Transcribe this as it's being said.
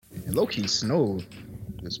It low-key snowed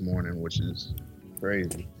this morning, which is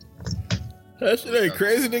crazy. That shit ain't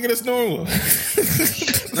crazy, nigga. That's normal.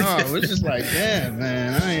 No, it's just like, damn,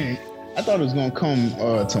 man. I thought it was gonna come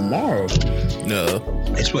tomorrow. No,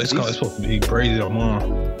 It's supposed to be crazy tomorrow.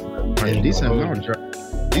 Yeah, decent amount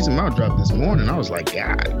dropped this morning. I was like,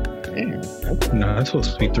 God damn. Nah, it's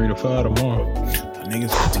supposed to be 3 to 5 tomorrow.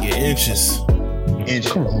 niggas about to get inches.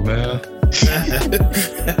 Come on, man.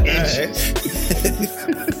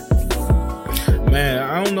 Man,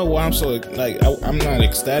 I don't know why I'm so like I'm not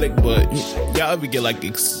ecstatic, but y'all ever get like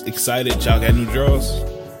excited? Y'all got new drawers?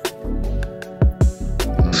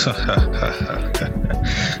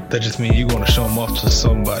 That just means you want to show them off to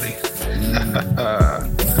somebody.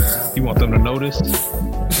 You want them to notice?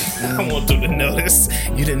 I want them to notice.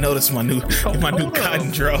 You didn't notice my new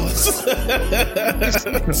cotton drawers.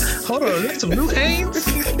 Hold on, that's some new Hanes.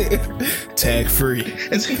 Tag free.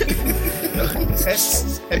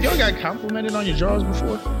 Have y'all got complimented on your drawers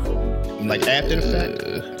before? Like after the fact?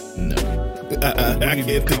 No. I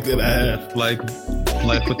can't think that I have. Like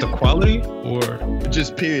with the quality, or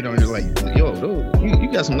Just period on your like, yo,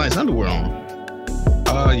 you got some nice underwear on.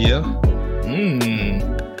 yeah.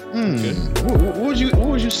 Okay. What was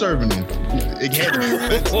you serving them? It had to be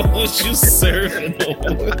offensive. What was you serving?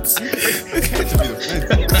 It had to be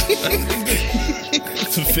offensive.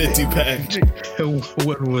 It's a 50 pack.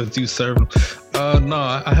 What was you serving? No,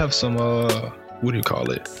 I have some. What do you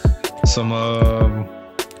call it? Some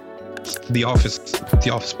the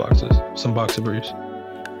office boxes. Some boxer briefs.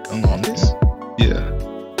 An office? Yeah.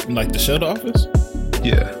 Like the shut office?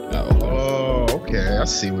 Yeah. Oh, okay. I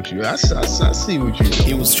see what you. I see what you.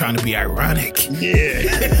 He was trying to be ironic. Yeah.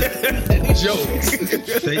 Jokes.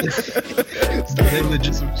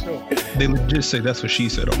 They legit say that's what she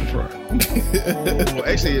said on the front. Oh,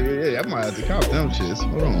 actually, yeah, I might have to count them shits.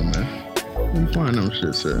 Hold on, man. Let me find them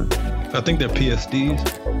shits, sir. I think they're PSDs.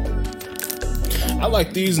 I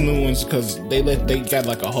like these new ones because they got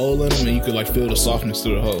like a hole in them and you could like feel the softness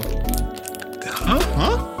through the hole. Huh?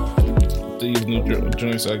 These new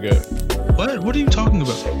joints I got. What are you talking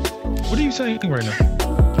about? What are you saying right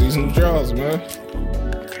now? These new drawers, man.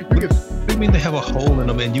 What do you mean they have a hole in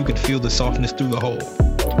them and you can feel the softness through the hole?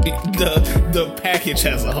 The package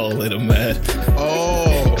has a hole in it, man.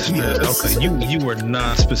 Oh, okay. You were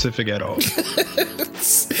not specific at all.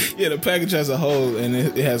 Yeah, the package has a hole and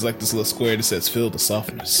it has like this little square that says "Feel the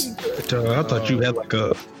softness." I thought you had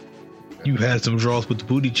you had some drawers with the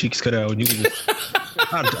booty cheeks cut out. And you just,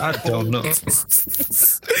 I don't know.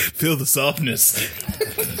 Feel the softness.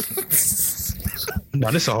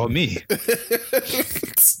 No, this all me.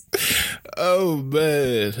 Oh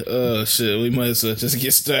man, oh shit. We might as well just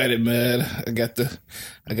get started, man. I got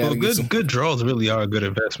good draws really are a good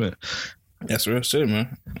investment. That's real shit,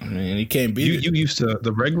 man. I mean, you can't beat it. You used to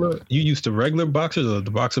the regular boxers or the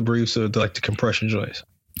boxer briefs or like the compression joints?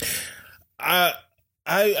 I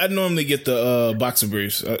normally get the boxer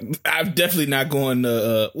briefs. I'm definitely not going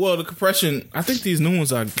to the compression. I think these new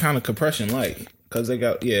ones are kind of compression like because they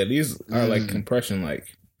got these are like compression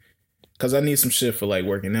like because I need some shit for like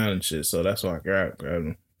working out and shit. So that's why I grab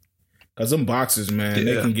them. Because them boxers, man,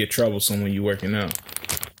 they can get troublesome when you working out.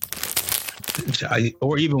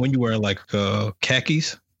 Or even when you wear like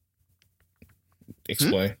khakis.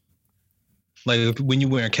 Explain. Like when you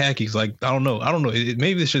wearing khakis, like I don't know.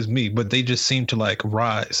 Maybe it's just me, but they just seem to like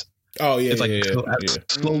rise. Oh yeah, it's like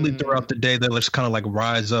slowly throughout the day they'll just kind of like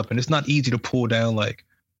rise up, and it's not easy to pull down like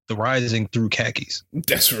the rising through khakis.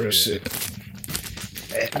 That's real shit.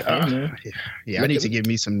 I need to give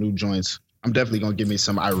me some new joints. I'm definitely gonna give me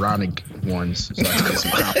some ironic ones. So I can get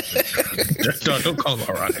some confidence. Don't call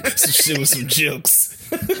them ironic. Some shit with some jokes.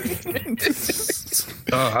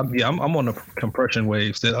 I'm on the compression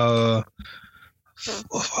waves. That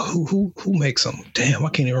who makes them? Damn, I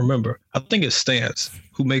can't even remember. I think it's Stance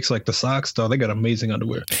who makes like the socks. Though they got amazing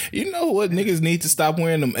underwear. You know what? Niggas need to stop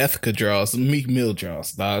wearing them Ethica draws, them Meek Mill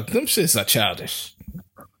draws, dog. Them shits are childish.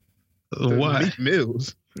 Why? Meek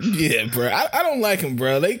Mills. Yeah, bro. I don't like them,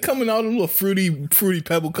 bro. They come in all them little fruity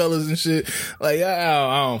pebble colors and shit. Like I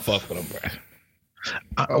don't fuck with them,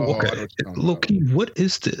 bro. Okay, Loki, what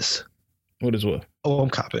is this? What is what? Oh, I'm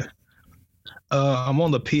copying. I'm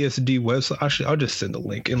on the PSD website. I'll just send the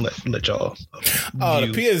link and let y'all. The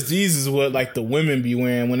PSDs is what like the women be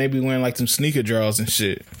wearing when they be wearing like some sneaker draws and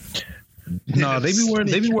shit. No, they be wearing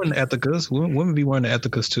the Ethicas. Women be wearing the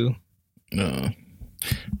Ethicas too. No.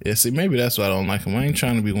 Yeah, see, maybe that's why I don't like them. I ain't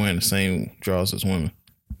trying to be wearing the same drawers as women.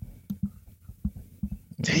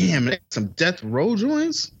 Damn, they got some death row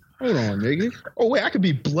joints? Hold on, nigga. Oh, wait, I could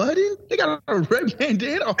be blooded? They got a red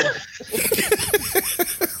bandana.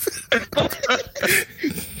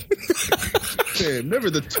 Remember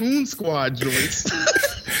the Toon Squad joints?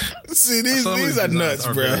 See, these are nuts,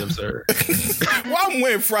 bro. Why I'm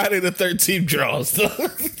wearing Friday the 13th draws, though?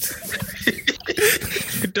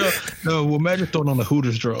 No, well, imagine throwing on the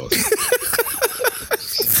Hooters draws.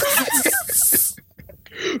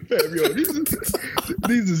 Fam, yo,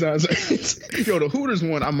 these designs are, yo, the Hooters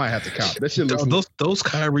one, I might have to count. That shit looks those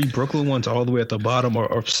Kyrie Brooklyn ones all the way at the bottom are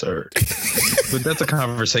absurd. But that's a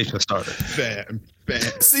conversation starter. Fam.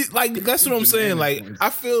 See, like, that's what I'm saying. Like, I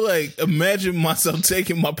feel like, imagine myself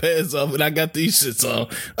taking my pants off and I got these shits on.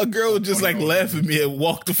 A girl would just, laugh at me and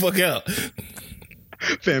walk the fuck out.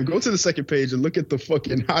 Fam, go to the second page and look at the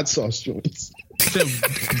fucking hot sauce joints. Fam,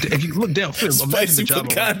 if you look down, Fam, Spicy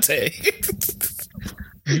picante.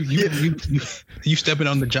 You stepping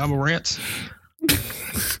on the Jama Rants?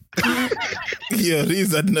 Yeah,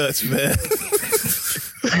 these are nuts, man.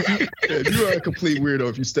 Yeah, you are a complete weirdo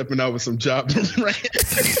if you're stepping out with some Jama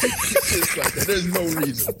Rants. Like, there's no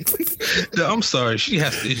reason. No, I'm sorry. She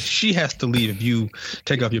has to leave if you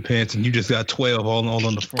take off your pants and you just got 12 all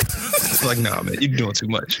on the front. It's like, nah, man, you're doing too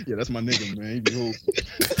much. Yeah, that's my nigga, man. He be hooping.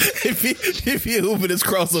 if he hooping, it's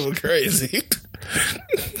crossover crazy.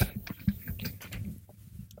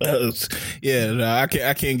 Yeah, no, I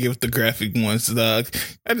can't give the graphic ones, dog.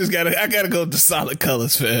 I gotta go with the solid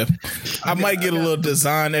colors, fam. I might get a little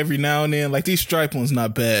design every now and then. Like, these stripe ones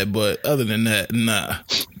not bad, but other than that, nah.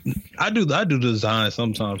 I do design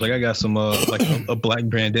sometimes. Like, I got some like a black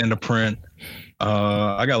bandana print.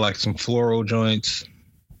 I got like some floral joints.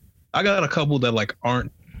 I got a couple that like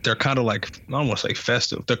aren't. They're kind of like, I don't want to say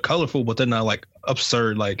festive. They're colorful, but they're not like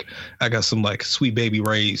absurd. Like, I got some like Sweet Baby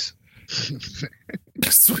Rays.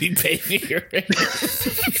 Sweet Baby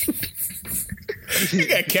Rays. You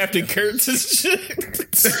got Captain Kurtz and shit.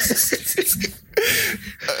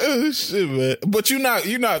 Oh shit, man! But you're not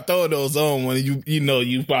throwing those on when you know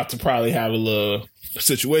you about to probably have a little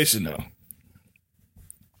situation though.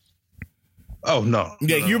 Oh no!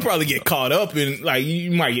 Yeah, no, you no, probably get caught up in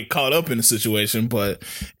you might get caught up in a situation, but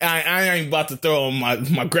I ain't about to throw on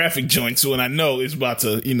my graphic joints when I know it's about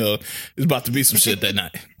to be some shit that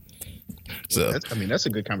night. So that's a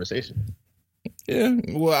good conversation. Yeah,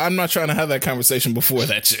 well, I'm not trying to have that conversation before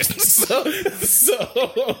that shit. So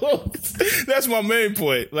that's my main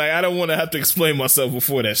point. Like, I don't want to have to explain myself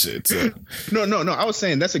before that shit. So. No. I was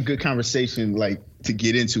saying that's a good conversation, like, to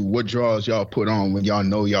get into what draws y'all put on when y'all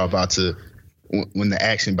know y'all about to, when the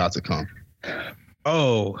action about to come.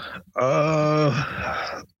 Oh,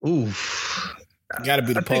 oof. Gotta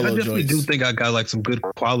be the polo joints. I definitely do think I got like some good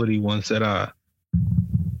quality ones that I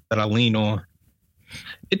lean on.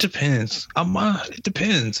 It depends. It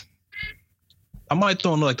depends. I might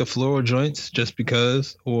throw in like the floral joints just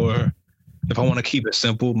because, or if I want to keep it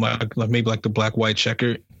simple, maybe like the black white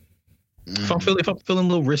checkered. If I'm feeling a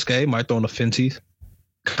little risque, I might throw in the Fenties.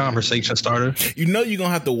 Conversation starter. You know you're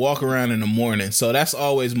gonna have to walk around in the morning, so that's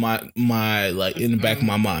always my like in the back of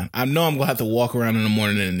my mind. I know I'm gonna have to walk around in the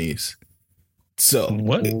morning in these. So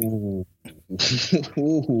what? Wait,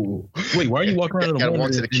 why are you walking around in the morning? Gotta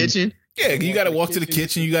walk to the kitchen. Yeah, you gotta walk to the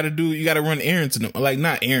kitchen. You gotta run errands in like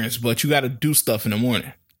not errands, but you gotta do stuff in the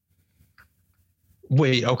morning.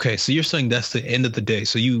 Wait, okay, so you're saying that's the end of the day.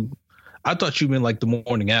 So I thought you meant like the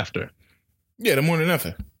morning after. Yeah, the morning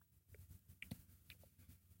after.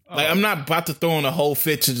 Like, I'm not about to throw in a whole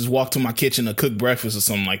fit to just walk to my kitchen to cook breakfast or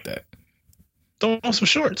something like that. Throw on some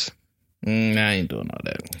shorts. I ain't doing all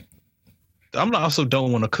that. I'm also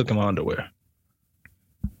don't want to cook in my underwear.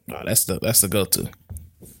 Oh, that's the go-to.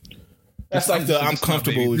 That's like the I'm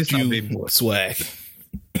comfortable with you swag.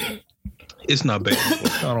 It's not baby.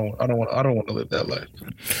 I don't want to live that life.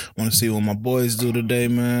 Want to see what my boys do today,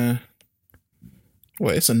 man.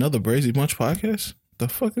 Wait, it's another Brazy Bunch podcast? The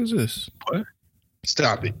fuck is this? What?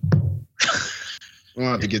 Stop it.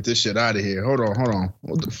 We'll have to get this shit out of here. Hold on.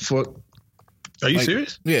 What the fuck? Are you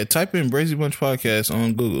serious? Yeah, type in Brazy Bunch podcast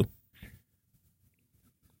on Google.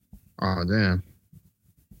 Oh, damn.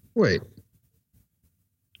 Wait.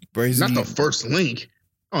 Brazy. Not the first link.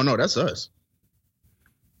 Oh, no, that's us.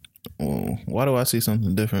 Oh, why do I see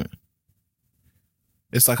something different?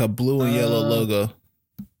 It's like a blue and yellow logo.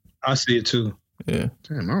 I see it too. Yeah.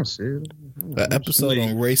 Damn, I don't see it. An episode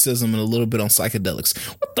on racism and a little bit on psychedelics.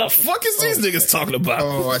 What the fuck is these niggas talking about?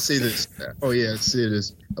 Oh, I see this. Oh, yeah, I see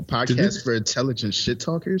this. A podcast for intelligent shit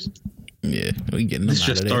talkers? Yeah, we getting them this out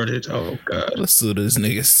just of there. Started. Oh, God. Let's sue these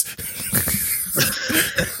niggas.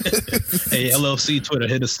 Hey, LLC Twitter,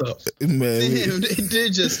 hit us up. Man, damn, it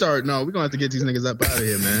did just start. No, we're going to have to get these niggas up out of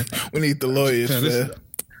here, man. We need the lawyers, man.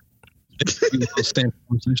 Stand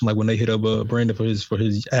conversation like when they hit up Brandon for his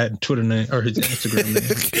Twitter name or his Instagram name.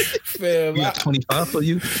 Fam, We got 25 for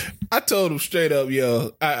you. I told him straight up,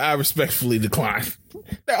 yo, I respectfully declined.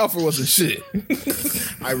 That offer wasn't shit.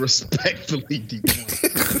 I respectfully decline.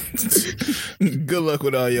 Good luck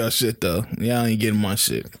with all y'all shit though. Y'all ain't getting my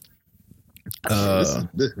shit.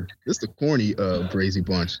 This the corny Brazy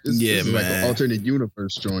Bunch. This is man. like an alternate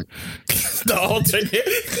universe joint. The alternate.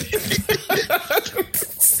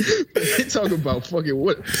 They talking about fucking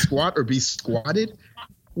what? Squat or be squatted?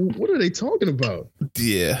 What are they talking about?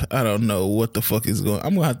 Yeah, I don't know what the fuck is going.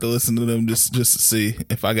 I'm gonna have to listen to them just to see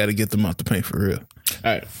if I got to get them out the paint for real. All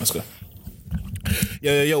right, let's go.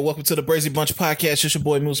 Yo, welcome to the Brazy Bunch podcast. It's your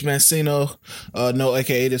boy Moose Mancino. No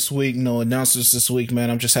AKA this week, no announcers this week, man.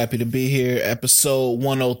 I'm just happy to be here. Episode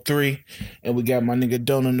 103, and we got my nigga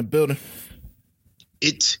Donah in the building.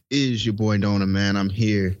 It is your boy Donah, man. I'm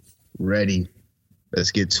here, ready.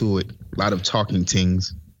 Let's get to it. A lot of talking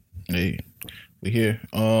things. Hey, we here.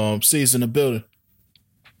 C's in the building.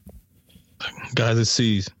 Guys, it's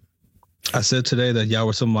C's. I said today that y'all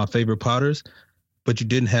were some of my favorite potters, but you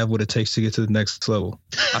didn't have what it takes to get to the next level.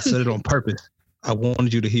 I said it on purpose. I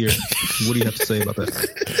wanted you to hear. What do you have to say about that?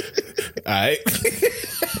 All right.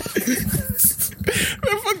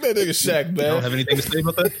 Man, fuck that nigga Shaq, man. You don't have anything to say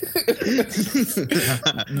about that?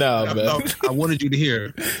 Nah, man. I wanted you to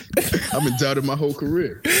hear. I've been doubting my whole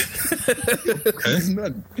career. Okay.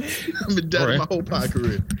 Nothing. I've been doubting my whole pod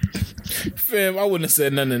career. Fam, I wouldn't have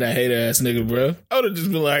said nothing to that hater ass nigga, bro. I would have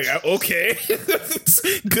just been like, okay.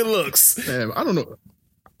 Good looks. Man, I don't know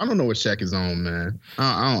what Shaq is on, man.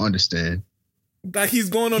 I don't understand. Like he's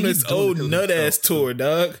going on this old nut ass tour,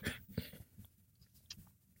 dog.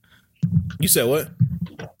 You said what?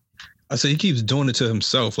 I said he keeps doing it to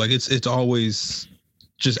himself. Like it's always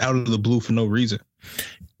just out of the blue for no reason.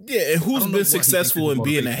 Yeah, and who's been successful in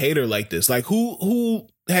being a hater like this? Like who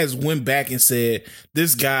has went back and said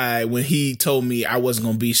this guy when he told me I wasn't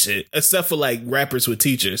gonna be shit, except for like rappers with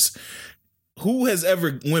teachers. Who has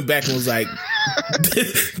ever went back and was like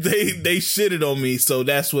they shitted on me, so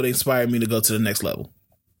that's what inspired me to go to the next level?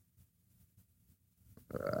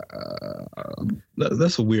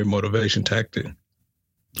 That's a weird motivation tactic.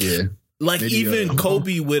 Yeah. Like maybe, even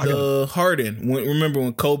Kobe with Harden. Remember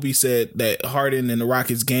when Kobe said that Harden and the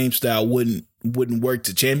Rockets' game style wouldn't work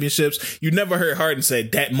to championships? You never heard Harden say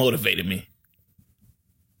that motivated me.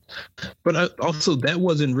 But also that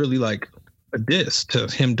wasn't really like a diss to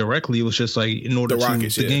him directly. It was just like in order the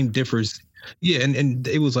Rockets, the game differs. Yeah, and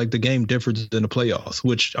it was like the game differs in the playoffs,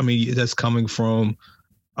 which I mean that's coming from.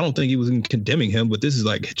 I don't think he was even condemning him, but this is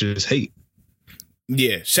like just hate.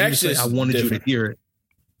 Yeah, Shaq's just I wanted different. you to hear it.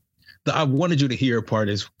 The I wanted you to hear part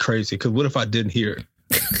is crazy because what if I didn't hear it?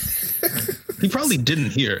 He probably didn't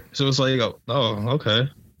hear it, so it's like, oh, okay,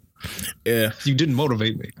 yeah, you didn't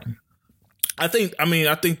motivate me. I think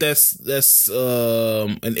that's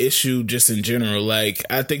an issue just in general. Like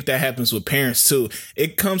I think that happens with parents too.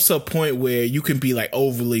 It comes to a point where you can be like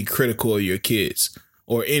overly critical of your kids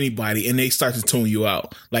or anybody, and they start to tune you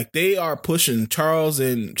out. Like they are pushing, Charles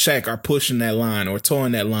and Shaq are pushing that line or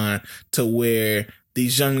towing that line to where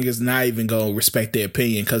these young niggas not even gonna respect their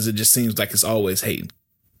opinion because it just seems like it's always hating.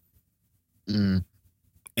 Mm.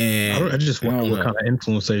 And I just wonder what kind of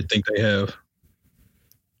influence they think they have.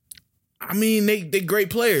 I mean, they great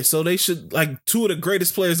players, so they should like two of the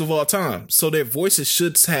greatest players of all time. So their voices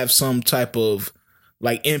should have some type of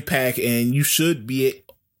like impact, and you should be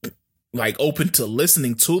like open to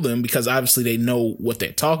listening to them because obviously they know what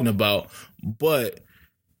they're talking about. But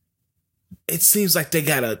it seems like they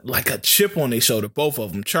got a chip on their shoulder, both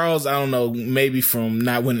of them. Charles, I don't know, maybe from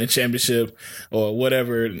not winning a championship or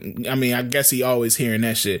whatever. I mean, I guess he always hearing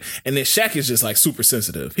that shit. And then Shaq is just like super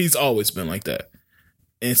sensitive. He's always been like that.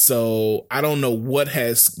 And so I don't know what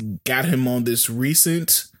has got him on this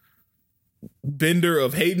recent bender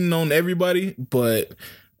of hating on everybody, but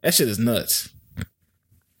that shit is nuts.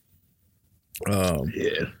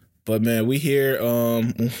 Yeah. But man, we here.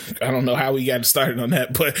 I don't know how we got started on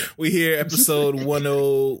that, but we here episode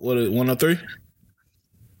 103.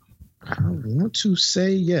 I want to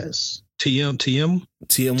say yes. TM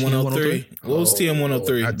 103. What was TM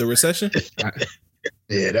 103? The recession?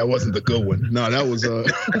 Yeah, that wasn't the good one. No, that was well,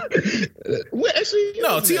 actually,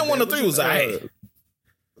 no. TM 103 was alright.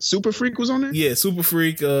 Super Freak was on there. Yeah, Super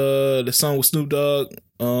Freak. The song with Snoop Dogg.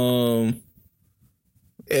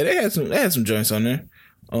 Yeah, they had some joints on there.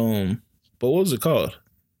 But what was it called?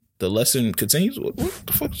 The Lesson Continues. What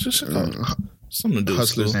the fuck is this shit called? Something to do with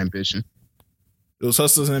Hustler's school. Ambition. It was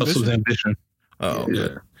Hustler's Ambition. Hustler's Ambition. Oh, okay.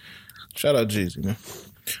 Yeah. Shout out Jeezy, man.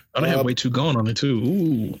 I had way too gone on it too.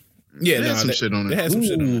 Ooh. Yeah, They had some shit on it. They had some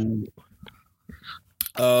shit on it.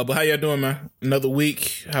 But how y'all doing, man? Another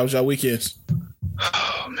week. How was y'all weekends?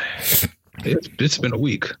 Oh man, it's been a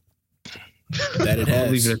week. That it I'll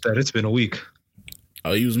leave has. it at that. It's been a week.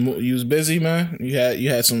 Oh, you was busy, man. You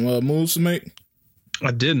had some moves to make.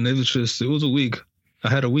 I didn't. It was a week. I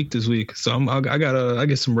had a week this week, so I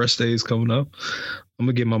get some rest days coming up. I'm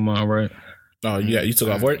gonna get my mind right. Oh, you took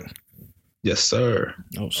off work? Yes, sir.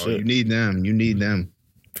 Oh Oh, shit, you need them. You need them.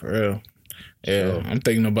 for real. Yeah, So- I'm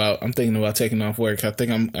thinking about taking off work. I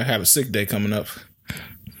think I have a sick day coming up.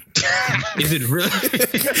 Is it really?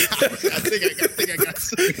 I think I got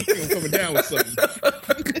something coming down with something.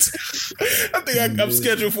 I think I'm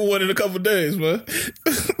scheduled for one in a couple of days, man.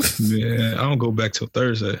 Man, I don't go back till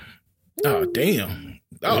Thursday. Oh damn.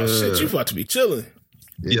 Oh shit, you about to be chilling.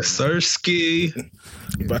 Yes, sir. Ski.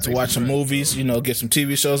 About to watch some movies, get some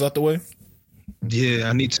TV shows out the way. Yeah,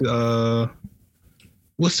 I need to.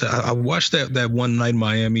 What's that? I watched that One Night in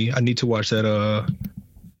Miami. I need to watch that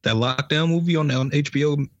Lockdown movie on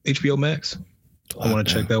HBO Max. I want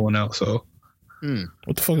to check that one out. So,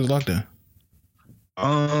 What the fuck is Lockdown?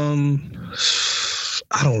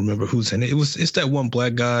 I don't remember who's in it. It's that one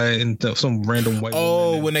black guy and some random white. Oh,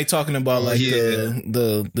 woman when they talking about like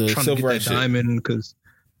the trying civil to get rights that shit. diamond because,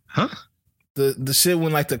 huh? The shit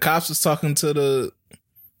when like the cops was talking to the.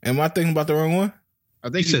 Am I thinking about the wrong one? I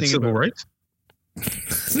You think you said think civil rights?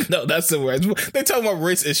 No, that's civil rights. They talking about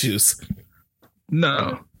race issues.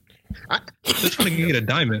 No, they're trying to get a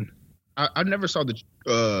diamond. I never saw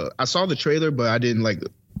I saw the trailer, but I didn't like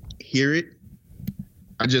hear it.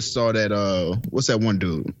 I just saw that what's that one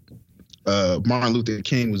dude? Martin Luther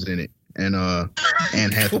King was in it, and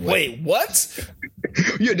Anne Hathaway. Wait, what?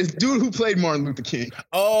 Yeah, this dude who played Martin Luther King.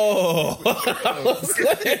 Oh, I was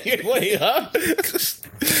like, wait, huh?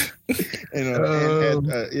 And Anne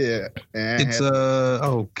It's Hathaway.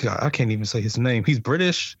 oh god, I can't even say his name. He's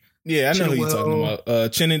British. Yeah, I know who you're talking Chinua-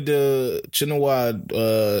 about.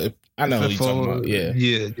 Chinua. I know who you're talking about. Yeah.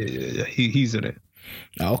 Yeah. He's in it.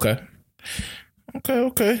 Oh, okay.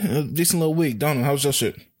 A decent little week. Donald, how's your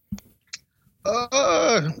shit?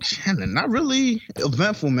 Not really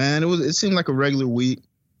eventful, man. It seemed like a regular week,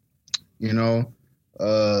 doing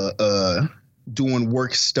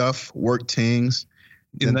work stuff, work things.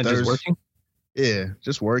 Isn't Then that just Thursday- working? Yeah,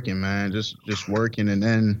 just working, man. Just working, and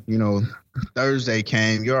then Thursday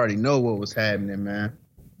came. You already know what was happening, man.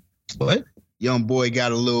 What? Young boy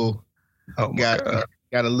got a little Oh my god.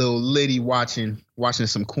 got a little litty watching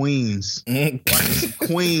some Queens, watching some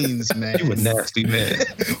Queens, man. You a nasty man.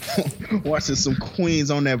 Watching some Queens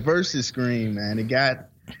on that versus screen, man.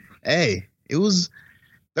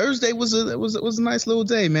 Thursday was a nice little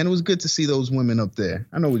day, man. It was good to see those women up there.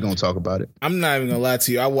 I know we're gonna talk about it. I'm not even gonna lie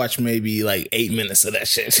to you. I watched maybe like 8 minutes of that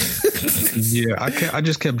shit. Yeah, I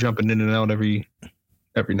just kept jumping in and out every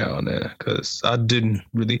now and then because I didn't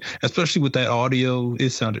really, especially with that audio,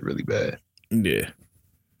 it sounded really bad. Yeah.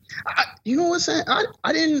 You know what I'm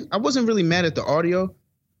saying? I wasn't really mad at the audio.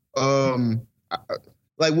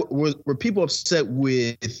 Were people upset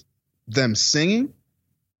with them singing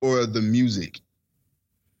or the music?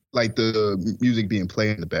 Like the music being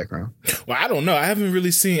played in the background. Well, I don't know. I haven't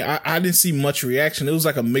really seen. I didn't see much reaction. It was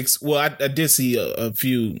like a mix. Well, I did see a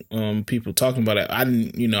few people talking about it. I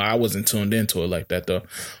didn't. I wasn't tuned into it like that though.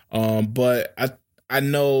 But I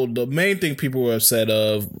know the main thing people were upset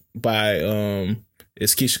of by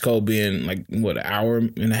is Keisha Cole being like what, an hour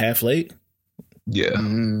and a half late. Yeah.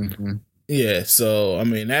 Mm-hmm. Yeah, so I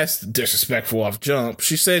mean that's disrespectful off jump.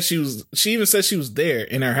 She even said she was there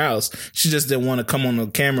in her house. She just didn't want to come on the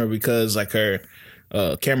camera because like her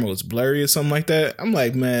camera was blurry or something like that. I'm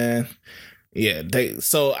like, man, yeah.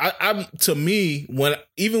 I'm to me when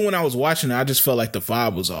I was watching it, I just felt like the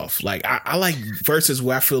vibe was off. Like I like verses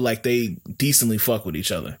where I feel like they decently fuck with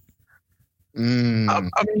each other. I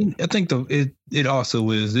mean, I think it also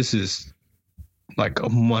is. This is like a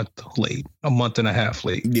month and a half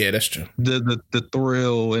late. Yeah, that's true. The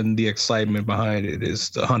thrill and the excitement behind it is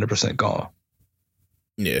 100% gone.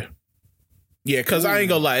 Yeah. Yeah, because I ain't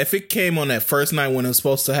gonna lie. If it came on that first night when it was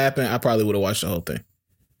supposed to happen, I probably would have watched the whole thing.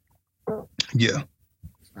 Yeah.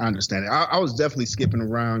 I understand it. I was definitely skipping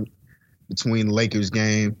around between the Lakers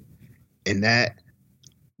game and that.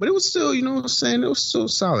 But it was still, you know what I'm saying? It was still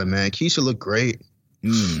solid, man. Keisha looked great.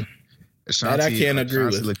 That I can't agree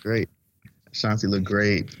with. Looked great. Ashanti looked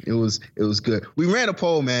great. It was good. We ran a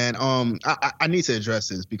poll, man. I need to address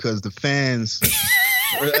this because the fans,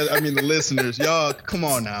 I mean the listeners, y'all, come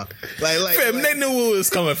on now. Fam, they knew where it was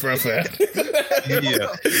coming from, fam. Yeah.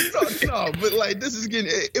 No, but like this is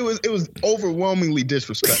getting it was overwhelmingly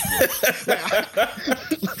disrespectful.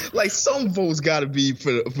 Like some votes got to be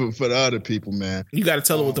for the other people, man. You got to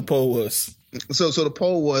tell them what the poll was. So the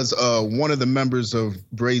poll was one of the members of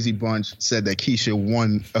Brazy Bunch said that Keisha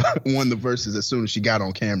won the verses as soon as she got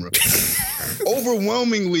on camera.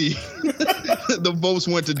 Overwhelmingly, the votes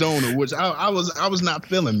went to Dona, which I was not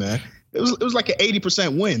feeling, man. It was like an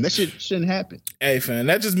 80% win. That shit shouldn't happen. Hey, fam,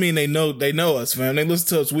 that just mean they know us, fam. They listen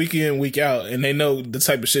to us week in, week out, and they know the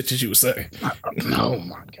type of shit that you would say. Oh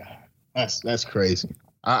my god, that's crazy.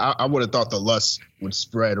 I would have thought the lust would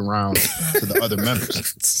spread around to the other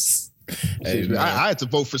members. Hey, I had to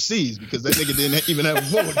vote for C's because that nigga didn't even have a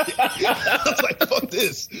vote. I was like, fuck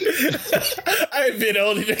this. I ain't been the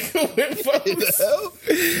only nigga with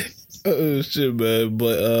votes. Oh shit, man.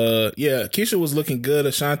 But yeah, Keisha was looking good.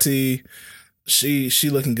 Ashanti, she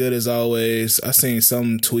looking good as always. I seen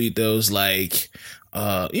some tweet that was like,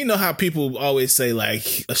 you know how people always say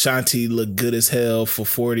like Ashanti looked good as hell for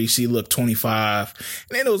 40, she looked 25.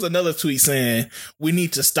 And then there was another tweet saying we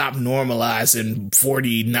need to stop normalizing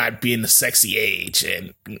 40 not being the sexy age.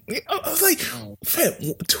 And I was like,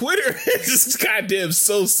 fam, Twitter is just goddamn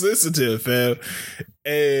so sensitive, fam.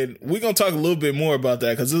 And we're gonna talk a little bit more about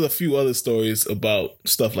that because there's a few other stories about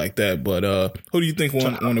stuff like that. But who do you think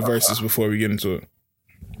won the verses before we get into it?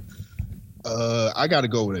 I gotta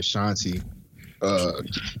go with Ashanti.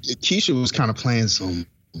 Keisha was kind of playing some,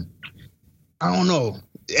 I don't know.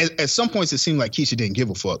 At some points, it seemed like Keisha didn't give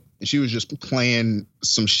a fuck. She was just playing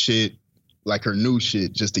some shit, like her new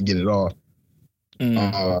shit, just to get it off. And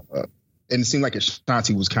it seemed like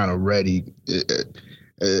Ashanti was kind of ready.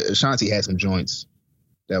 Ashanti had some joints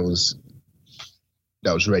that was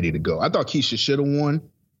ready to go. I thought Keisha should have won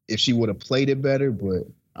if she would have played it better, but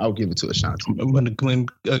I'll give it to Ashanti. When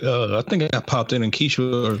I think I popped in and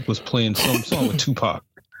Keisha was playing some song with Tupac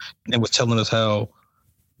and was telling us how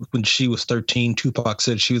when she was 13, Tupac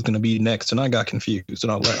said she was going to be next, and I got confused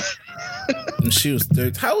and I laughed. When she was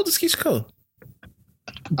 13. How old is Keisha Cole?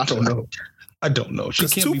 I don't know.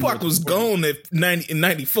 Because Tupac was gone at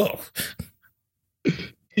 94.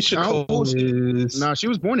 Keisha Cole is... Nah, she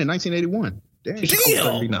was born in 1981. Damn.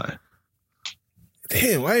 39.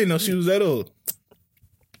 Damn, I didn't know she was that old.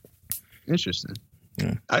 Interesting.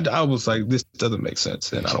 Yeah. I was like, this doesn't make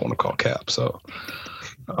sense, and I don't want to call cap, so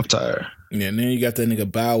I'm tired. Yeah, and then you got that nigga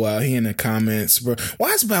Bow Wow. He in the comments, bro.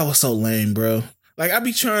 Why is Bow Wow so lame, bro? Like, I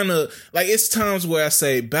be trying to, like, it's times where I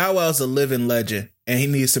say Bow Wow's a living legend, and he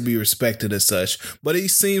needs to be respected as such. But it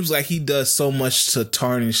seems like he does so much to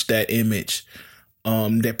tarnish that image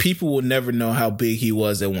that people will never know how big he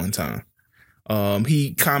was at one time.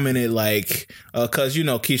 He commented, like, because, you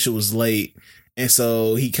know, Keisha was late. And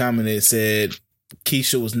so he commented, said,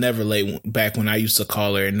 Keisha was never late back when I used to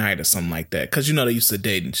call her at night or something like that. Because, you know, they used to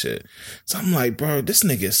date and shit. So I'm like, bro, this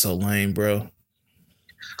nigga is so lame, bro.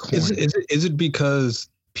 Is it because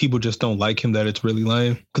people just don't like him that it's really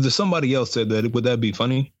lame? Because if somebody else said that, would that be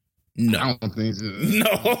funny? No. I don't think so.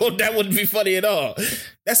 No, that wouldn't be funny at all.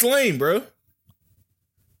 That's lame, bro.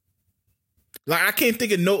 Like, I can't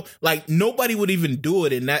think of nobody would even do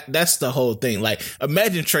it, and that's the whole thing. Like,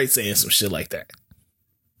 imagine Trey saying some shit like that.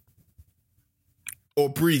 Or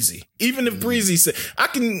Breezy. Even if Breezy said, I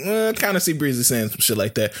can kind of see Breezy saying some shit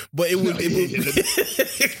like that, but it would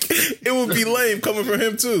it would be lame coming from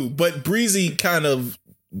him too. But Breezy kind of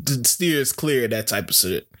steers clear of that type of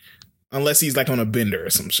shit. Unless he's like on a bender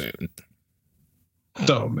or some shit.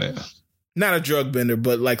 Oh man. Not a drug bender,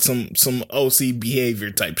 but like some OC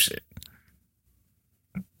behavior type shit.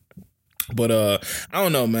 But I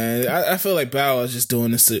don't know, man. I feel like Bow was just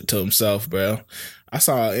doing this to himself, bro. I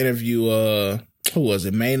saw an interview. Who was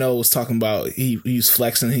it? Mano was talking about he was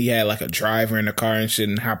flexing. He had like a driver in the car and shit,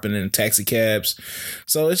 and hopping in taxi cabs.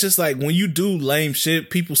 So it's just like when you do lame shit,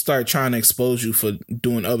 people start trying to expose you for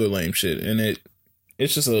doing other lame shit, and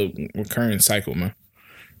it's just a recurring cycle, man.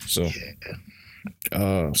 So,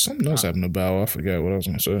 something else happened to Bow. I forgot what I was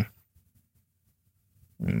gonna say.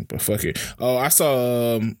 But fuck it. Oh, I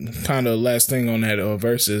saw kind of last thing on that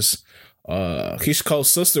versus Keisha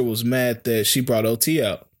Cole's sister was mad that she brought OT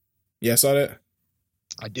out. Yeah, I saw that.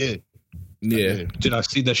 I did. Yeah. Did I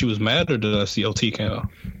see that she was mad, or did I see OT came out?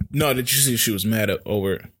 No, did you see she was mad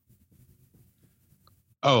over it?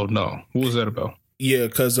 Oh no, what was that about? Yeah,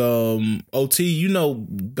 because OT, you know,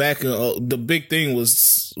 back the big thing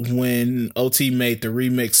was when OT made the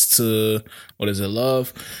remix to what is it,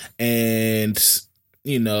 Love, and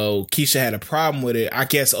you know, Keisha had a problem with it. I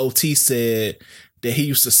guess OT said that he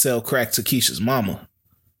used to sell crack to Keisha's mama.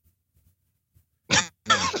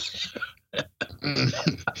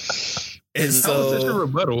 And How is that a so,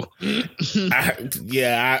 rebuttal?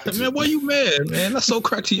 man, Why you mad, man? That's so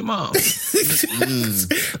crack to your mom.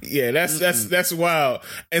 yeah, that's wild.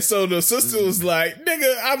 And so the sister was like,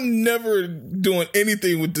 "Nigga, I'm never doing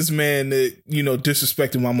anything with this man that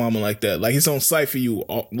disrespecting my mama like that. Like, he's on sight for you,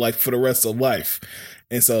 like for the rest of life."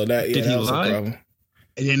 And so that was lie? a problem.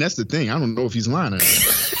 And then that's the thing. I don't know if he's lying or not.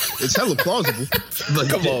 It's hella plausible. Like,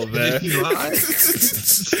 Come on, man. Did he lie?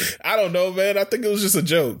 I don't know, man. I think it was just a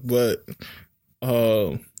joke, but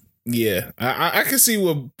yeah, I can see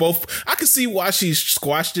I can see why she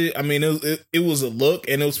squashed it. I mean, it was a look,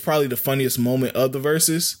 and it was probably the funniest moment of the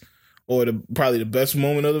verses, or probably the best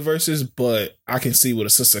moment of the verses. But I can see where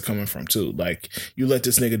the sister coming from too. Like, you let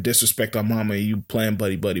this nigga disrespect our mama, and you playing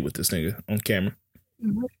buddy with this nigga on camera.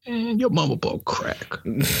 Man, your mama bought crack.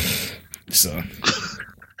 So,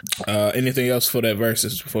 anything else for that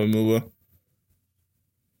verses before we move on?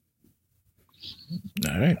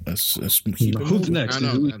 All right, let's keep it Who's moving. next?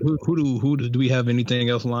 Who Do we have anything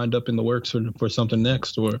else lined up in the works for something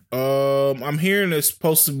next? Or I'm hearing there's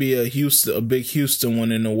supposed to be a big Houston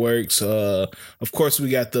one in the works. Of course, we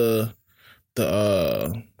got the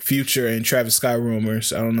Future and Travis Scott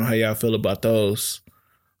rumors. I don't know how y'all feel about those,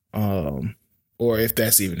 or if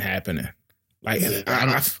that's even happening. Like,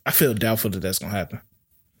 I feel doubtful that that's gonna happen.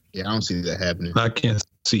 Yeah, I don't see that happening. I can't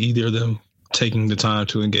see either of them taking the time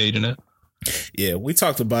to engage in it. Yeah, we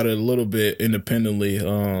talked about it a little bit independently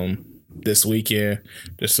this weekend,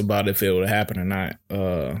 just about if it would happen or not.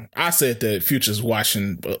 I said that Future's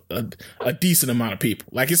watching a decent amount of people.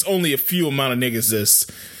 Like, it's only a few amount of niggas that's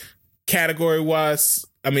category-wise,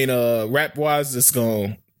 rap-wise, that's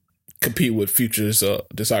going to compete with Future's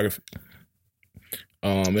discography.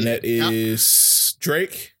 And that is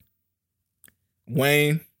Drake,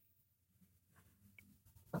 Wayne.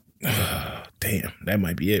 Damn, that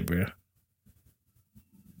might be it, bro.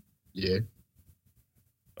 Yeah.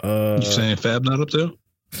 You saying Fab not up there?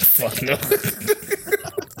 Fuck no.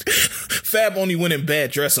 Fab only winning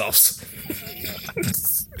bad dress offs.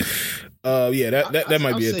 Yeah, that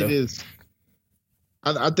might be it though. This.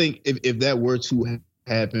 I think if that were to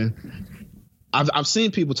happen, I've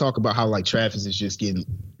seen people talk about how like Travis is just getting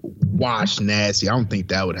washed nasty. I don't think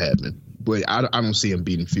that would happen, but I don't see him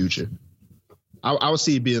beating Future. I would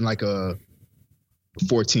see it being like a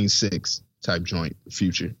 14-6 type joint,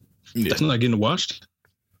 Future. Yeah. That's not getting watched.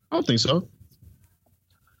 I don't think so.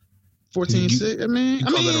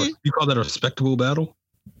 14-6. You call that a respectable battle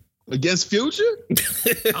against Future?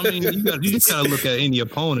 I mean, you just gotta look at any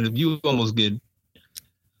opponent. If you almost get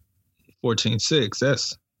 14-6,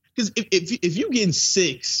 that's because if you getting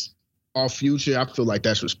 6 off Future, I feel like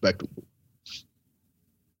that's respectable.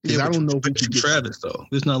 Because I don't know who can get Travis though.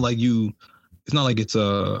 It's not like you. It's not like it's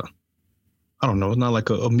I don't know. It's not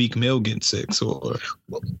like a Meek Mill getting 6 or.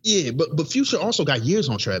 Well, yeah, but Future also got years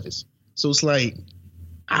on Travis, so it's like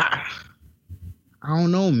I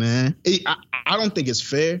don't know, man. I don't think it's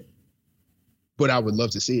fair, but I would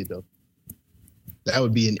love to see it though. That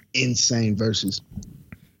would be an insane versus.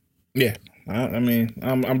 Yeah, I mean,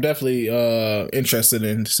 I'm definitely interested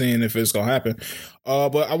in seeing if it's gonna happen.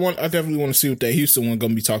 But I definitely want to see what that Houston one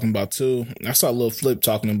gonna be talking about too. I saw a little Flip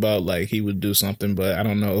talking about like he would do something, but I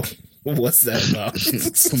don't know. What's that about?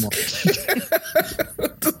 Come on.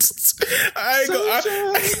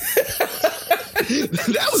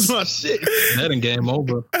 That was my shit. That ain't game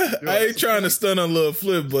over. I ain't trying to stun on Lil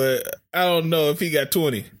Flip, but I don't know if he got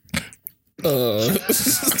 20. No.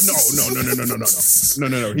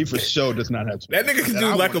 He for sure does not have 20. That nigga can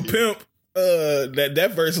do like a pimp.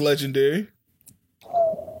 That verse legendary.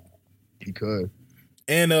 He could.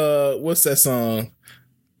 And what's that song?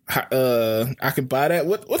 I could buy that.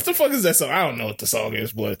 What the fuck is that song? I don't know what the song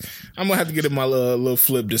is, but I'm gonna have to get in my little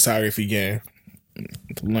Flip discography game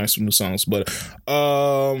to learn some new songs. But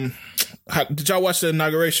did y'all watch the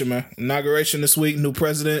inauguration, man? Inauguration this week, new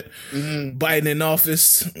president, Biden in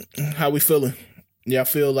office. How we feeling? Y'all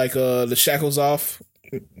feel like the shackles off?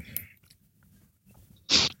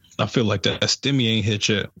 I feel like that stimmy ain't hit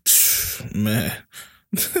yet. Man.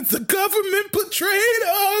 The government betrayed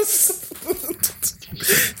us.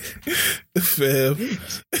 Fam.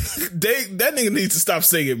 That nigga needs to stop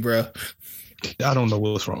singing, bro. I don't know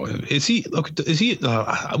what's wrong with him. Is he?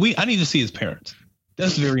 I need to see his parents.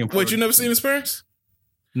 That's very important. Wait, you never seen his parents?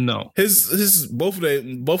 No. His both of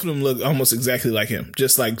them look almost exactly like him,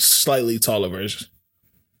 just like slightly taller versions.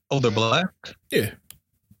 Oh, they're black? Yeah.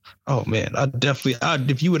 Oh man,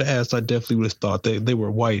 if you would have asked, I definitely would have thought they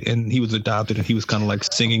were white and he was adopted and he was kind of like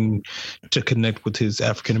singing to connect with his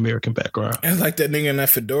African American background. And like that nigga in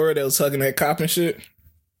that fedora that was hugging that cop and shit.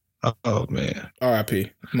 Oh man,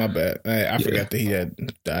 R.I.P. My bad. I forgot that he had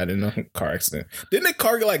died in a car accident. Didn't that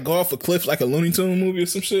car like go off a cliff like a Looney Tune movie or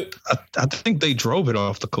some shit? I think they drove it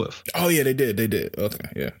off the cliff. Oh yeah, they did. Okay,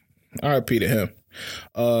 yeah. R.I.P. to him.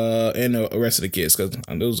 And the rest of the kids, because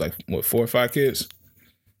there was like what 4 or 5 kids.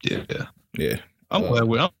 Yeah.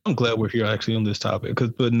 I'm glad we're here actually on this topic.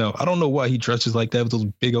 But no, I don't know why he dresses like that with those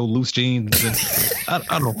big old loose jeans.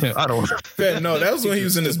 I don't. Yeah, no, that was when he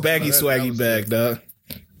was in his baggy swaggy bag, dog.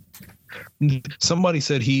 Somebody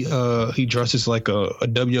said he dresses like a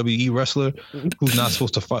WWE wrestler who's not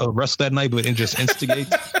supposed to wrestle that night, but just instigates.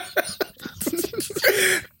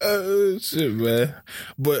 Shit, man.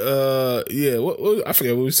 But yeah, what I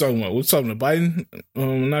forget what we was talking about. We was talking about Biden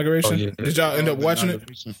inauguration. Oh, yeah. Did y'all end up watching it?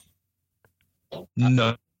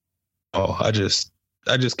 No. Oh, I just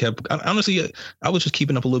kept. Honestly, I was just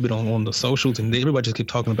keeping up a little bit on the socials, and everybody just kept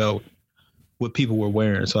talking about what people were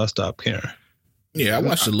wearing, so I stopped caring. Yeah, I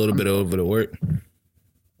watched a little bit over the work.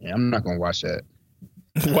 Yeah, I'm not gonna watch that.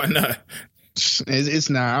 Why not? It's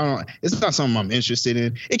not. It's not something I'm interested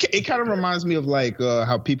in. It kind of reminds me of like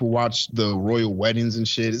how people watch the royal weddings and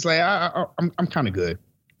shit. It's like I'm kind of good.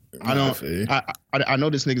 I know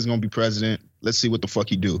this nigga's gonna be president. Let's see what the fuck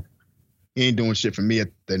he do. He ain't doing shit for me at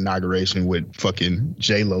the inauguration with fucking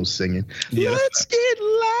J-Lo singing. Yeah. Let's get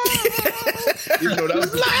loud. You know that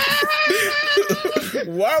was loud.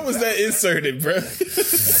 Why was that inserted, bro?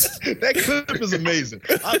 That clip is amazing.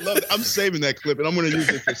 I love it. I'm saving that clip and I'm going to use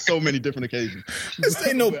it for so many different occasions. This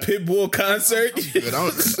ain't no Pitbull concert.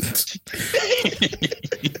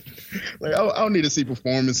 I don't need to see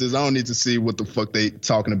performances. I don't need to see what the fuck they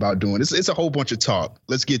talking about doing. It's a whole bunch of talk.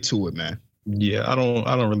 Let's get to it, man. Yeah, I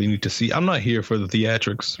don't really need to see. I'm not here for the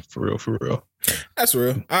theatrics, for real. That's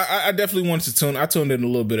real. I definitely wanted to tune. I tuned in a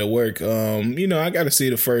little bit at work. I got to see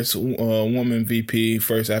the first woman VP,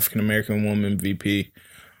 first African American woman VP.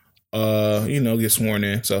 Get sworn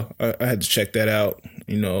in. So I had to check that out.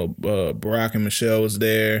 Barack and Michelle was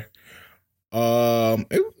there.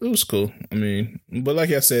 It was cool. I mean, but like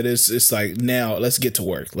I said, it's like now let's get to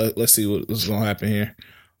work. Let's see what's gonna happen here.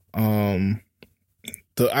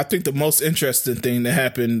 I think the most interesting thing that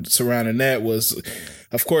happened surrounding that was,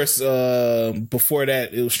 of course, before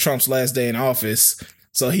that, it was Trump's last day in office.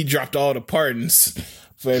 So he dropped all the pardons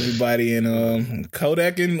for everybody. And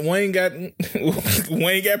Kodak and Wayne got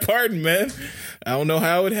pardoned, man. I don't know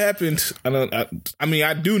how it happened.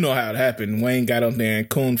 I do know how it happened. Wayne got up there and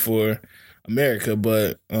cooned for America,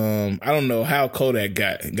 but I don't know how Kodak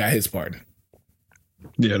got his pardon.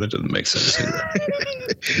 Yeah, that doesn't make sense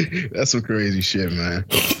either. That's some crazy shit, man.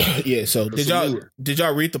 Yeah, so did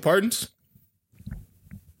y'all read the pardons?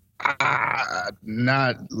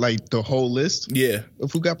 Not like the whole list. Yeah,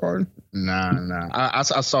 of who got pardoned. Nah. I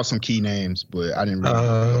saw some key names, but I didn't.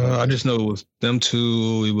 I just know it was them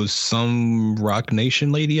two. It was some Rock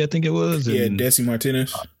Nation lady, I think it was. Yeah, Desi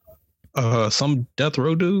Martinez. Some death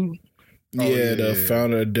row dude. Yeah, the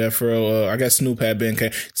founder of Death Row. I guess Snoop had been.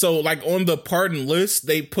 So, like on the pardon list,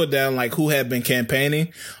 they put down like who had been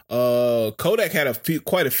campaigning. Kodak had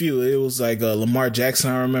quite a few. It was like Lamar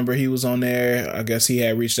Jackson. I remember he was on there. I guess he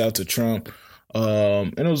had reached out to Trump.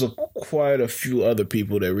 And it was quite a few other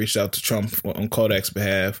people that reached out to Trump on Kodak's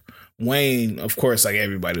behalf. Wayne, of course, like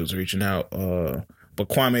everybody was reaching out. But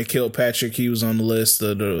Kwame Kilpatrick, he was on the list.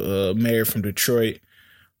 The mayor from Detroit.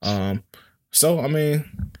 So I mean.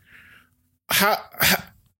 How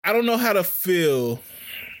I don't know how to feel.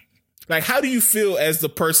 Like, how do you feel as the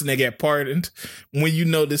person that got pardoned when you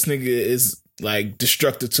know this nigga is like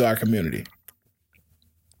destructive to our community?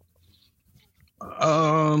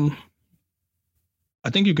 I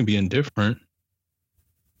think you can be indifferent.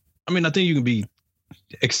 I mean, I think you can be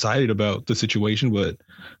excited about the situation, but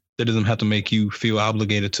that doesn't have to make you feel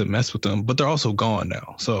obligated to mess with them. But they're also gone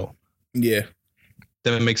now, so yeah,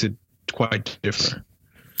 that makes it quite different.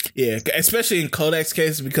 Yeah, especially in Kodak's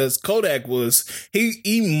case, because Kodak was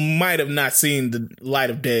he might have not seen the light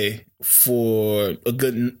of day for a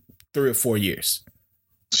good 3 or 4 years.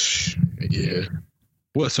 Yeah.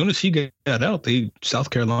 Well, as soon as he got out, South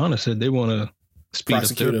Carolina said they want to speed up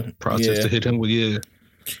their process to hit him with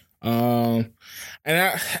And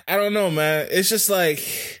I don't know, man. It's just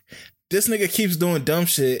like this nigga keeps doing dumb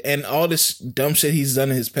shit, and all this dumb shit he's done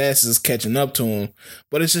in his past is catching up to him.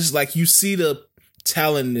 But it's just like you see the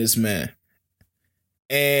talent in this man,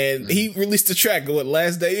 and he released the track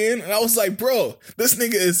last day in, and I was like, bro, this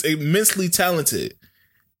nigga is immensely talented.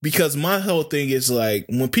 Because my whole thing is like,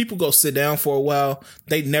 when people go sit down for a while,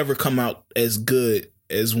 they never come out as good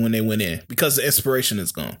as when they went in, because the inspiration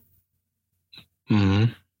is gone.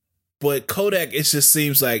 Mm-hmm. But Kodak, it just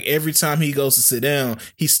seems like every time he goes to sit down,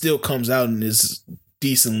 he still comes out and is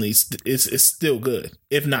decently, it's still good,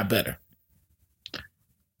 if not better.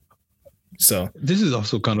 So this is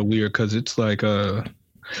also kind of weird because it's like I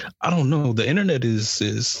don't know. The internet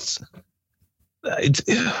is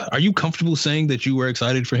are you comfortable saying that you were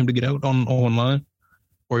excited for him to get out online,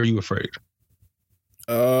 or are you afraid?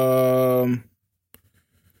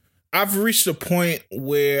 I've reached a point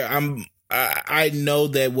where I know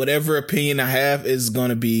that whatever opinion I have is going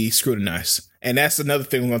to be scrutinized, and that's another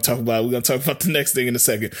thing we're going to talk about. We're going to talk about the next thing in a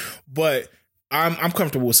second, but I'm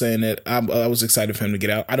comfortable saying that I was excited for him to get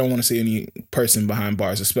out. I don't want to see any person behind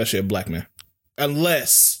bars, especially a black man,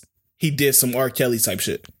 unless he did some R. Kelly type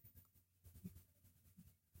shit.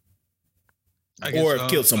 Or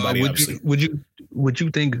killed somebody. Would you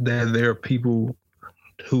think that there are people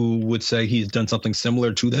who would say he's done something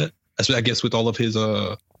similar to that? I guess with all of his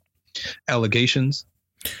allegations.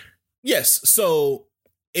 Yes. So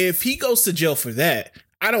if he goes to jail for that,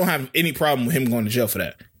 I don't have any problem with him going to jail for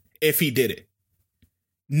that if he did it.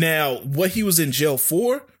 Now, what he was in jail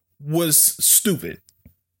for was stupid.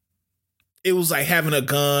 It was like having a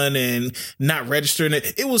gun and not registering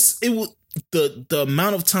it. It was the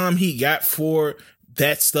amount of time he got for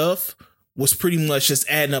that stuff was pretty much just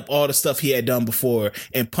adding up all the stuff he had done before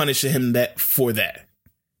and punishing him for that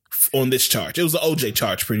on this charge. It was the OJ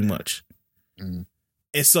charge pretty much. Mm.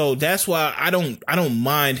 And so that's why I don't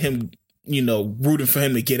mind him, rooting for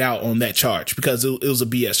him to get out on that charge, because it was a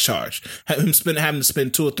BS charge. Having to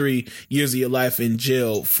spend 2 or 3 years of your life in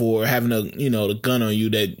jail for having the gun on you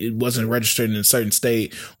that it wasn't registered in a certain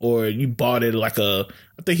state, or you bought it I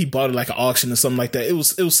think he bought it like an auction or something like that. It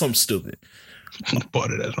was something stupid. I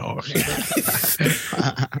bought it at an auction.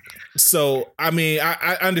 So, I mean,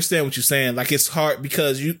 I understand what you're saying. Like, it's hard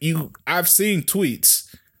because I've seen tweets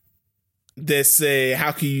that say,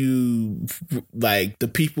 how can you, like, the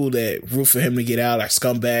people that root for him to get out are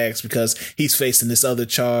scumbags because he's facing this other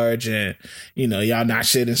charge and, y'all not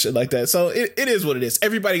shit and shit like that. So it is what it is.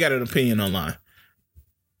 Everybody got an opinion online.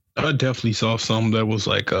 I definitely saw some that was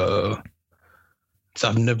like, I've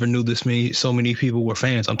never knew so many people were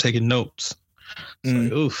fans. I'm taking notes.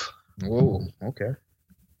 Like, oof. Whoa. Okay.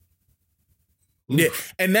 Yeah,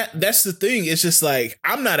 and that's the thing. It's just like,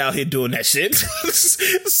 I'm not out here doing that shit.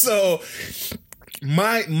 So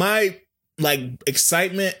my like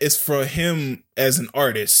excitement is for him as an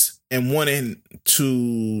artist and wanting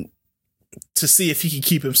to see if he can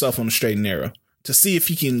keep himself on the straight and narrow, to see if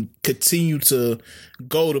he can continue to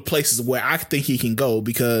go to places where I think he can go,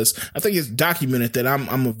 because I think it's documented that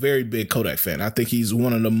I'm a very big Kodak fan. I think he's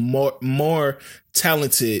one of the more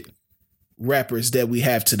talented rappers that we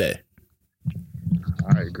have today.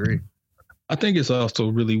 I agree. I think it's also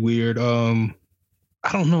really weird. I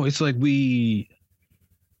don't know. It's like we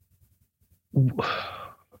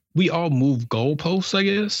all move goalposts, I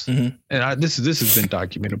guess. Mm-hmm. And this has been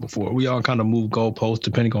documented before. We all kind of move goalposts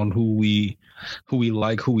depending on who we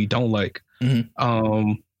like, who we don't like. Mm-hmm.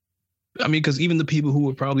 I mean, because even the people who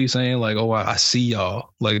were probably saying like, "Oh, I see y'all,"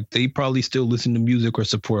 like they probably still listen to music or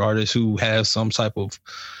support artists who have some type of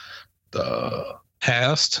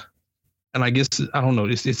past. And I guess, I don't know,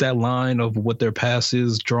 it's that line of what their past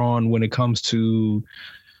is drawn when it comes to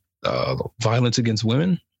violence against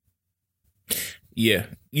women. Yeah.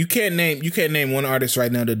 You can't name one artist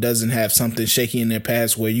right now that doesn't have something shaky in their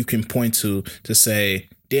past where you can point to say,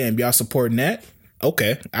 damn, y'all supporting that?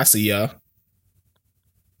 Okay, I see y'all.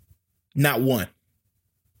 Not one.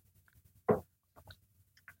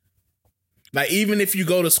 Like, even if you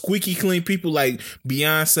go to squeaky clean people like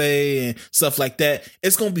Beyonce and stuff like that,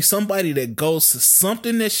 it's going to be somebody that goes to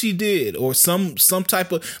something that she did or some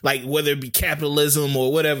type of, like, whether it be capitalism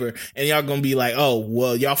or whatever. And y'all going to be like, oh,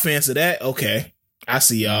 well, y'all fans of that? Okay. I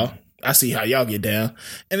see y'all. I see how y'all get down.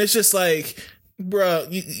 And it's just like, bro,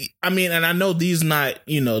 I mean, and I know these not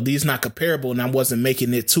comparable, and I wasn't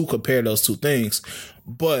making it to compare those two things,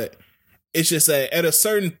 but it's just that at a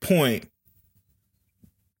certain point,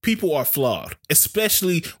 people are flawed,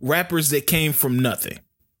 especially rappers that came from nothing.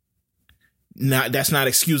 That's not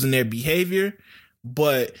excusing their behavior,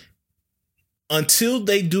 but until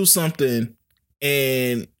they do something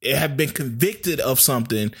and have been convicted of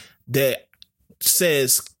something that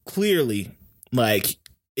says clearly, like,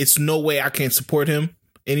 it's no way I can support him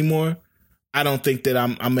anymore, I don't think that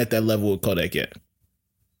I'm at that level with Kodak yet.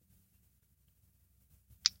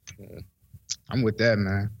 I'm with that,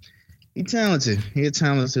 man. He's talented. He's a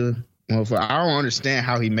talented motherfucker. I don't understand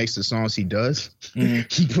how he makes the songs he does.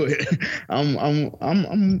 Mm-hmm. But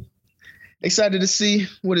I'm excited to see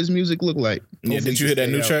what his music look like. Yeah, did you hear that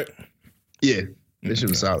new track? Yeah, this shit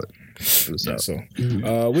was solid. It was solid. So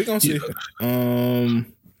we're gonna see.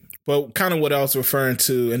 But kind of what I was referring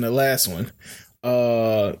to in the last one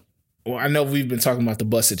Well, I know we've been talking about the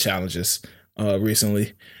busted challenges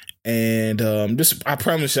recently. And this, I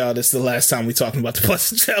promise y'all, this is the last time we talking about the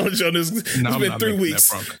busted challenge on this. It's been 3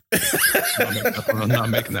 weeks. I'm not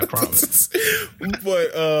making that promise.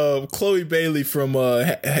 But Chloe Bailey from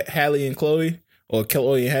Hallie and Chloe, or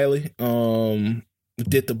Chloe and Hallie,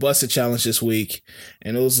 did the busted challenge this week,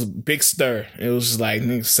 and it was a big stir. It was just like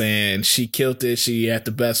niggas saying she killed it, she had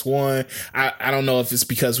the best one. I don't know if it's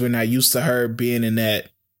because we're not used to her being in that,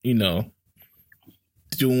 you know,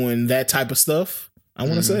 doing that type of stuff, I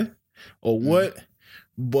want to say, or what.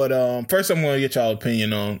 But first I'm going to get y'all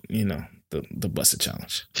opinion on, you know, the busted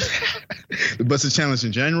challenge. The busted challenge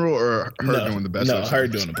in general, or her doing the best? No, her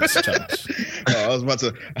doing the busted challenge. I was about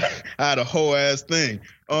to. I had a whole ass thing.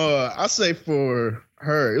 I say for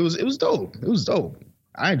her, it was dope. It was dope.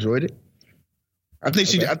 I enjoyed it. I think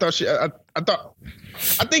she. I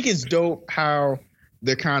think it's dope how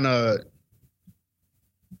they're kind of.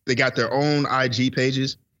 They got their own IG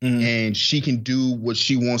pages, and she can do what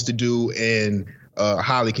she wants to do, and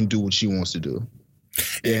Holly can do what she wants to do.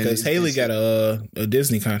 Yeah, because Haley got a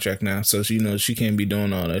Disney contract now, so she knows she can't be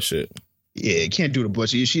doing all that shit. Yeah, can't do the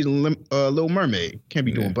busted. She's a Little Mermaid. Can't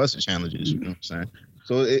be doing busted challenges. You know what I'm saying?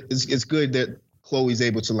 So it's good that Chloe's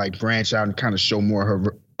able to like branch out and kind of show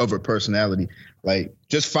more of her personality. Like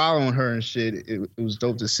just following her and shit, it was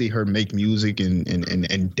dope to see her make music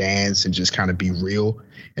and dance and just kind of be real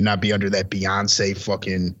and not be under that Beyonce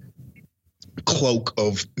fucking cloak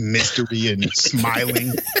of mystery and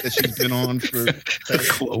smiling that she's been on for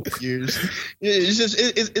years. It's just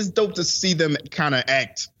it's dope to see them kind of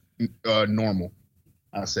act normal.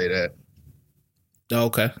 I'll say that.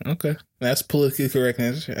 Okay, that's politically correct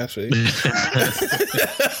answer. Actually,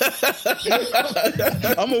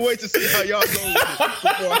 I'm gonna wait to see how y'all go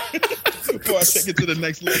with it before I take it to the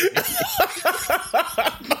next level.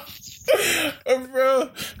 Bro,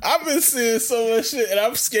 I've been seeing so much shit, and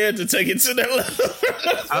I'm scared to take it to that level.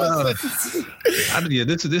 Yeah,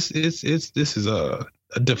 this is a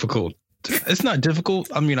difficult. It's not difficult.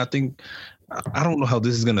 I mean, I think I don't know how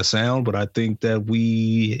this is gonna sound, but I think that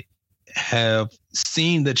we have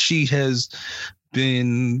seen that she has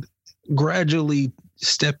been gradually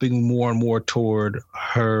stepping more and more toward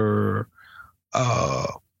her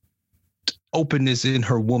openness in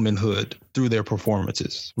her womanhood through their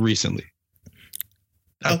performances recently.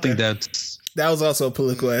 I think that was also a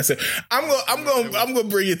political answer. I'm gonna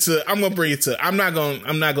bring it to. I'm not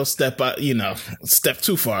gonna step out. You know, step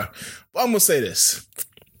too far. But I'm gonna say this.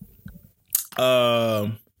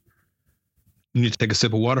 You need to take a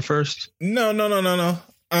sip of water first. No.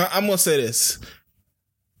 I'm gonna say this.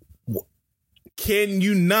 Can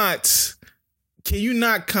you not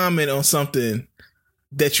comment on something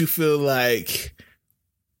that you feel like,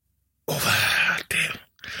 oh damn,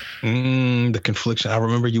 the confliction. I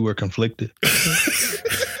remember you were conflicted.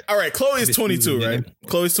 All right, Chloe is 22, right?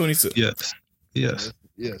 Chloe's 22. Yes.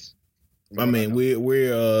 I mean,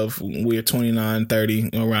 we're 29, 30,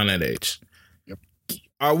 around that age. Yep.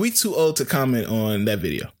 Are we too old to comment on that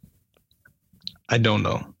video? I don't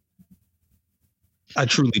know. I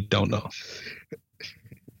truly don't know.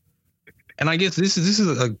 And I guess this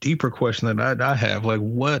is a deeper question that I have. Like,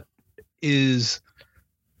 what is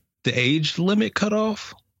the age limit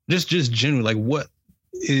cutoff? Just generally, like, what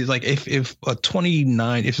is, like, if a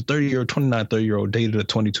 30-year-old dated a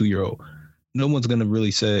 22-year-old, no one's gonna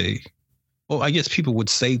really say. Well, I guess people would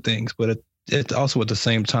say things, but it also at the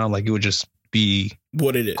same time, like, it would just be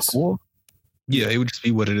what it is. Cool. Yeah, it would just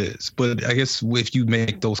be what it is. But I guess if you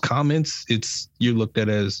make those comments, you're looked at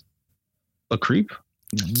as a creep.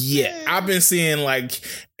 Yeah, I've been seeing like,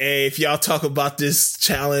 hey, if y'all talk about this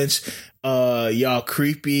challenge, y'all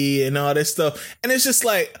creepy and all this stuff. And it's just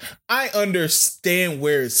like, I understand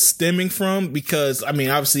where it's stemming from, because I mean,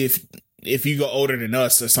 obviously if you go older than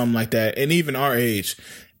us or something like that, and even our age,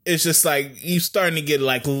 it's just like you starting to get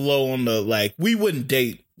like low on the, like, we wouldn't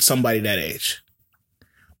date somebody that age.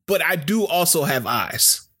 But I do also have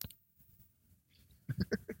eyes.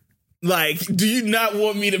 Like, do you not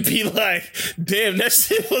want me to be like, damn, that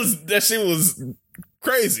shit was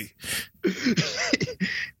crazy?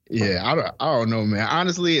 Yeah, I don't know, man.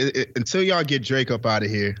 Honestly, until y'all get Drake up out of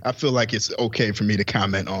here, I feel like it's okay for me to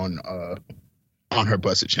comment on her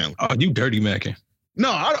busted challenge. Oh, you dirty macking. No,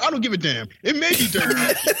 I don't give a damn. It may be dirty,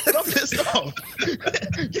 but I'm pissed off.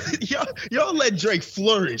 y'all let Drake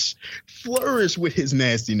flourish with his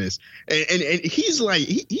nastiness, and he's like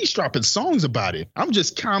he's dropping songs about it. I'm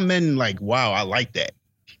just commenting like, wow, I like that.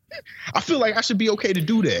 I feel like I should be okay to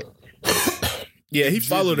do that. Yeah, he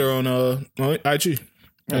followed her on IG.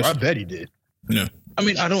 Oh, I bet he did. No, I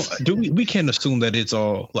mean, we can't assume that it's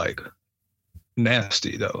all like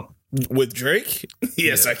nasty though. With Drake?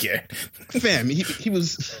 Yes, Yeah. I can. Fam, he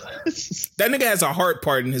was. That nigga has a heart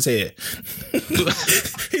part in his head.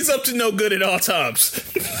 He's up to no good at all times.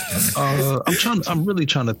 I'm really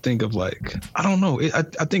trying to think of like, I don't know.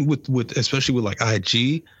 I think with especially with like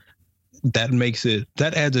IG,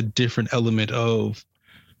 that adds a different element of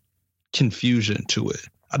confusion to it.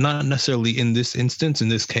 Not necessarily in this instance, in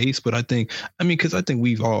this case, but I think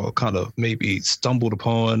we've all kind of maybe stumbled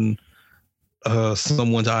upon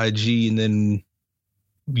someone's IG, and then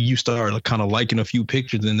you start kind of liking a few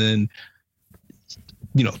pictures, and then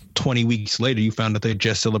 20 weeks later you found that they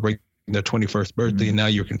just celebrated their 21st birthday, and now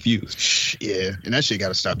you're confused. Yeah, and that shit got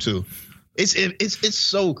to stop too. It's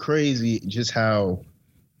so crazy just how,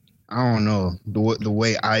 I don't know, the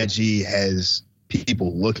way IG has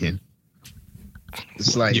people looking.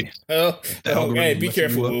 It's like, hey, be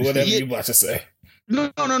careful with whatever you about to say.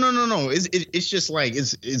 No. It's just like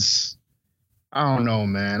it's. I don't know,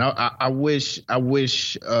 man. I wish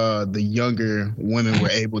the younger women were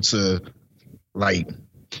able to like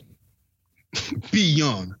be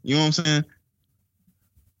young. You know what I'm saying?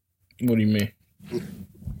 What do you mean?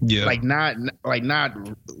 Yeah, like not.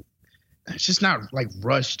 It's just not like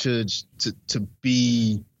rush to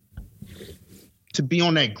be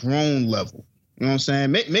on that grown level. You know what I'm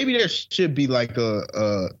saying? Maybe there should be like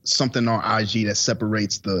a something on IG that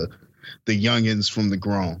separates the youngins from the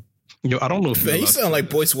grown. I don't know if you sound like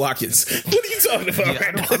Boyce Watkins. What are you talking about?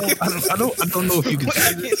 Yeah, I don't know if you can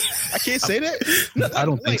say that. I can't say that. No, I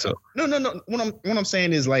don't think so. No. What I'm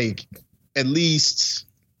saying is like at least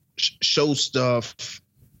show stuff.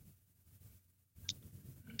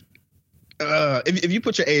 If you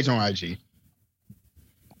put your age on IG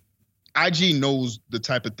knows the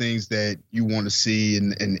type of things that you want to see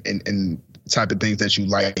and type of things that you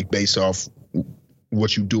like based off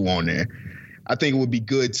what you do on there. I think it would be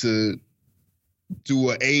good to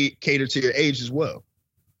do cater to your age as well.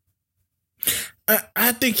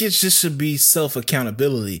 I think it just should be self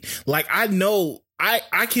accountability. Like I know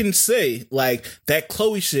I can say like that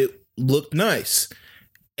Chloe shit looked nice,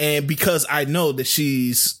 and because I know that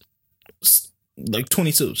she's like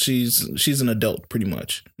 22, she's an adult pretty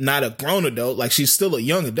much, not a grown adult. Like she's still a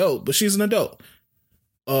young adult, but she's an adult.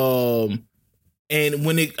 And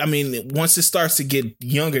once it starts to get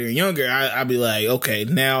younger and younger, I'll be like, okay,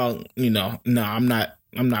 now, no, I'm not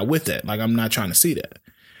with that. Like, I'm not trying to see that.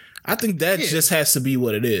 I think that just has to be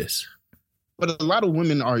what it is. But a lot of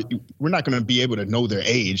women we're not going to be able to know their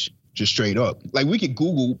age just straight up. Like we could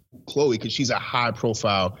Google Chloe because she's a high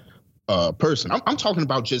profile person. I'm talking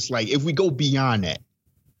about just like, if we go beyond that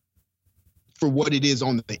for what it is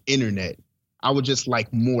on the internet, I would just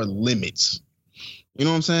like more limits. You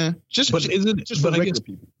know what I'm saying?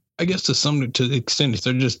 I guess to some extent, if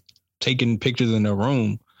they're just taking pictures in their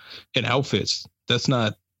room in outfits, that's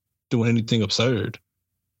not doing anything absurd.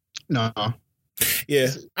 No. Yeah,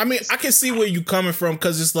 I mean, I can see where you coming from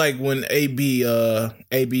because it's like when AB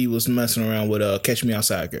was messing around with Catch Me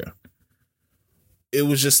Outside Girl. It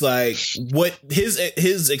was just like what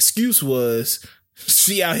his excuse was.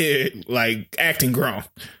 She out here like acting grown.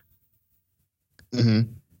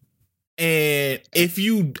 Mm-hmm. And if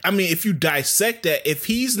you dissect that, if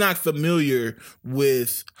he's not familiar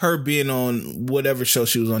with her being on whatever show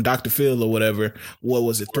she was on, Dr. Phil or whatever, what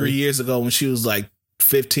was it, 3 years ago when she was like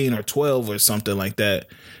 15 or 12 or something like that,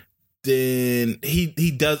 then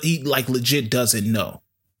he like legit doesn't know.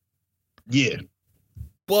 Yeah.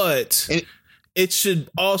 But it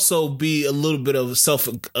should also be a little bit of self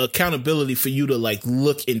accountability for you to like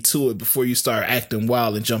look into it before you start acting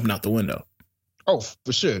wild and jumping out the window. Oh,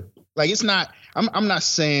 for sure. Like it's not. I'm not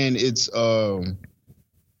saying it's. You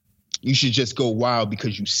should just go wild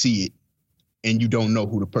because you see it and you don't know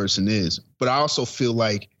who the person is. But I also feel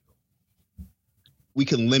like we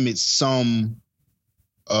can limit some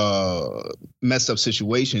messed up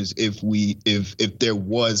situations if there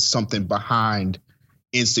was something behind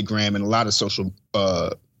Instagram and a lot of social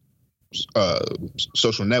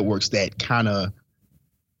networks that kind of,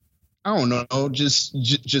 I don't know,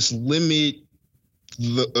 just limit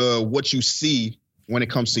what you see when it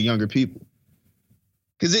comes to younger people,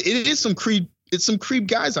 because it is some creep. It's some creep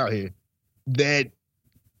guys out here that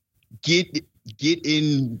get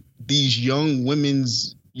in these young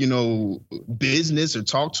women's business or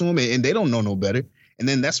talk to them, and they don't know no better, and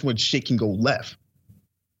then that's when shit can go left.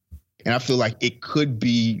 And I feel like it could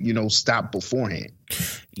be stopped beforehand.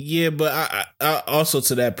 Yeah, but I also,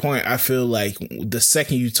 to that point, I feel like the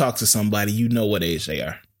second you talk to somebody, you know what age they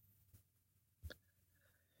are.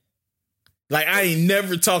 Like, I ain't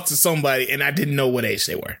never talked to somebody and I didn't know what age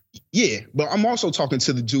they were. Yeah, but I'm also talking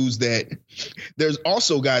to the dudes that there's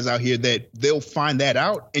also guys out here that they'll find that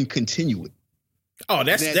out and continue it. Oh,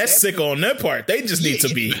 that's sick on their part. They just need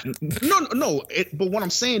to be. No. But what I'm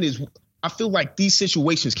saying is, I feel like these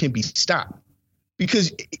situations can be stopped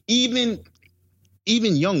because even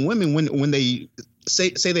young women, when they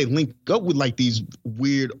say they link up with like these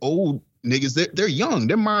weird old niggas, they're young.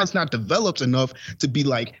 Their mind's not developed enough to be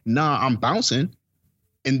like, nah, I'm bouncing.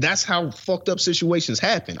 And that's how fucked up situations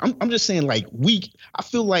happen. I'm just saying, like, I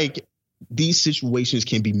feel like these situations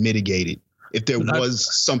can be mitigated if there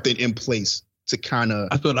was something in place to kind of.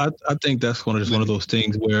 I think that's one of those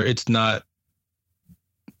things where it's not.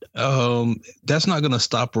 That's not gonna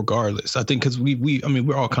stop regardless. I think because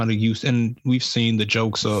we're all kind of used, and we've seen the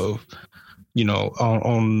jokes of,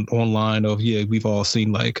 on online of we've all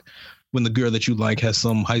seen like when the girl that you like has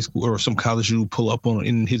some high school or some college dude pull up on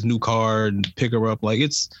in his new car and pick her up. Like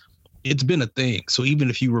it's been a thing. So even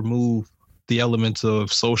if you remove the elements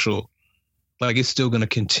of social, like it's still going to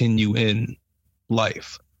continue in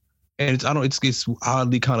life. And it's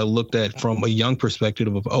oddly kind of looked at from a young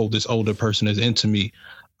perspective of, oh, this older person is into me.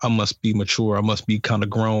 I must be mature. I must be kind of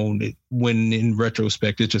grown. When in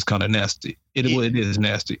retrospect, it's just kind of nasty. It is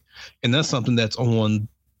nasty. And that's something that's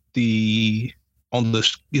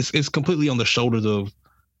it's completely on the shoulders of,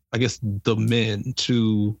 I guess, the men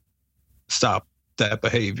to stop that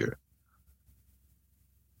behavior.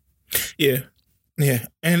 Yeah.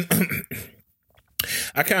 And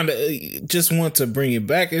I kind of just want to bring it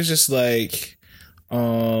back. It's just like,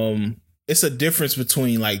 it's a difference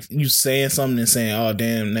between like you saying something and saying, oh,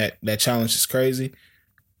 damn, that challenge is crazy,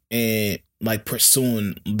 and like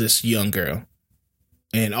pursuing this young girl.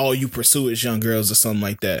 And all you pursue is young girls or something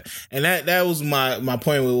like that. And that was my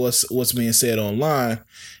point with what's being said online.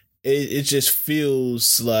 It just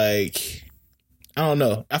feels like, I don't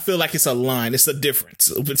know. I feel like it's a line. It's a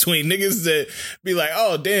difference between niggas that be like,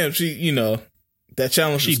 oh, damn, she, that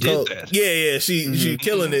challenge she was did cold. that. Yeah, she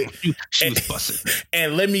killing it. She was busting.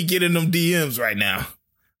 And let me get in them DMs right now.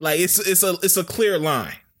 Like it's a clear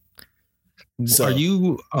line. So are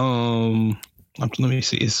you let me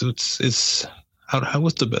see. It's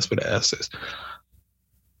what's the best way to ask this?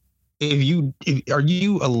 Are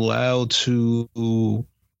you allowed to?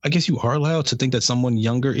 I guess you are allowed to think that someone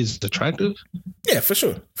younger is attractive. Yeah, for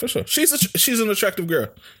sure. She's an attractive girl.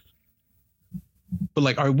 But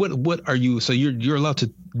like, what are you? So you're allowed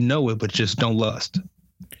to know it, but just don't lust.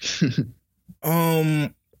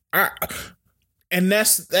 And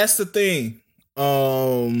that's the thing.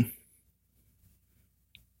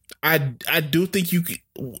 I do think you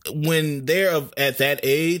when they're at that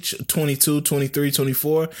age, 22, 23,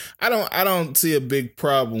 24, I don't see a big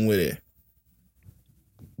problem with it.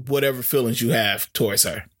 Whatever feelings you have towards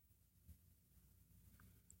her.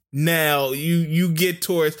 Now you get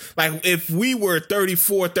towards, like, if we were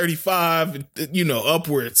 34, 35,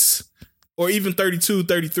 upwards, or even 32,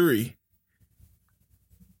 33,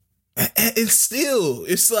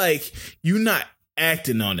 it's like you're not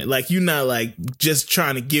acting on it. Like you're not like just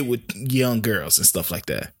trying to get with young girls and stuff like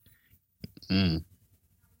that.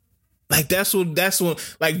 Like that's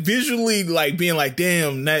what like visually, like being like,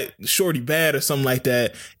 damn, that shorty bad or something like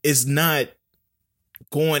that is not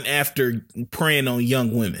going after preying on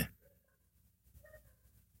young women.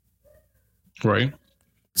 Right.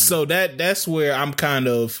 So that's where I'm kind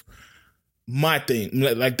of my thing.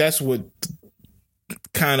 Like that's what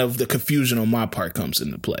kind of the confusion on my part comes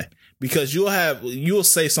into play. Because you'll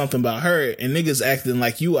say something about her and niggas acting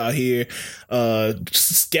like you out here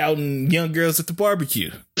scouting young girls at the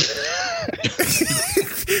barbecue.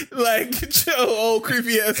 Like, get your old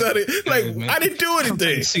creepy ass out of here. Like, hey, I didn't do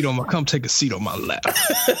anything. Come take a seat on my lap.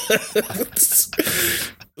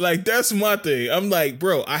 Like, that's my thing. I'm like,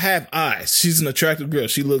 bro, I have eyes. She's an attractive girl.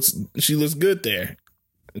 She looks good there.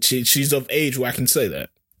 She's of age where I can say that.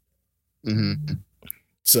 Mm-hmm.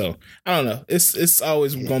 So I don't know. It's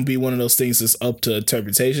always gonna be one of those things that's up to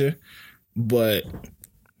interpretation, but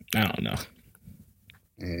I don't know.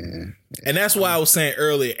 Yeah. And that's why I was saying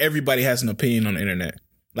earlier, everybody has an opinion on the internet.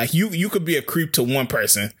 Like you could be a creep to one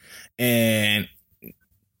person, and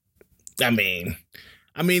I mean,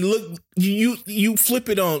 look, you flip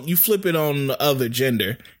it on the other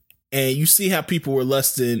gender, and you see how people were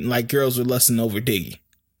lusting, like girls were lusting over Diggy.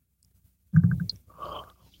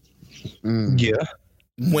 Yeah.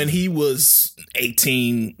 When he was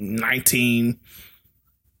 18, 19.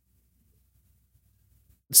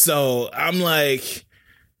 So I'm like,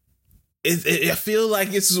 I feel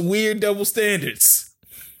like it's weird double standards.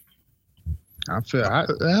 I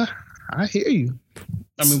hear you.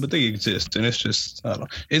 I mean, but they exist, and it's just, I don't know.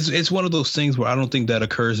 It's one of those things where I don't think that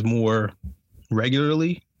occurs more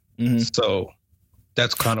regularly. So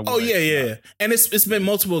that's kind of. Oh yeah. And it's been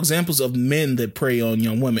multiple examples of men that prey on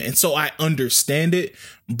young women, and so I understand it.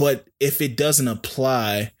 But if it doesn't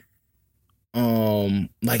apply,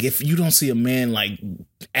 like if you don't see a man like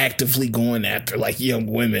actively going after like young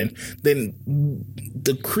women, then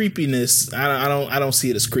the creepiness, I don't see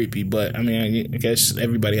it as creepy. But I mean, I guess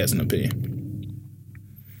everybody has an opinion.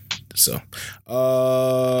 So,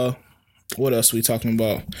 what else are we talking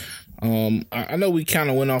about? I know we kind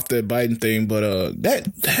of went off the Biden thing, but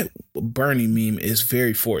that Bernie meme is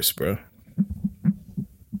very forced, bro.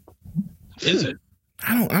 Is it?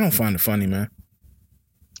 I don't find it funny, man.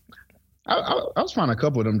 I was finding a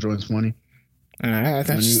couple of them joints funny. I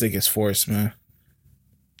just think it's forced, man.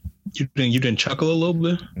 You didn't chuckle a little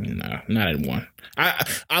bit? No, not at one.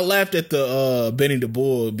 I laughed at the Benny the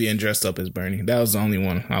Bull being dressed up as Bernie. That was the only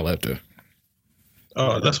one I laughed at.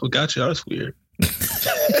 Oh, that's what got you. That's weird.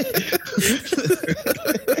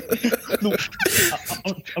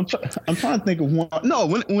 I'm trying to think of one. No,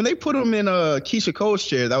 when they put him in Keisha Cole's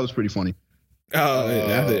chair, that was pretty funny. Oh,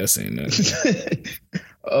 I think I've seen that.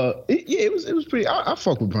 It was pretty. I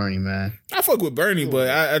fuck with Bernie, man. I fuck with Bernie, but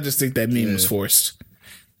I just think that meme was forced.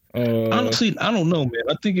 Honestly, I don't know, man.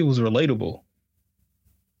 I think it was relatable.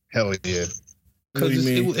 Hell yeah. Because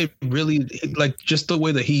it really, like, just the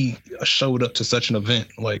way that he showed up to such an event,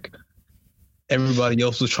 like, everybody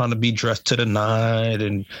else was trying to be dressed to the nine,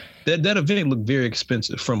 and that event looked very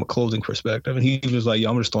expensive from a clothing perspective. And he was like, "Yo,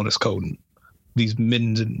 I'm just throwing this coat and these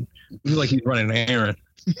mittens," and he was like he's running an errand.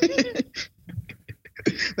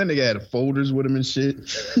 Then they had folders with him and shit.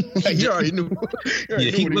 Like, you already knew.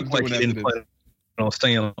 He looked like he didn't plan on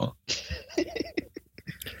staying on.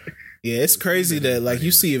 Yeah, it's crazy that like you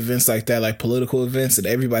see events like that, like political events, and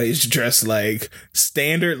everybody's dressed like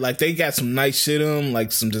standard. Like they got some nice shit on,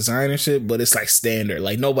 like some designer shit, but it's like standard.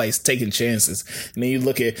 Like nobody's taking chances. And then you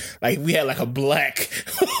look at like we had like a black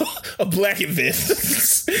event.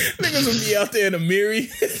 Niggas would be out there in a Miri,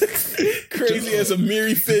 crazy as a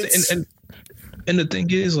Miri fits. And the thing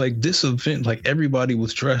is, like, this event, like, everybody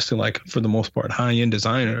was dressed in, like, for the most part, high-end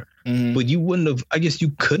designer. Mm-hmm. But you wouldn't have, I guess you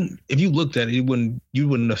couldn't, if you looked at it, you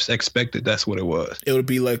wouldn't have expected that's what it was. It would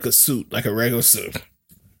be like a suit, like a regular suit.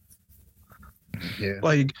 Yeah.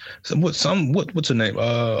 Like, what's her name?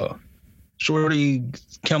 Shorty,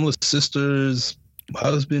 Kamala's sister's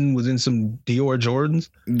husband was in some Dior Jordans.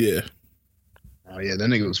 Yeah. Oh, yeah, that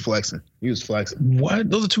nigga was flexing. He was flexing. What?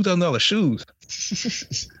 Those are $2,000 shoes.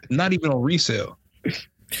 Not even on resale.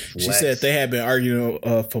 She said they had been arguing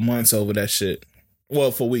for months over that shit.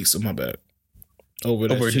 Well, for weeks. My bad. Over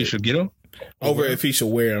that if he should get them? Over if he should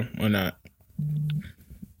wear them or not.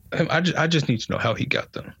 I just need to know how he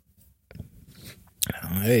got them.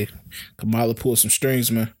 Hey, Kamala pulled some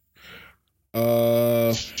strings, man.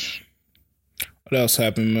 What else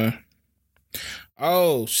happened, man?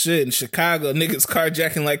 Oh shit! In Chicago, niggas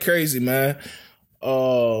carjacking like crazy, man.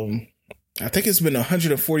 I think it's been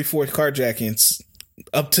 144 carjackings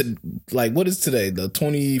up to like what is today? The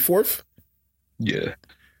 24th? Yeah,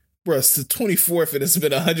 bro, it's the 24th, and it's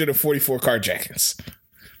been 144 carjackings.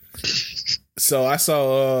 So I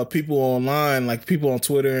saw people online, like people on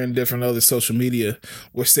Twitter and different other social media,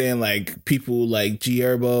 were saying like people like G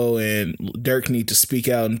Herbo and Dirk need to speak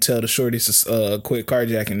out and tell the shorties to quit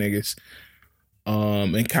carjacking niggas.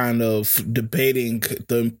 And kind of debating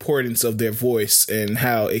the importance of their voice and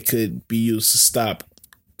how it could be used to stop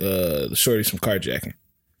the shorties from carjacking.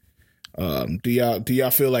 Do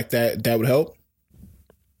y'all feel like that would help?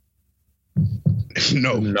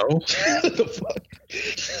 No. What the fuck?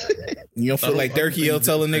 You don't feel like Durkee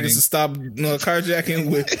telling niggas to stop carjacking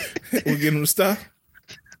will get them to stop?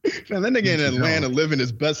 Man, that nigga in Atlanta living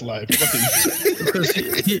his best life.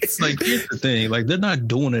 It's like, here's the thing, like they're not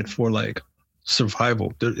doing it for like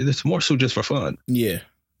survival. It's more so just for fun. Yeah.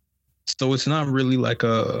 So it's not really like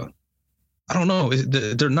I don't know.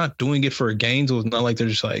 They're not doing it for gain. So it's not like they're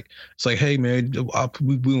just like, it's like, hey man,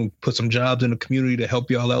 we will put some jobs in the community to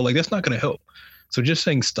help y'all out. Like that's not going to help. So just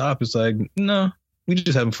saying stop is like, no, we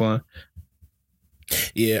just having fun.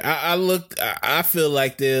 Yeah, I feel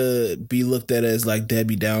like they'll be looked at as like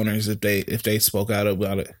Debbie Downers if they spoke out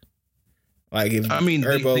about it. Like if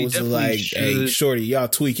Herbo was like, hey, shorty, y'all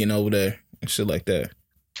tweaking over there and shit like that.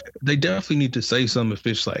 They definitely need to say something if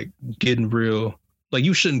it's like getting real. Like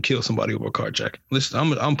you shouldn't kill somebody over a carjacking. Listen,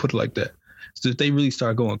 I'm put it like that. So if they really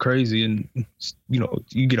start going crazy and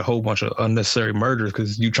you get a whole bunch of unnecessary murders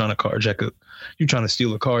because you trying to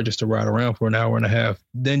steal a car just to ride around for an hour and a half,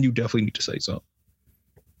 then you definitely need to say something.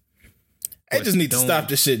 They just need to stop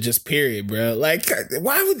this shit, just period, bro. Like,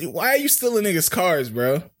 why are you stealing niggas' cars,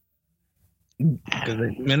 bro? Because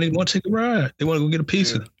they want to take a ride. They want to go get a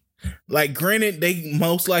piece of it. Like, granted, they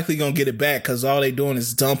most likely gonna get it back because all they doing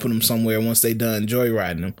is dumping them somewhere once they done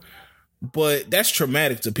joyriding them. But that's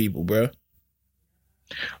traumatic to people, bro.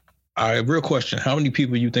 All right, real question. How many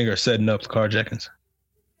people you think are setting up carjackings?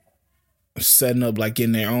 Setting up, like,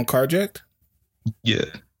 getting their own carjacked? Yeah.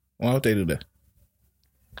 Why would they do that?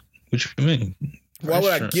 What you mean? Why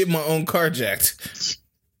would I get my own carjacked?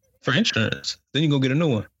 For insurance. Then you go get a new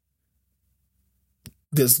one.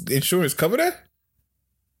 Does insurance cover that?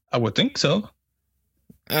 I would think so.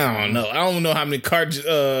 I don't know. I don't know how many car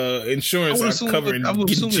insurance are covering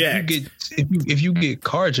getting jacked. If you get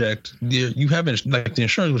carjacked, you haven't, like, the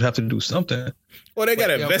insurance would have to do something. Well, they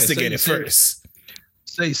gotta investigate it first.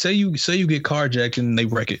 Say you get carjacked and they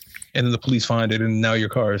wreck it, and then the police find it, and now your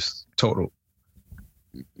car is totaled.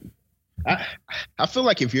 I feel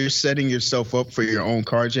like if you're setting yourself up for your own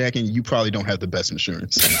carjacking, you probably don't have the best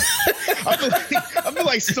insurance. I feel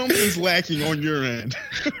like something's lacking on your end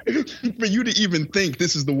for you to even think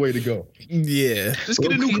this is the way to go. Yeah, just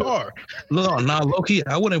get a new car. No, low key,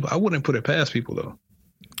 I wouldn't put it past people though.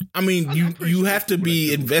 I mean, you have to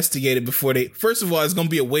be investigated before they. First of all, it's gonna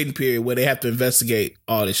be a waiting period where they have to investigate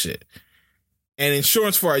all this shit. And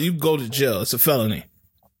insurance fraud, you go to jail. It's a felony.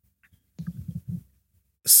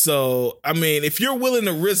 So, I mean, if you're willing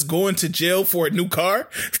to risk going to jail for a new car,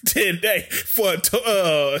 then hey, for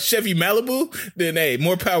a Chevy Malibu, then hey,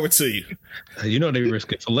 more power to you. You know they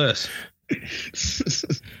risk it for less.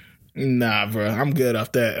 Nah, bro, I'm good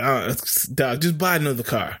off that. Dog, just buy another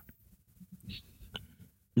car.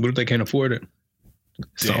 What if they can't afford it?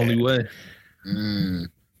 It's the only way.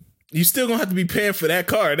 You still gonna have to be paying for that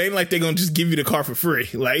car. It ain't like they're gonna just give you the car for free.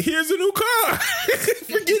 Like, here's a new car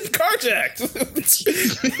for getting carjacked.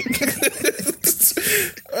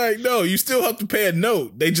 Like, no, you still have to pay a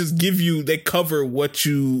note. They just they cover what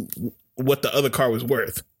the other car was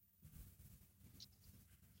worth.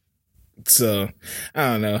 So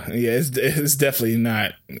I don't know. Yeah, it's definitely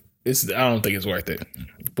not. I don't think it's worth it.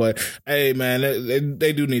 But hey, man,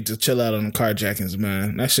 they do need to chill out on the carjackings,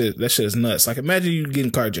 man. That shit is nuts. Like, imagine you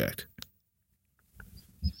getting carjacked.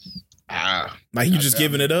 Like, you just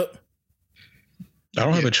giving it up? I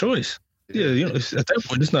don't have a choice. Yeah, you know, at that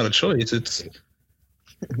point, it's not a choice. It's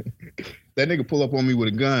that nigga pull up on me with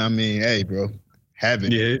a gun. I mean, hey, bro, have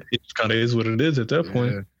it. Yeah, it kind of is what it is at that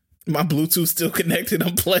point. Yeah. My Bluetooth still connected.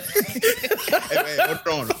 I'm playing. Hey,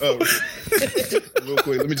 hold on. Real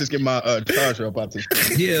quick, let me just get my charger up out this.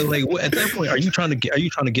 Yeah, like at that point, are you trying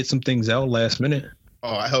to get some things out last minute?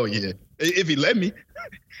 Oh, hell yeah! If he let me.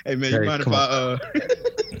 Hey man, you mind if I? Oh,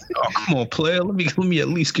 come on, player. Let me at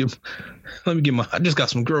least get my. I just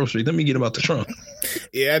got some groceries. Let me get them out the trunk.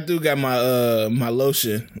 Yeah, I do got my my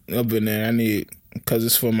lotion up in there. I need, because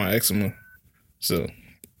it's for my eczema. So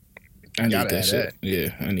I need that shit.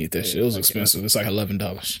 Yeah, I need that shit. It was expensive. It's like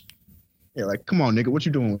 $11. Yeah, like, come on, nigga, what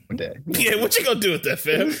you doing with that? Yeah, what you gonna do with that,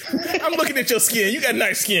 fam? I'm looking at your skin. You got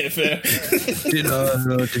nice skin, fam.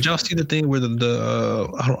 Did y'all see the thing where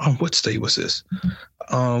what state was this?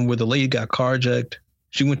 Where the lady got carjacked.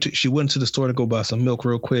 She went to the store to go buy some milk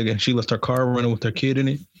real quick, and she left her car running with her kid in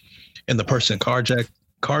it, and the person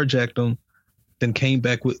carjacked them, then came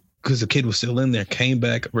back because the kid was still in there, came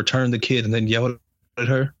back, returned the kid, and then yelled at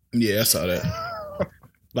her. Yeah, I saw that.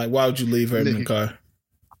 Like, why would you leave her in the car?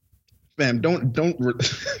 Fam, don't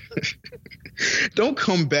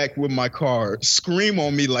come back with my car, scream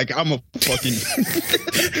on me like I'm a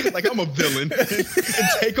fucking like I'm a villain, and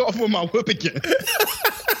take off with my whip again.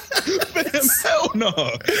 Fam, hell no.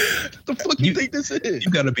 The fuck you think this is?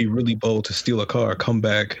 You gotta be really bold to steal a car, come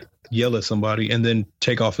back, yell at somebody, and then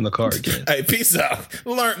take off in the car again. Hey, peace out.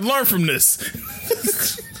 Learn from this.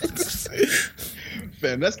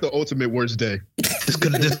 Man, that's the ultimate worst day. This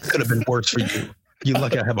could have been worse for you. You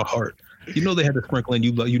lucky I have a heart. You know they had to sprinkle in.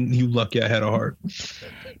 You lucky I had a heart.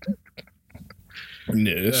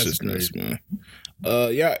 Yeah, that's just nice, man.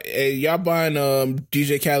 Y'all buying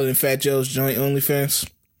DJ Khaled and Fat Joe's joint OnlyFans?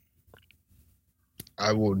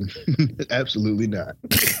 I would absolutely not.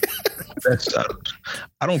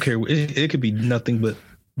 I don't care. It could be nothing but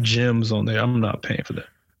gems on there. I'm not paying for that.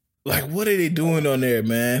 Like, what are they doing on there,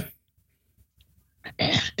 man?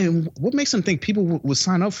 And what makes them think people would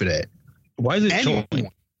sign up for that? Why is it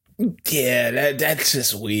joint? Yeah, that's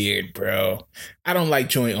just weird, bro. I don't like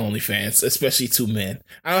joint OnlyFans, especially two men.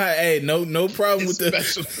 No problem with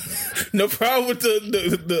no problem with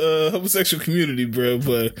the homosexual community, bro.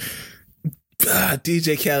 But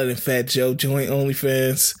DJ Khaled and Fat Joe joint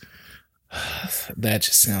OnlyFans, that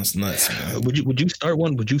just sounds nuts, man. Would you start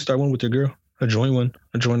one? Would you start one with your girl? A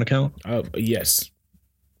joint account? Yes.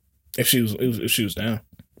 If she was down.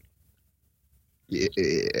 Yeah,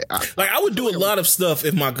 I would do a lot of stuff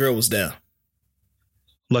if my girl was down.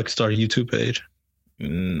 Like start a YouTube page.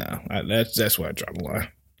 No, that's where I draw the line.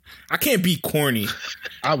 I can't be corny.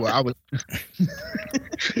 I would.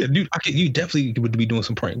 Yeah, dude, you definitely would be doing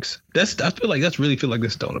some pranks. I feel like this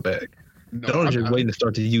is Donut bag. No, Donut's just waiting to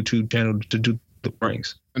start the YouTube channel to do the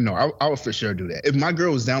pranks. No, I would for sure do that. If my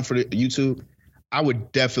girl was down for the YouTube, I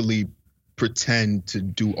would definitely pretend to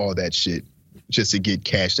do all that shit just to get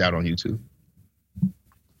cashed out on YouTube.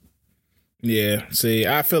 Yeah, see,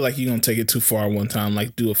 I feel like you're gonna take it too far one time,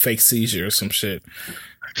 like do a fake seizure or some shit.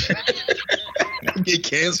 Get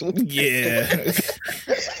canceled. Yeah.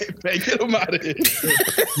 Man, get him out of here.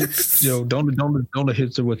 Yo, Donut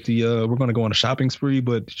hits her with the we're gonna go on a shopping spree,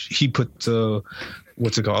 but he put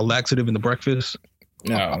what's it called, a laxative in the breakfast.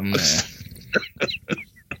 Oh man.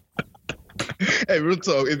 Hey, real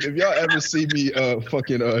talk. If y'all ever see me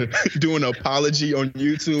fucking doing an apology on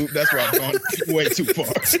YouTube, that's where I've gone way too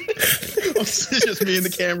far. It's just me and the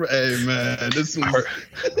camera. Hey man,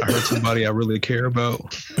 I heard somebody I really care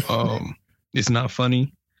about. It's not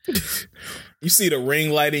funny. You see the ring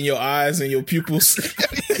light in your eyes and your pupils.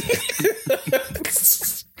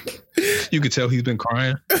 You could tell he's been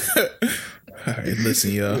crying. All right,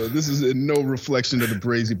 listen, y'all. Yo, this is no reflection of the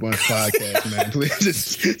Brazy Bunch podcast, man.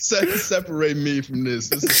 Please just separate me from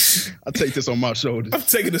this. I'll take this on my shoulders. I'm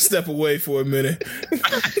taking a step away for a minute.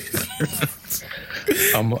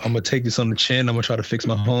 I'm gonna take this on the chin. I'm gonna try to fix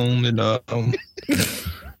my home and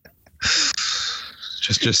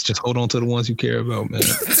just hold on to the ones you care about, man.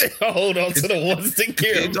 Hold on to the ones that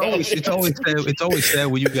care about. It's always sad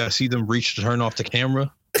when you gotta see them reach to turn off the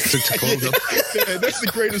camera to close up. Yeah, that's the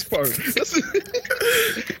greatest part.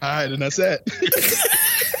 All right, and that's that.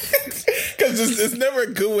 Because it's never a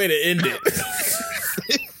good way to end it.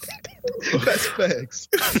 That's facts.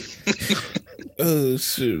 Oh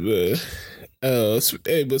shit, man.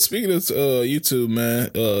 Hey, but speaking of YouTube, man,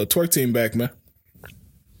 Twerk Team back, man.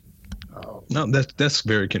 No, that's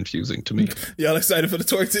very confusing to me. Y'all excited for the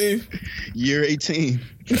Twerk Team? Year 18.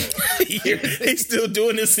 He's still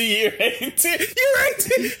doing this in year 18. Year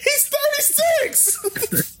 18. He's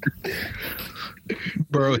 36.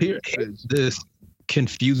 Bro, this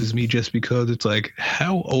confuses me just because it's like,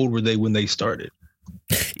 how old were they when they started?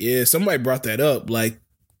 Yeah, somebody brought that up. Like,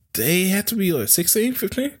 they had to be like 16,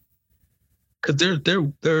 15? Because they're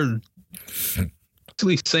at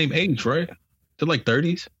least same age, right? They're like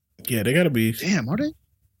 30s. Yeah, they gotta be. Damn, are they?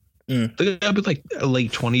 They gotta be like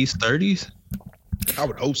late 20s, 30s. I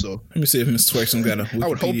would hope so. Let me see if Miss Twerkson got a Wikipedia I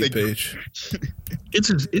would hope they page.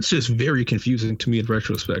 It's just very confusing to me in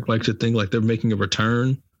retrospect. Like to think like they're making a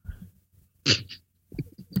return.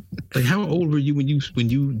 Like how old were you when you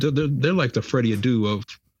they're like the Freddie Adu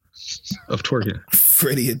of twerking.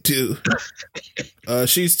 Freddie Adu.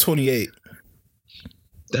 She's 28.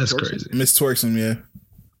 That's crazy. Miss Twerkson, yeah.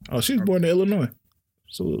 Oh, she was born in Illinois.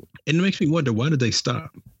 So and it makes me wonder, why did they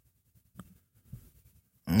stop?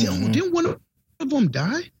 Didn't one of them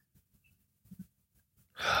die?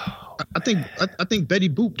 I think Betty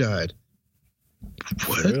Boop died.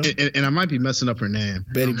 What? And I might be messing up her name.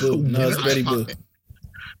 Betty Boop. No, it's Betty Boop.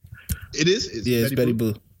 It is? Yeah, it's Betty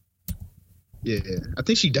Boop. Yeah, I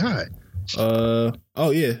think she died. Oh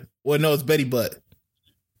yeah. Well, no, it's Betty Butt.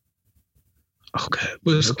 Okay,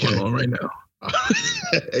 what's going on right now?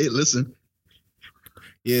 Hey, listen.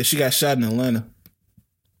 Yeah, she got shot in Atlanta.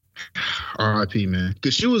 R.I.P. man,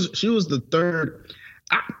 because she was the third.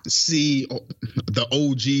 See, the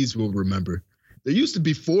OGs will remember. There used to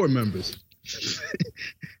be 4 members,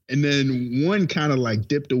 and then one kind of like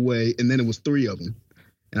dipped away, and then it was 3 of them.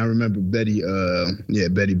 And I remember Betty,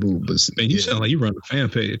 Betty Boop. But man, you sound like you run a fan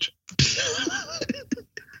page.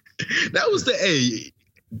 That was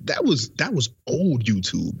that was old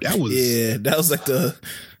YouTube. That was like the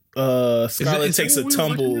Scarlet Takes a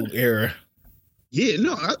Tumble era. Yeah,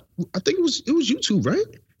 no, I think it was YouTube, right?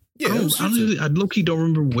 Yeah, I low-key don't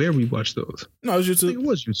remember where we watched those. No, it was I YouTube. think it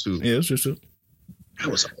was YouTube. Yeah, it was YouTube. That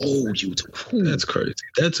was old YouTube. Ooh. That's crazy.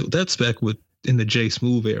 That's back in the J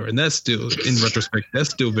Smooth era, and that's still, in retrospect, that's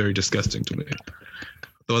still very disgusting to me.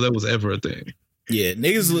 Though that was ever a thing. Yeah,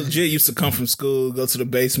 niggas legit used to come from school, go to the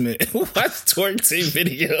basement, and watch Twerk Team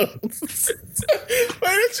videos.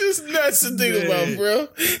 Man, it's just nuts to think about, bro.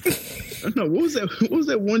 No, what was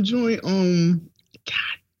that one joint?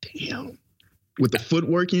 God damn. With the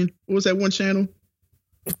footworking? What was that one channel?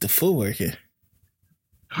 With the footworking?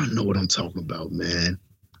 I don't know what I'm talking about, man.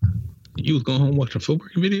 You was going home watching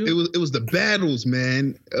footworking video? It was the battles,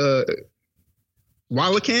 man.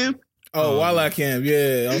 Wallacam? Oh, Wallacam,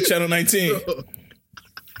 yeah, on Channel 19.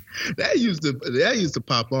 That used to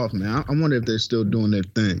pop off, man. I wonder if they're still doing their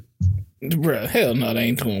thing. Bruh, hell no, they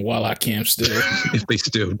ain't doing Walla Camp still. If they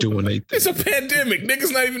still doing it. It's a pandemic.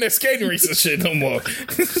 Niggas not even at skating rinks and shit no more.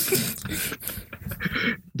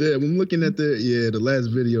 Damn, I'm looking at the last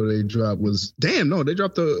video they dropped was they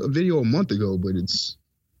dropped a video a month ago, but it's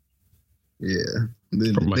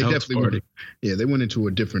They definitely went, they went into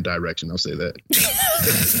a different direction. I'll say that.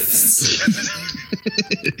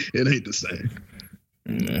 It ain't the same.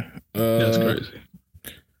 Yeah. That's crazy.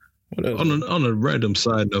 On a random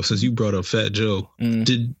side note, since you brought up Fat Joe,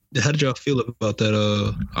 how did y'all feel about that?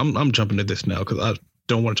 I'm jumping to this now because I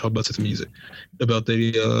don't want to talk about this music. About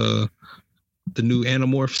the new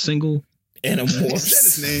Animorph single. Animorph.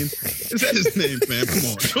 Is that his name, fam? Come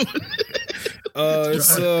on.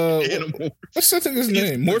 It's Animorph. What's that his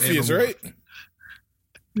name? Morpheus, Animorph. right?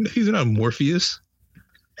 He's not Morpheus.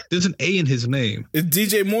 There's an A in his name. It's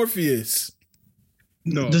DJ Morpheus.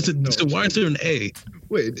 No. So why is there an A?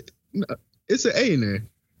 Wait, no, it's an A in there.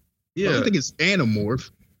 Yeah, I don't think it's Animorph.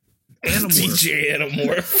 DJ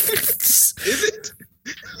Animorph. Is it?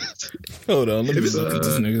 Hold on, let me look at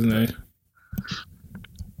this nigga's name.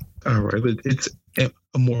 All right, but it's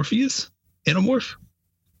Amorpheus? Animorph?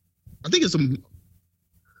 I think it's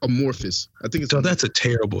Amorphous. I think it's. So that's a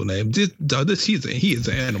terrible name. He is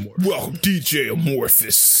an Animorph. Well, DJ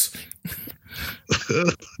Amorphous.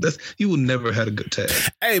 He will never had a good tag.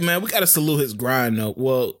 Hey man, we gotta salute his grind though.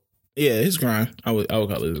 Well, yeah, his grind. I would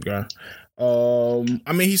call it his grind.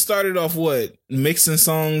 I mean, he started off mixing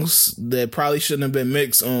songs that probably shouldn't have been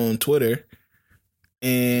mixed on Twitter,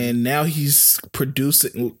 and now he's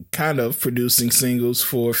producing singles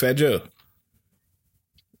for Fat Joe.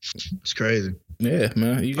 It's crazy. Yeah,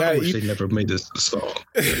 man. I wish they never made this song.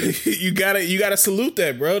 you gotta salute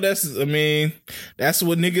that, bro. That's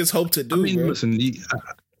what niggas hope to do. I mean, bro. Listen, you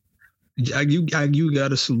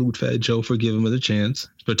gotta salute Fat Joe for giving him the chance,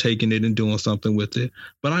 for taking it and doing something with it.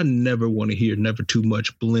 But I never want to hear "Never Too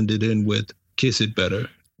Much" blended in with "Kiss It Better."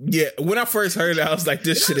 Yeah, when I first heard it, I was like,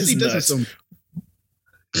 "This shit is nuts."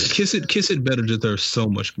 Kiss It Better deserves so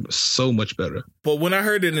much better. But when I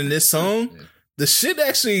heard it in this song, the shit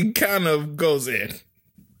actually kind of goes in.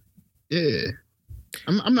 Yeah,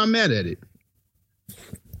 I'm not mad at it.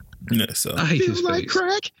 Yeah, so I hate his like face.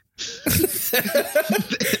 Crack.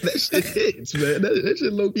 That shit hits, man. That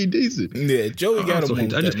shit low key decent. Yeah, Joey got him.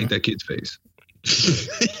 I just hate that kid's face.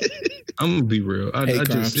 I'm gonna be real.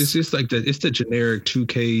 It's just like that. It's the generic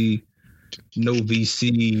 2K, no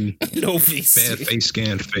VC, bad face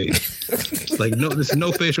scan face. Like there's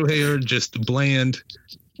no facial hair, just bland.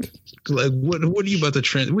 Like what are you about to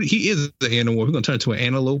trend? He is the animal. We're gonna turn into an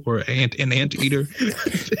antelope or an anteater.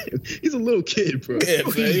 He's a little kid, bro. Yeah,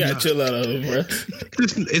 man, you gotta chill out of him, bro.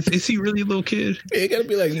 Is he really a little kid? Yeah, he gotta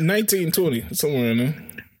be like 19, 20, somewhere in there.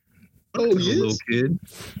 Oh, he a little kid.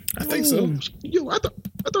 I think so. Yo, I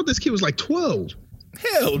thought this kid was like 12.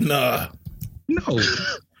 Hell nah. No.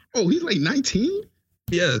 Oh, he's like 19?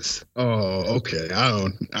 Yes. Oh, okay. I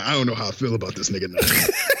don't know how I feel about this nigga now.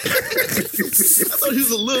 I thought he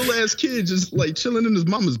was a little ass kid just like chilling in his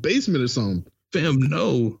mama's basement or something. Fam,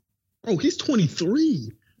 no. Oh, he's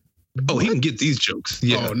 23. Oh, he can get these jokes.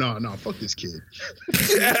 Yeah. Oh, no, fuck this kid.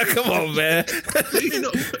 Come on, man.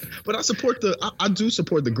 But I do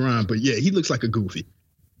support the grind, but yeah, he looks like a goofy.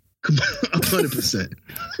 100%.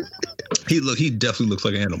 He definitely looks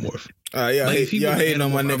like an Animorph. Y'all hating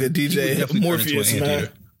on my nigga DJ Morpheus, man.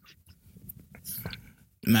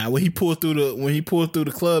 Nah, when he pulled through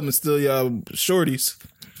the club and still y'all shorties.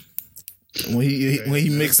 When he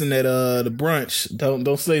mixing that the brunch, don't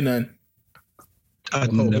say nothing.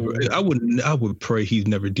 I would pray he's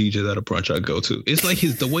never DJed at a brunch I go to. It's like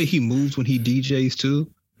the way he moves when he DJs too.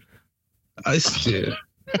 The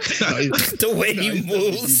way he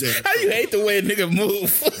moves. How you hate the way a nigga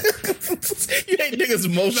move? You hate niggas'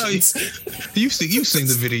 emotions. You've seen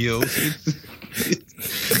the videos.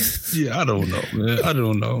 Yeah, I don't know, man. I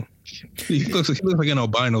don't know. He looks like an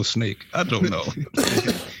albino snake. I don't know.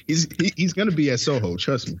 He's gonna be at Soho.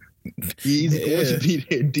 Trust me. He's going to be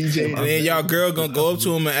there DJing. And then y'all girl gonna go up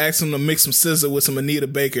to him and ask him to mix some scissor with some Anita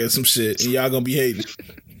Baker or some shit, and y'all gonna be hating.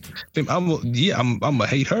 I'm gonna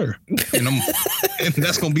hate her, and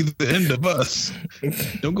that's gonna be the end of us.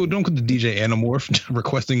 Don't go to DJ Animorph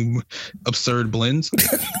requesting absurd blends.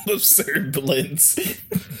 Absurd blends.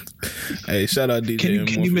 Hey, shout out DJ.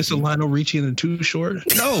 Can you miss a Lionel Richie in the Too Short?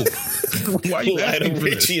 No. Why are you Lionel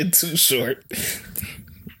Richie in Too Short?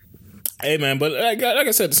 Hey man, but like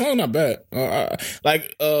I said, the song's not bad.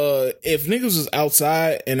 If niggas was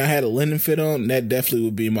outside and I had a linen fit on, that definitely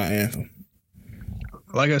would be my anthem.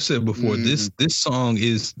 Like I said before, this song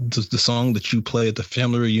is the song that you play at the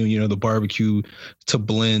family reunion or the barbecue to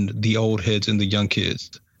blend the old heads and the young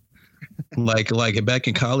kids. like back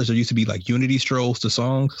in college, there used to be like Unity strolls to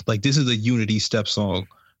songs. Like this is a Unity step song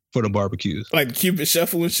for the barbecues. Like Cupid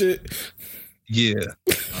Shuffle and shit. Yeah.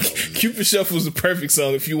 Cupid Shuffle is the perfect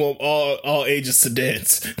song if you want all ages to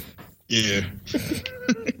dance. Yeah.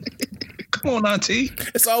 Come on, Auntie.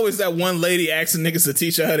 It's always that one lady asking niggas to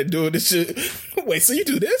teach her how to do this shit. Wait, so you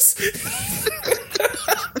do this?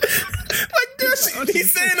 Like this,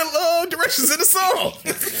 he's saying the directions in the song.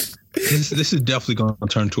 This is definitely going to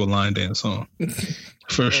turn to a line dance song.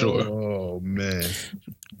 For sure. Oh, man.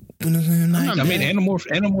 I mean,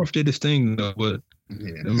 Animorph did his thing, though, but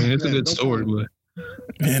Yeah. I mean, it's a good story, but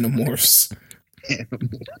Animorphs.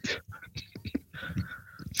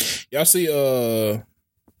 Y'all see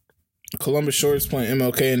Columbus Shorts playing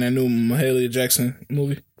MLK in that new Mahalia Jackson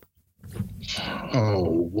movie?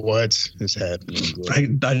 Oh, what is happening?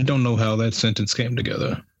 I don't know how that sentence came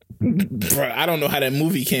together. Bro, I don't know how that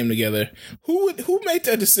movie came together. Who made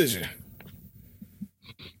that decision?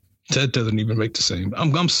 That doesn't even make the same.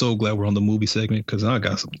 I'm so glad we're on the movie segment because I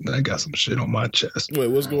got some shit on my chest. Wait,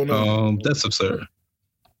 what's going on? That's absurd.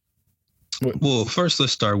 What? Well, first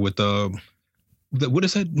let's start with what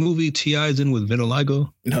is that movie T.I.'s in with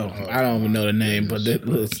Vitiligo? No, I don't even know the name, but it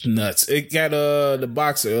looks nuts. It got the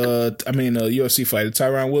boxer, UFC fighter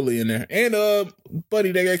Tyron Woodley in there, and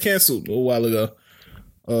buddy that got canceled a while ago,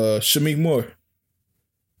 Shamik Moore.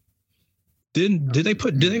 Did they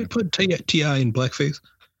put T.I. in blackface?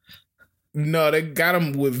 No, they got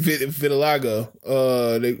him with vitiligo.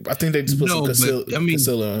 I think they just put some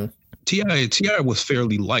concealer on. T.I. was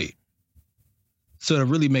fairly light. So to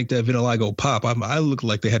really make that vitiligo pop, I look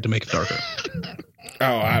like they had to make it darker.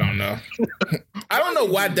 Oh, I don't know. I don't know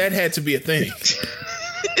why that had to be a thing.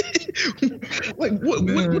 Like,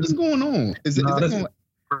 what is going on?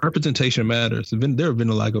 Representation matters. There are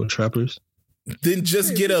vitiligo trappers. Then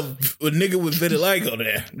just get a nigga with vitiligo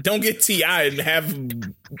there. Don't get T.I. and have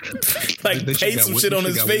like paint some shit on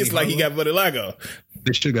his face like he got vitiligo.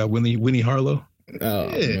 They should got Winnie Harlow.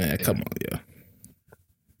 Oh man, come on,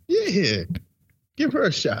 yeah. Yeah. Give her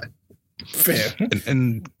a shot. Fair.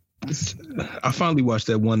 And I finally watched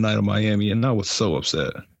that One Night in Miami, and I was so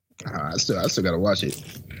upset. I still gotta watch it.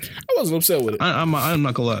 I wasn't upset with it. I'm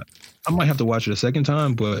not gonna lie. I might have to watch it a second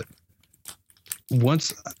time, but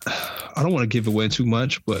once I don't want to give away too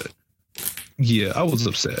much, but yeah, I was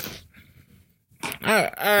upset.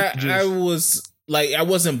 I was like, I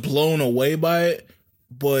wasn't blown away by it,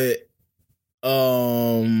 but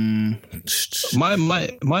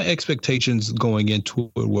my expectations going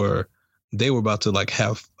into it were they were about to like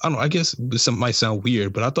have, I don't know, I guess some might sound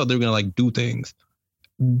weird, but I thought they were gonna like do things.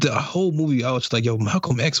 The whole movie, I was just like, yo,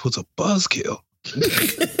 Malcolm X was a buzzkill.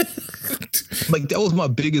 Like that was my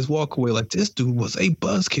biggest walkaway. Like this dude was a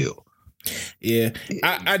buzzkill. Yeah,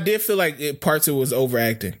 I did feel like parts of it was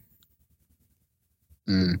overacting.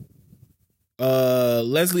 Leslie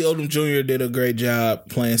Odom Jr. did a great job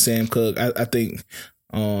playing Sam Cooke. I think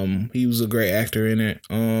he was a great actor in it.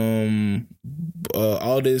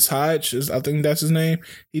 Aldous Hodge, I think that's his name.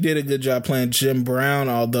 He did a good job playing Jim Brown,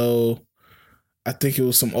 although I think it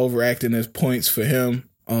was some overacting as points for him.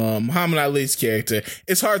 Muhammad Ali's character,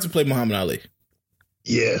 it's hard to play Muhammad Ali.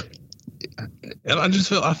 Yeah. And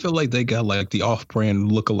I feel like they got like the off-brand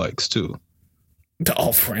lookalikes too. The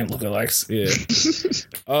off-brand lookalikes, yeah.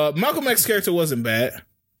 Malcolm X's character wasn't bad.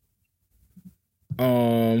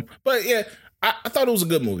 But yeah, I thought it was a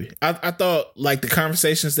good movie. I thought like the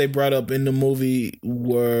conversations they brought up in the movie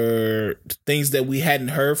were things that we hadn't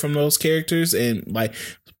heard from those characters, and like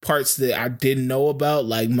parts that I didn't know about,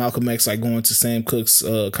 like Malcolm X like going to Sam Cooke's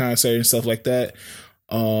concert and stuff like that.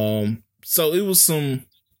 So it was some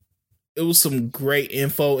great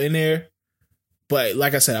info in there, but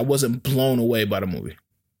like I said, I wasn't blown away by the movie.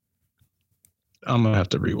 I'm gonna have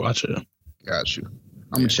to rewatch it. Got you.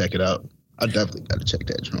 I'm gonna check it out. I definitely gotta check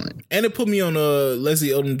that joint. And it put me on Leslie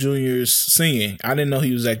Odom Jr.'s singing. I didn't know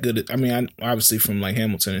he was that good. I mean, obviously from like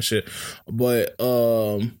Hamilton and shit, but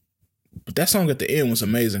that song at the end was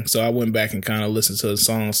amazing. So I went back and kind of listened to the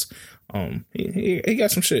songs. He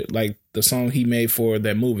got some shit. Like the song he made for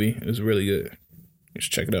that movie is really good. You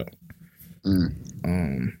should check it out.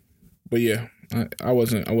 But yeah, I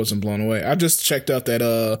wasn't blown away. I just checked out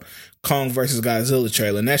that Kong versus Godzilla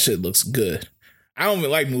trailer, and that shit looks good. I don't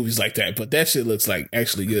even like movies like that, but that shit looks like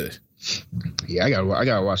actually good. Yeah, I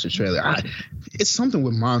gotta watch the trailer. It's something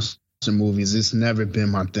with monster movies. It's never been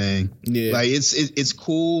my thing. Yeah, like it's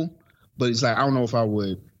cool, but it's like I don't know if I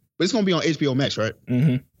would. But it's gonna be on HBO Max, right?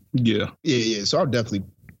 Mm-hmm. Yeah. So I'll definitely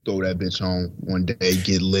throw that bitch on one day,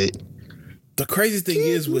 get lit. The crazy thing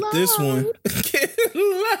is with this one,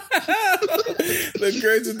 The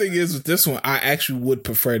crazy thing is with this one, I actually would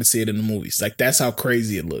prefer to see it in the movies. Like that's how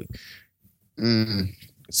crazy it looked.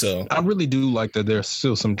 So I really do like that there's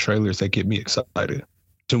still some trailers that get me excited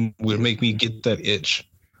to make me get that itch.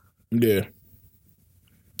 Yeah.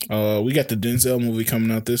 We got the Denzel movie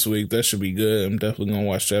coming out this week. That should be good. I'm definitely gonna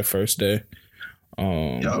watch that first day.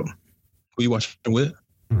 Yo, who you watching with?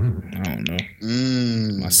 I don't know.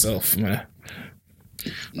 Myself, man.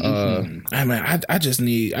 I just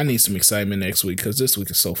need some excitement next week because this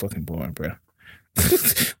week is so fucking boring, bro.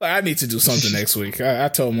 Like, I need to do something next week. I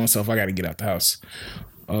told myself I got to get out the house.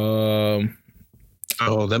 Oh,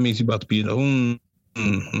 that means you about to be in the.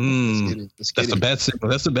 That's a bad signal.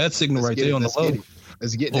 That's a bad signal right there on the low.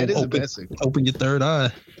 That is a bad signal. Open your third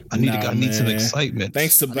eye. I need some excitement.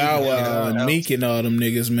 Thanks to Bow Wow and Meek and all them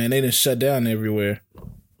niggas, man. They done shut down everywhere.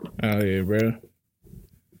 Oh yeah, bro.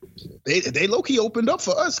 They low key opened up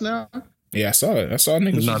for us now. Yeah, I saw it. I saw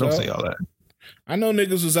niggas. No, don't out. say all that. I know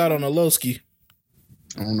niggas was out on a low ski.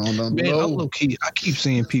 Man, I'm low key. I keep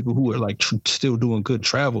seeing people who are like still doing good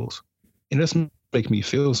travels, and that's making me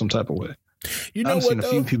feel some type of way. You know I've seen a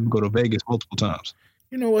few people go to Vegas multiple times.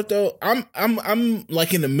 You know what though? I'm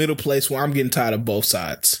like in the middle place where I'm getting tired of both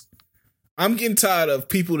sides. I'm getting tired of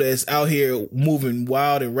people that's out here moving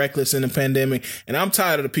wild and reckless in the pandemic, and I'm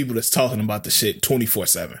tired of the people that's talking about the shit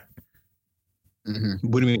 24/7.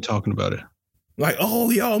 What do you mean talking about it? Like, oh,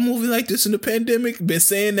 y'all moving like this in the pandemic? Been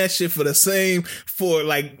saying that shit for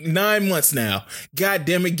like 9 months now. God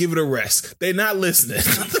damn it, give it a rest. They not listening.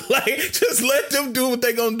 Like, just let them do what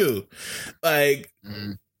they gonna do. Like,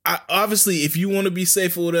 obviously, if you want to be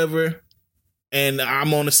safe or whatever, and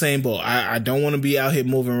I'm on the same boat. I don't want to be out here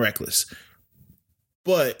moving reckless.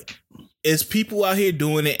 But it's people out here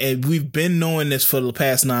doing it, and we've been knowing this for the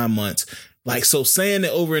past 9 months. Like, so saying it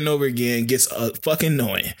over and over again gets fucking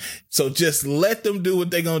annoying. So just let them do what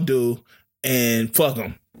they gonna do, and fuck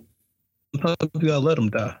them. You gotta let them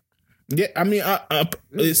die. Yeah, I mean,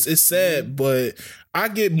 it's sad, but I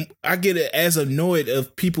get it as annoyed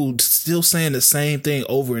of people still saying the same thing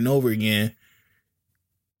over and over again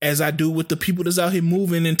as I do with the people that's out here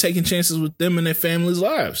moving and taking chances with them and their families'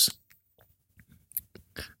 lives.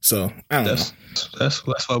 So I don't know. That's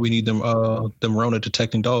why we need them Rona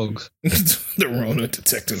detecting dogs. The Rona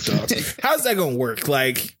detecting dogs. How's that gonna work?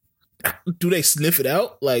 Like, do they sniff it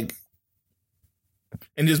out? Like,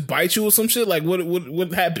 and just bite you or some shit? Like, what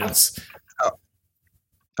happens? I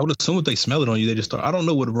would assume if they smell it on you, they just start. I don't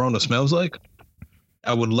know what a Rona smells like.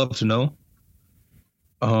 I would love to know.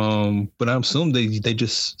 But I assume they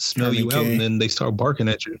just smell you out and then they start barking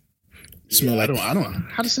at you. Smell like I don't.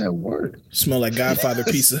 How does that work? Smell like Godfather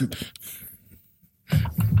pizza.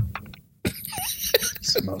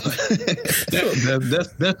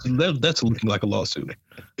 That's looking like a lawsuit.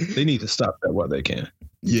 They need to stop that while they can.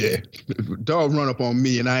 Yeah, dog run up on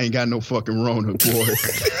me and I ain't got no fucking Rona, boy.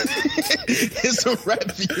 It's a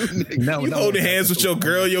rap for you, nigga. Now, you holding hands with your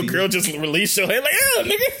girl just released your hand like, yeah,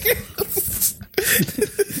 nigga.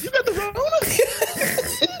 You got the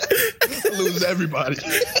Rona? Lose everybody.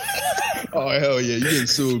 Oh hell yeah, you getting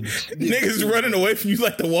sued. Niggas running away from you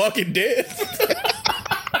like The Walking Dead.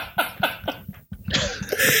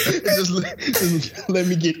 just let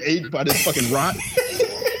me get ate by this fucking rock.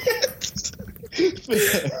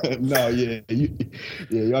 No,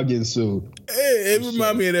 y'all getting sued. Hey, it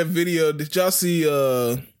remind me of that video. Did y'all see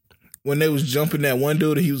when they was jumping that one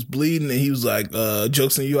dude and he was bleeding and he was like,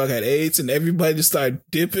 jokes on you, I got AIDS, and everybody just started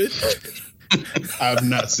dipping? I've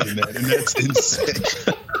not seen that, and that's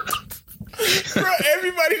insane. Bro,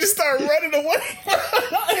 everybody just started running away.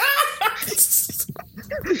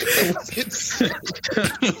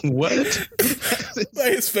 What?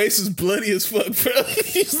 Like, his face is bloody as fuck, bro.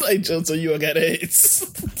 He's like, jokes on you, I got AIDS.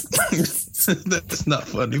 That's not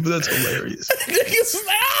funny, but that's hilarious.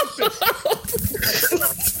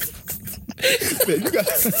 Man,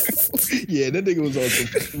 yeah, that nigga was on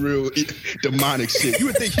some real demonic shit. You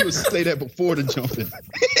would think he would say that before the jumping.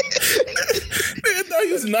 I thought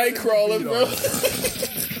he was night crawling, bro.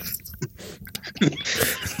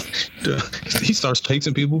 He starts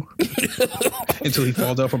chasing people until he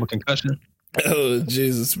falls out from a concussion. Oh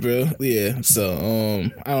Jesus, bro. Yeah. So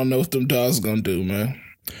I don't know what them dogs gonna do, man.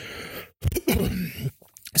 It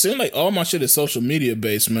seems like all my shit is social media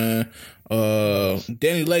based, man.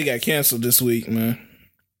 Danny Lay got canceled this week, man.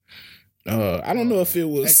 I don't know if it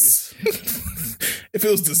was if it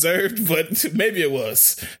was deserved, but maybe it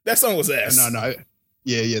was. That song was ass. No.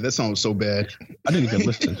 Yeah, that song was so bad. I didn't even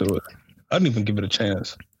listen to it. I didn't even give it a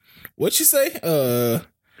chance. What'd she say?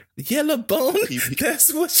 Yellow bone?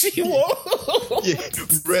 That's what she wants. Yeah,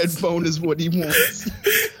 red bone is what he wants.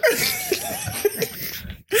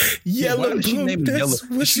 Yellow did she Bone. name it Yellow? That's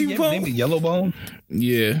what she name want. it Yellow Bone?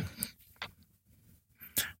 Yeah.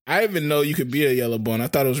 I didn't even know you could be a yellow bone. I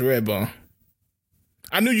thought it was red bone.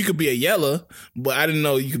 I knew you could be a yellow, but I didn't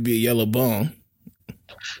know you could be a yellow bone.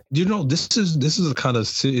 You know, this is the kind of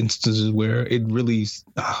instances where it really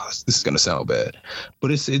this is gonna sound bad,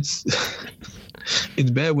 but it's it's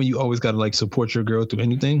bad when you always gotta like support your girl through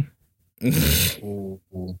anything. Ooh.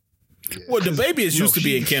 Yeah. Well, the baby is used to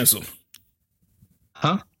being canceled.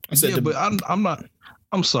 Huh? I said Yeah, but I'm not.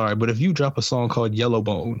 I'm sorry, but if you drop a song called Yellow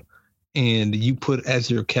Bone and you put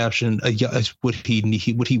as your caption as what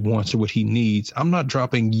he wants or what he needs, I'm not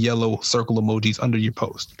dropping yellow circle emojis under your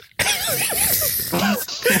post.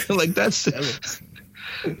 Like that's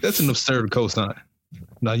an absurd cosign.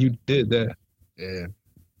 Now you did that. Yeah.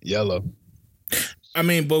 Yellow. I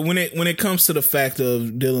mean, but when it comes to the fact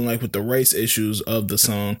of dealing like with the race issues of the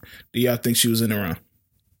song, do y'all think she was in the wrong?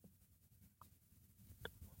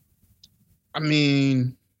 I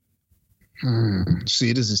mean,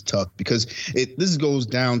 see, this is tough because this goes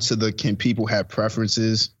down to the can people have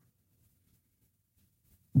preferences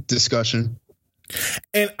discussion.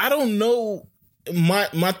 And I don't know. My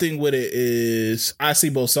thing with it is I see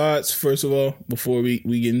both sides, first of all, before we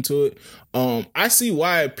get into it. I see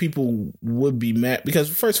why people would be mad because,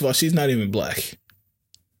 first of all, she's not even black.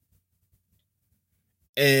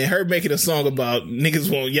 And her making a song about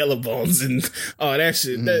niggas want yellow bones and all that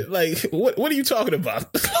shit. That, like, what are you talking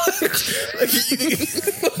about?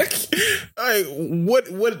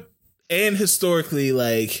 What? And historically,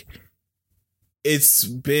 like, it's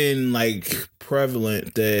been like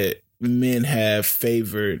prevalent that men have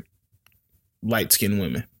favored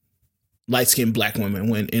light-skinned black women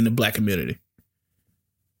when in the black community.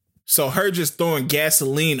 So her just throwing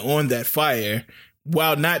gasoline on that fire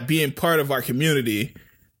while not being part of our community,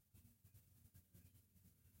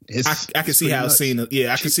 I can see how it's seen.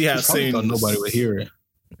 Yeah, I can see how it's seen. Nobody would hear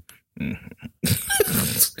it.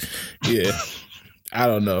 Yeah, I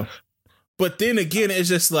don't know. But then again, it's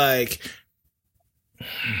just like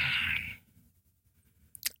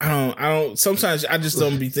I don't. Sometimes I just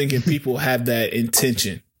don't be thinking people have that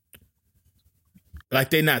intention. Like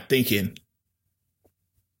they're not thinking.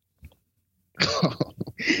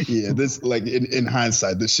 Yeah, this like in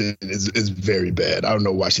hindsight, this shit is very bad. I don't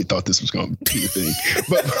know why she thought this was going to be a thing,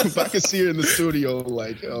 but I can see her in the studio,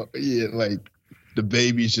 like, yeah, like the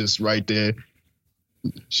baby's just right there.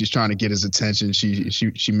 She's trying to get his attention.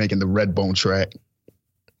 She making the Redbone track.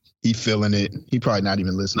 He feeling it. He probably not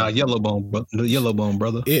even listening. Nah, the Yellow Bone,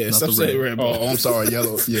 brother. Yeah, stop saying Redbone. Oh, I'm sorry,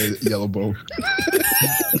 yellow. Yeah, Yellow Bone.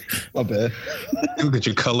 My bad. Look at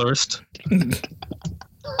your colorist.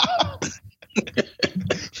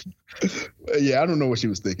 Yeah, I don't know what she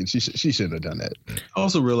was thinking. She shouldn't have done that. I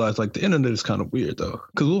also realized like the internet is kind of weird though,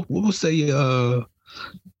 because we'll say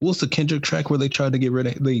what's the Kendrick track where they tried to get rid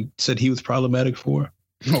of? They said he was problematic for.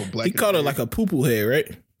 Oh, black. He called her like a poo-poo head,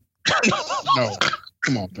 right? No,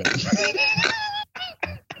 come on, man.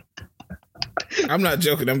 I'm not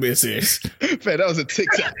joking. I'm being serious. Fat, that was a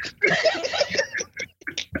TikTok.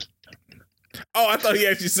 Oh, I thought he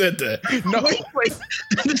actually said that. No, wait.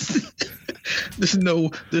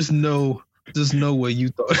 There's no way you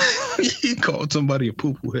thought he called somebody a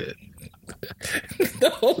poo-poo head.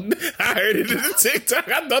 No, I heard it in the TikTok.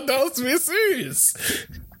 I thought that was being serious.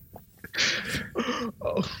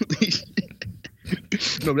 Oh.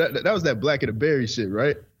 No, that was that Black and the Berry shit,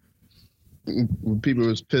 right? When people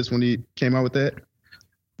was pissed when he came out with that.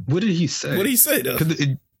 What did he say? What did he say though?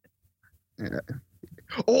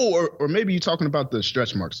 Or maybe you're talking about the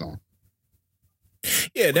Stretch Mark song.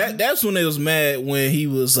 Yeah, that's when they was mad when he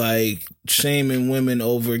was like shaming women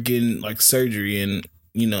over getting like surgery and,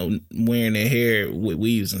 you know, wearing their hair with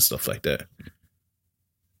weaves and stuff like that.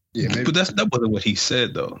 Yeah, maybe. But that wasn't what he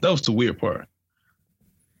said though. That was the weird part.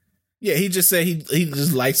 Yeah, he just said he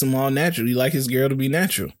just likes them all natural. He like his girl to be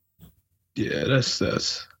natural. Yeah, that's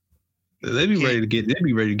they'd be ready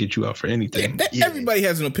to get you out for anything. Yeah, everybody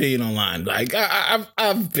has an opinion online. Like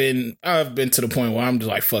I've been to the point where I'm just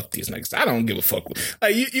like, fuck these niggas. I don't give a fuck.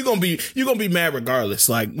 Like you're gonna be mad regardless.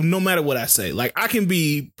 Like no matter what I say. Like I can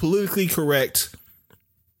be politically correct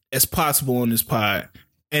as possible on this pod,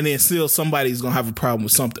 and then still somebody's gonna have a problem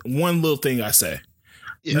with something. One little thing I say.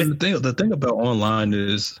 Yeah, the thing about online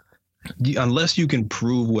is, unless you can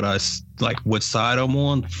prove what side I'm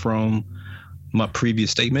on from my previous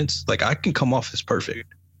statements, like I can come off as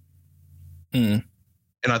perfect. And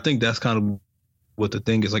I think that's kind of what the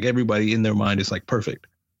thing is. Like everybody in their mind is like perfect.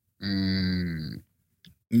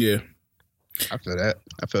 Yeah, I feel that.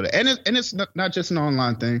 And it's not just an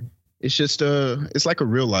online thing. It's just it's like a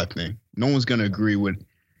real life thing. No one's gonna agree with,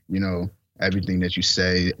 you know, everything that you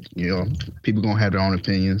say. People gonna have their own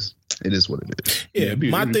opinions. It is what it is. Yeah,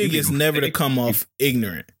 my thing is never to come off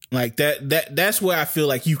ignorant. Like that's where I feel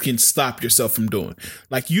like you can stop yourself from doing.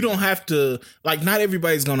 Like you don't have to, like not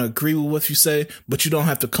everybody's gonna agree with what you say, but you don't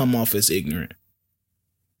have to come off as ignorant.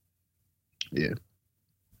 Yeah.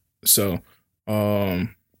 So, kind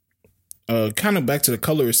of back to the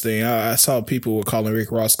colorist thing. I saw people were calling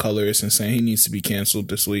Rick Ross colorist and saying he needs to be canceled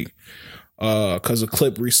this week. Cause a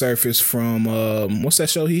clip resurfaced from what's that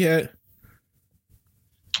show he had?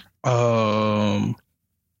 I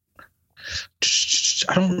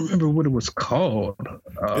don't remember what it was called.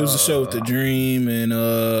 It was a show with The Dream and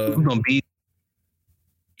it was on BT.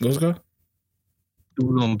 What's it called? It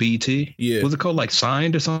was on BT. Yeah. Was it called like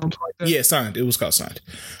Signed or something like that? Yeah, Signed. It was called Signed.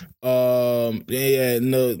 Yeah,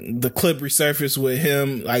 no, the clip resurfaced with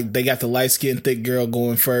him. Like they got the light skinned thick girl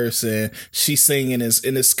going first, and she's singing and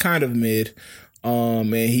it's kind of mid.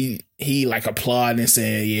 And he like applauding and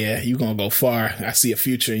saying, "Yeah, you gonna go far. I see a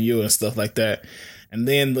future in you," and stuff like that. And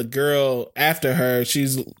then the girl after her,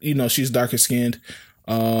 she's darker skinned,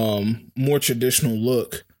 more traditional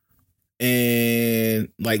look, and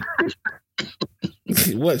like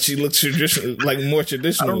what she looks traditional, like more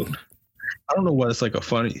traditional. I don't know why it's like a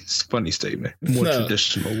funny statement. More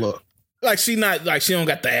traditional look. Like she don't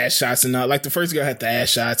got the ass shots and like the first girl had the ass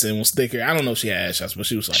shots and was thicker. I don't know if she had ass shots, but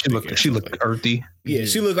she was like she looked earthy. Yeah,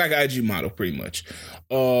 she looked like an IG model pretty much.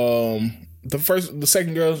 The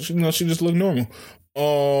second girl, she just looked normal.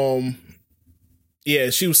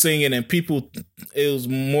 Yeah, she was singing and it was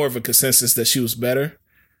more of a consensus that she was better,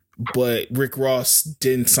 but Rick Ross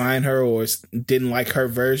didn't sign her or didn't like her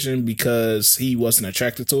version because he wasn't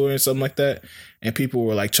attracted to her or something like that. And people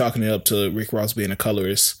were like chalking it up to Rick Ross being a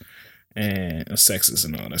colorist and a sexist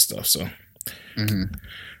and all that stuff. So, and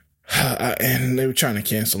they were trying to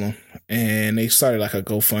cancel him, and they started like a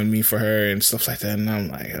GoFundMe for her and stuff like that. And I'm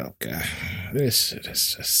like, oh god, this shit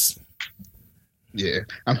is just. Yeah,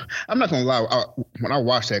 I'm not gonna lie. When I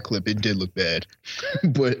watched that clip, it did look bad,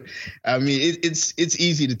 but I mean, it's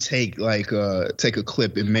easy to take a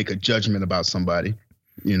clip and make a judgment about somebody,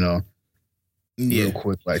 real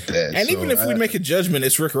quick like that. And so, even if we make a judgment,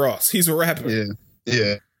 it's Rick Ross. He's a rapper.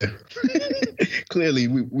 Yeah. Clearly,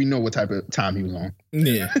 we know what type of time he was on.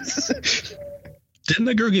 Yeah. Didn't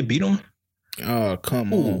that girl get beat on? Oh,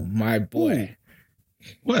 come on, my boy. Ooh.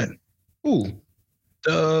 What? Ooh.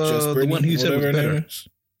 The one he said was better.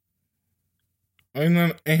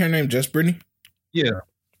 Ain't her name just Brittany? Yeah.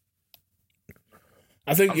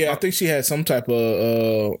 I think she had some type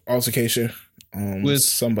of altercation with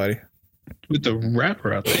somebody. With the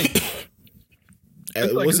rapper, I think.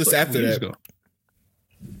 Was this after that? Ago.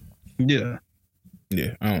 Yeah.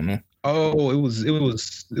 Yeah, I don't know. Oh, it was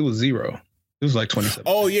zero. It was like 27.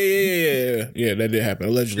 Oh yeah. Yeah, that did happen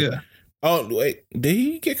allegedly. Yeah. Oh wait, did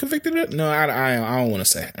he get convicted of it? No, I don't want to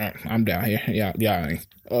say. I'm down here. Yeah, I ain't.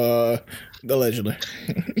 Allegedly.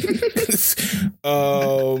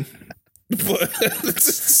 But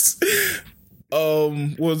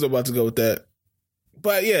what was I about to go with that?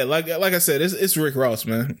 But yeah, like I said, it's Rick Ross,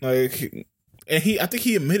 man. Like, and I think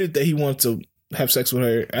he admitted that he wanted to have sex with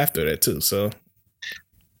her after that too. So,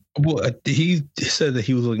 well, he said that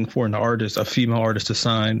he was looking for a female artist to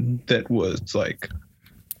sign that was like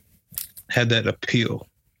had that appeal,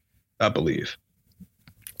 I believe,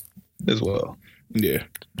 as well. Yeah.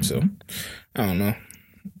 So, I don't know.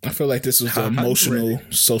 I feel like this was the emotional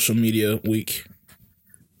social media week.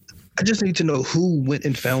 I just need to know who went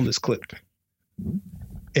and found this clip and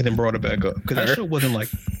then brought it back up, because that show wasn't like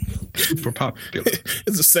super popular.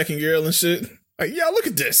 It's a second girl and shit. Like, y'all look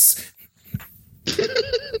at this.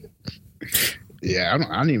 Yeah, I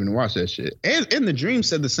didn't even watch that shit. And The Dream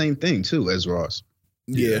said the same thing too as Ross.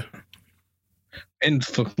 Yeah. And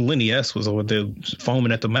for Lenny S was over there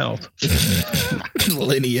foaming at the mouth.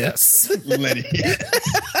 Lenny S.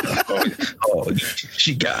 Oh,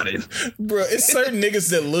 she got it. Bro, it's certain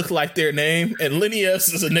niggas that look like their name, and Lenny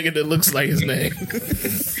S is a nigga that looks like his name.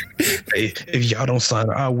 Hey, if y'all don't sign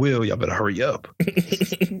her, I will. Y'all better hurry up.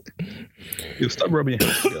 Stop rubbing your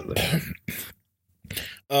hands together.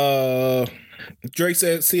 Drake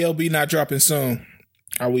said CLB not dropping soon.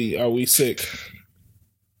 Are we sick?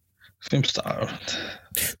 Thank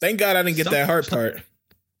God I didn't get that hard part.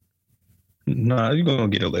 Nah, you're gonna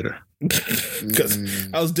get it later. Because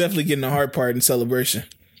I was definitely getting the hard part in Celebration.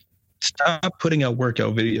 Stop putting out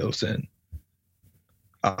workout videos in.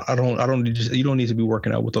 You don't need to be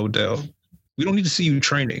working out with Odell. We don't need to see you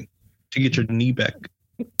training to get your knee back.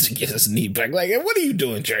 To get his knee back. Like, what are you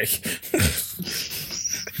doing, Drake?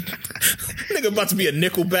 Nigga about to be a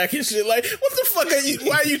nickel back and shit. Like, what the fuck are you?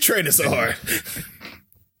 Why are you training so hard?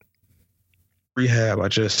 Rehab. I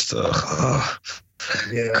just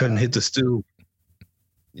couldn't hit the stool.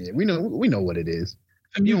 Yeah, we know what it is.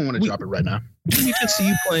 You don't want to drop it right now. We just see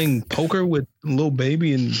you playing poker with Lil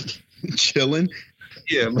Baby and chilling.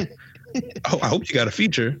 Yeah, I hope you got a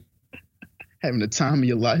feature. Having the time of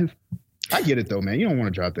your life. I get it though, man. You don't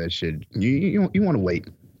want to drop that shit. You want to wait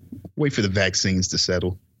for the vaccines to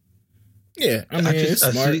settle. Yeah, I mean, it's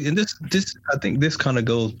smart. And this I think this kind of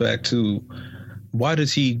goes back to why did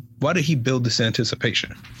he build this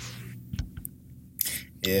anticipation?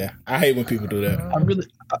 Yeah, I hate when people do that.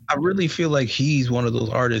 I really feel like he's one of those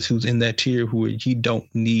artists who's in that tier where he don't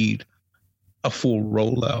need a full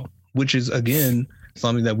rollout, which is again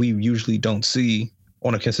something that we usually don't see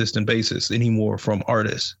on a consistent basis anymore from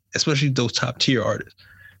artists, especially those top tier artists.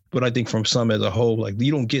 But I think from some as a whole, like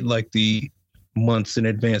you don't get like the months in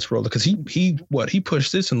advance rollout because he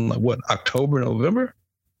pushed this in like what, October, November?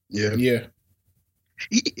 Yeah.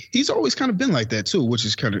 He's always kind of been like that too, which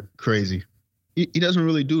is kind of crazy. He doesn't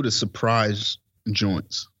really do the surprise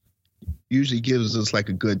joints. Usually gives us like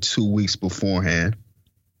a good 2 weeks beforehand,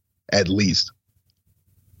 at least.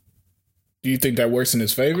 Do you think that works in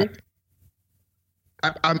his favor?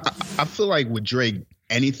 I feel like with Drake,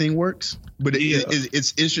 anything works, but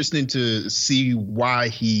it's interesting to see why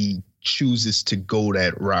he chooses to go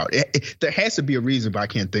that route. There has to be a reason, but I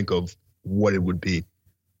can't think of what it would be.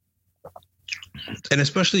 And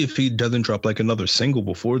especially if he doesn't drop like another single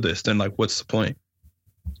before this, then like, what's the point?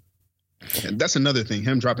 And that's another thing.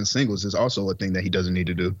 Him dropping singles is also a thing that he doesn't need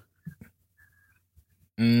to do.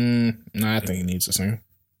 No, I think he needs a single.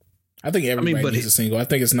 I think everybody needs a single. I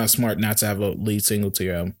think it's not smart not to have a lead single to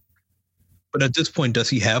your album. But at this point, does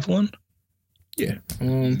he have one? Yeah.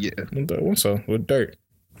 So with Dirt.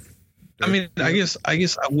 I mean, I guess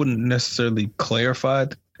I wouldn't necessarily clarify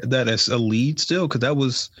that as a lead still, because that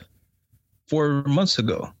was 4 months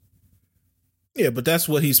ago. Yeah, but that's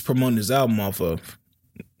what he's promoting his album off of.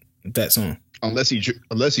 That song. Unless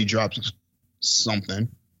he drops something.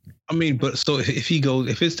 I mean, but so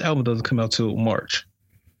if his album doesn't come out till March,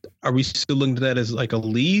 are we still looking at that as like a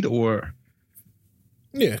lead or?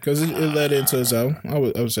 Yeah, because it led into his album. I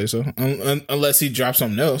would say so. Unless he drops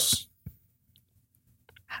something else.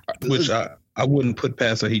 Which I wouldn't put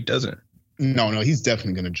past that he doesn't. No, he's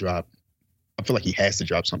definitely going to drop. I feel like he has to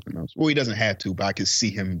drop something else. Well, he doesn't have to, but I can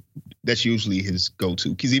see him. That's usually his go-to.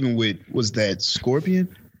 Because even was that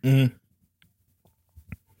Scorpion? Mm-hmm.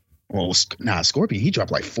 Well, Scorpion, he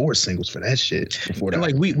dropped like 4 singles for that shit. Before that. And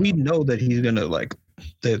like we know that he's going to like,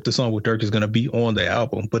 that the song with Dirk is going to be on the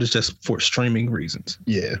album, but it's just for streaming reasons.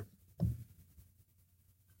 Yeah.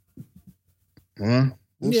 Well,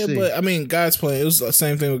 we'll see. But I mean, God's Plan, it was the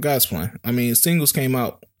same thing with God's Plan. I mean, singles came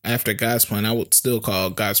out after God's Plan. I would still call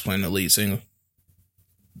God's Plan the lead single.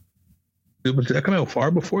 But did that come out far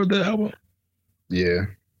before the album? Yeah.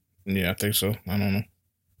 Yeah, I think so. I don't know.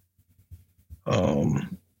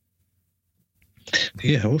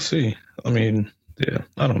 Yeah, we'll see. I mean, yeah,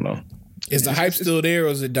 I don't know. Is the hype still there, or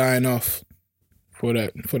is it dying off for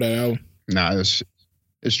that album? Nah, it's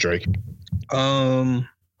Drake. I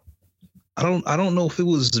don't know if it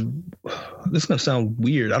was. This is gonna sound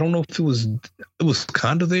weird. I don't know if it was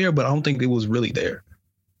kind of there, but I don't think it was really there.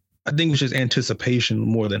 I think it was just anticipation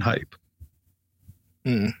more than hype.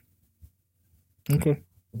 Okay.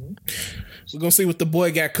 We're gonna see what the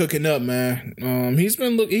boy got cooking up, man. He's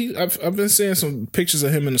been I've been seeing some pictures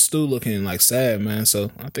of him in the stool looking like sad, man. So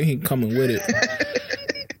I think he's coming with it.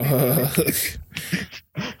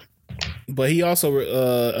 But he also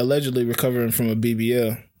allegedly recovering from a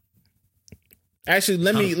BBL. Actually,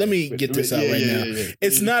 let me get this out right now.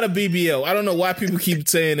 It's not a BBL. I don't know why people keep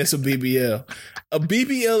saying it's a BBL. A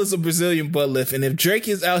BBL is a Brazilian butt lift, and if Drake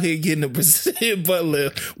is out here getting a Brazilian butt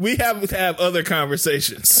lift, we have to have other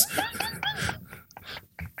conversations.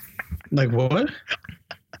 Like what?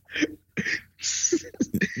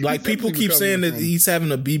 Like people keep saying that he's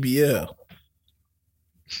having a BBL.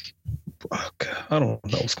 Oh, God, I don't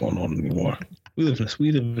know what's going on anymore. We live in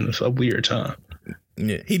a weird time.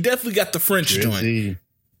 Yeah, he definitely got the French joint.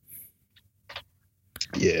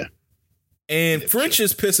 Yeah. And French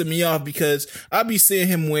is pissing me off because I be seeing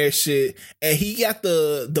him wear shit, and he got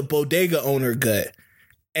the bodega owner gut,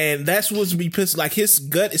 and that's what's be pissed. Like his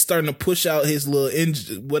gut is starting to push out his little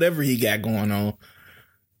engine, whatever he got going on,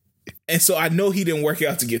 and so I know he didn't work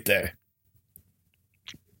out to get that.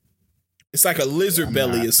 It's like a lizard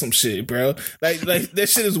belly or some shit, bro. Like that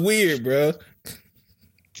shit is weird, bro.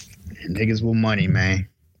 Niggas with money, man.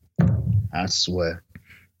 I swear.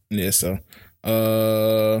 Yeah. So,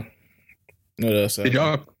 what else? Did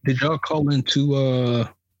y'all call into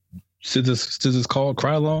SZA's call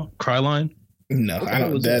Cryline? No, I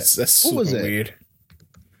don't. That's super weird.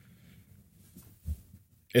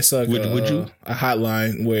 It's like would you? A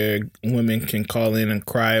hotline where women can call in and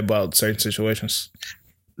cry about certain situations.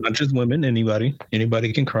 Not just women, anybody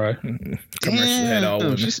can cry. Commercial had all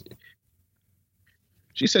women.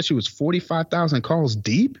 She said she was 45,000 calls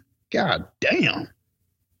deep. God damn.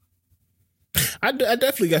 I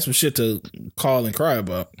definitely got some shit to call and cry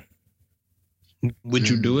about. Would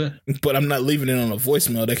you do it? But I'm not leaving it on a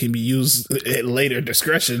voicemail that can be used at later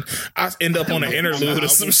discretion. I end up on an interlude or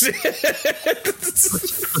some shit.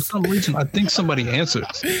 For some reason, I think somebody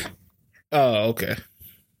answers. Oh, okay.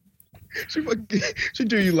 She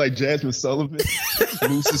do you like Jasmine Sullivan,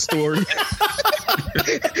 Moose's story.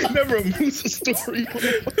 Never a Moose's story.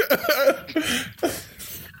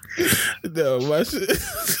 No, my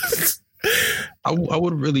shit. I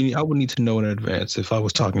would need to know in advance if I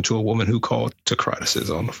was talking to a woman who called to cry to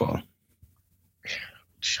SZA on the phone.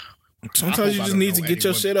 Sometimes you just need to get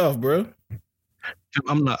your shit off, bro.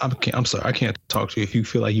 I'm sorry. I can't talk to you if you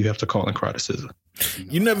feel like you have to call and cry to SZA.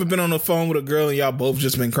 You never been on the phone with a girl and y'all both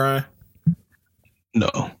just been crying?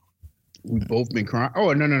 No. We both been crying.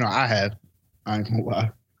 Oh, no. I have. I ain't gonna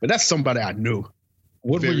lie. But that's somebody I knew.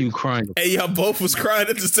 What were you crying about? Hey, y'all both was crying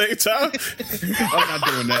at the same time? I'm not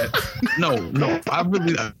doing that. No. I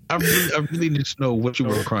really need to know what you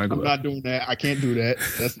were crying about. I'm not doing that. I can't do that.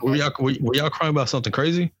 Were y'all crying about something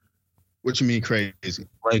crazy? What you mean crazy?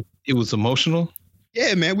 Like it was emotional?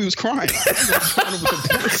 Yeah, man, we was crying.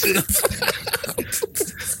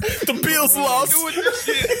 The Bills lost.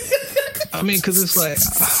 I mean, because it's like,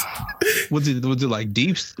 was it like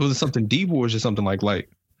deep? Was it something deep, or was it something like light?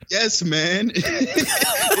 Yes, man.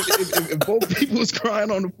 if both people was crying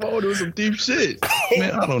on the phone, it was some deep shit.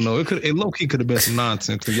 Man, I don't know. It low key could have been some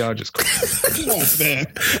nonsense. So y'all just come on, man.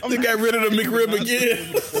 They got rid of the McRib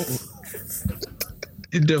again.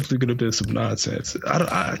 It definitely could have been some nonsense.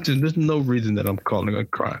 There's no reason that I'm calling a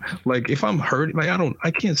cry. Like if I'm hurt, like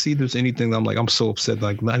I can't see there's anything that I'm so upset.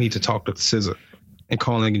 Like I need to talk to SZA and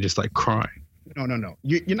calling and just like crying. No.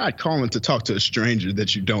 You're not calling to talk to a stranger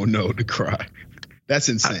that you don't know to cry. That's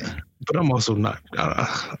insane. But I'm also not.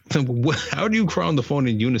 How do you cry on the phone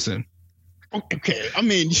in unison? Okay, I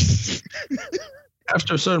mean,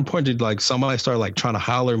 after a certain point, did like somebody start like trying to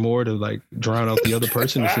holler more to like drown out the other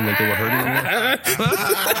person? It seemed like they were hurting more.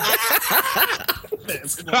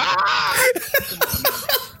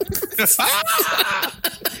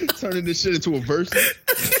 Turning this shit into a verse.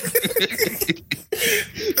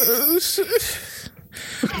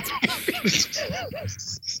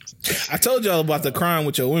 I told y'all about the crying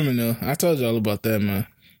with your women, though. I told y'all about that, man.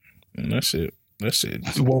 And that shit.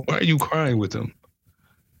 Well, why are you crying with them?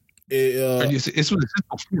 It's before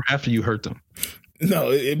or after you hurt them.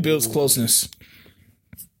 No, it builds closeness.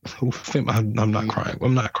 I'm not crying.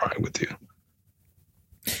 I'm not crying with you.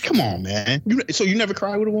 Come on, man. So you never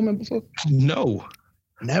cried with a woman before? No.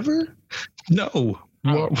 Never? No.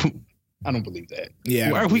 I don't believe that.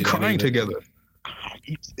 Yeah. Why are we crying together?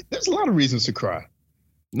 There's a lot of reasons to cry.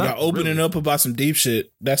 Not opening up about some deep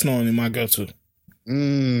shit. That's normally my go-to.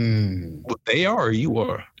 Well, they are or you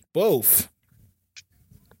are? Both.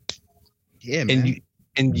 Yeah, man.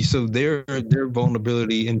 So their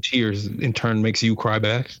vulnerability and tears in turn makes you cry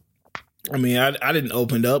back. I mean, I didn't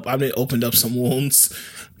open up. I didn't opened up some wounds.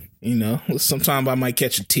 You know, sometimes I might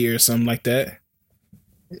catch a tear or something like that.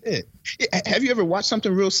 Yeah. Have you ever watched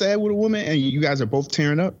something real sad with a woman and you guys are both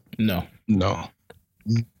tearing up? No.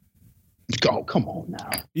 Oh, come on now.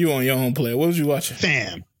 You on your own play. What was you watching?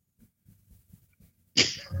 Fam.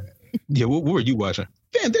 Yeah, what were you watching?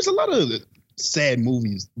 Fam, there's a lot of sad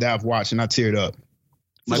movies that I've watched and I teared up.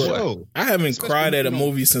 Like what? I haven't cried at a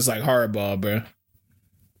movie since like Hardball, bro.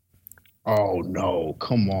 Oh no,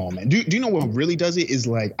 come on, man. Do you know what really does it? Is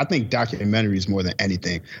like, I think documentaries more than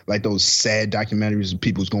anything. Like those sad documentaries of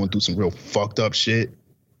people's going through some real fucked up shit.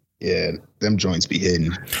 Yeah, them joints be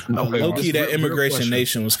hitting. Low-key, that Immigration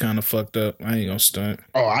Nation was kind of fucked up. I ain't gonna stunt.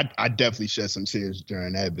 Oh, I definitely shed some tears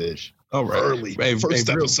during that bitch. All right. Early. First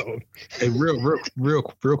episode. A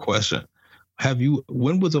real question.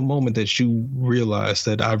 When was a moment that you realized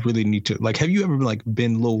that I really need to, like, have you ever like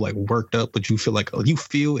been a little like worked up, but you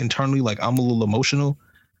feel internally like I'm a little emotional,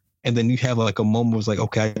 and then you have like a moment where it's like,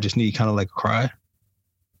 okay, I just need kind of like a cry?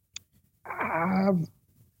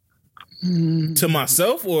 To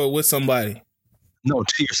myself or with somebody? No,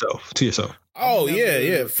 to yourself. Oh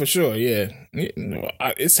yeah, for sure. Yeah,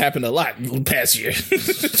 it's happened a lot the past year.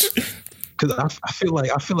 Because I feel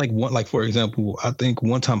like one, like for example, I think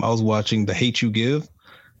one time I was watching The Hate You Give,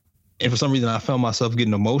 and for some reason I found myself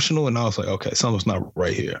getting emotional, and I was like, okay, something's not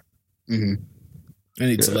right here. Mm-hmm. I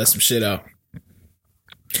need to let some shit out.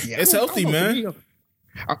 Yeah, It's healthy, man.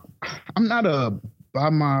 I'm not a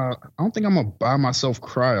I don't think I'm a by myself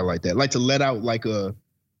crier like that. Like to let out like a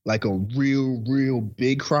real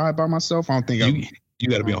big cry by myself. I don't think you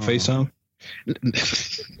got to be on FaceTime.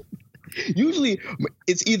 Usually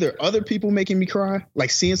it's either other people making me cry,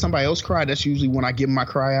 like seeing somebody else cry. That's usually when I give my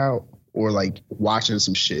cry out, or like watching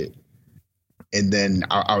some shit. And then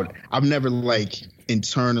I've never like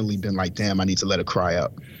internally been like, damn, I need to let it cry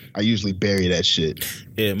out. I usually bury that shit.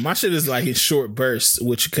 Yeah, my shit is like in short bursts,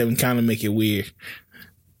 which can kind of make it weird.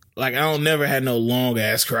 Like I don't never had no long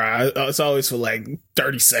ass cry. It's always for like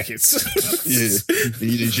 30 seconds. Yeah,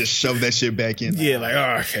 you just shove that shit back in. Yeah, like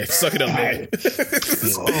okay, suck it up, man.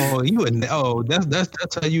 That's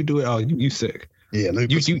how you do it. Oh, you sick. Yeah, let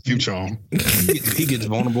me put some future on. He gets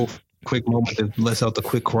vulnerable. Quick moment that lets out the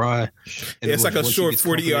quick cry. Yeah, it's like a short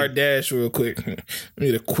 40-yard dash, real quick. I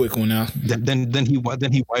need a quick one out. Then he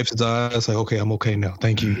wipes his eyes like, okay, I'm okay now.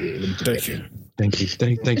 Thank you. Thank you.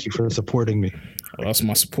 Thank you for supporting me. I lost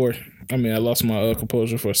my support. I mean, I lost my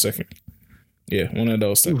composure for a second. Yeah, one of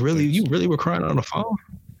those things. You really were crying on the phone?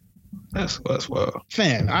 That's wild.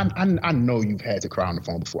 Fan, I know you've had to cry on the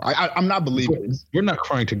phone before. I'm not believing it. We're not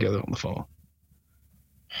crying together on the phone.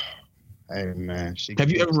 Hey man, have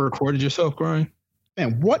you ever recorded yourself crying?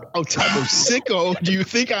 Man, what type of sicko do you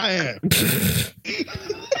think I am?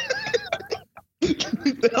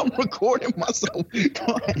 That I'm recording myself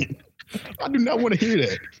crying. I do not want to hear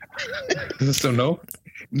that. Is it still no?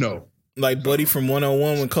 No. Like Buddy from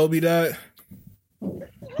 101 when Kobe died?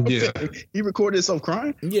 Yeah. He recorded himself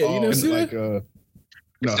crying? Yeah, you know, see like, that?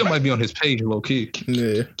 No. Still might be on his page, low key.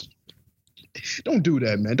 Yeah. Don't do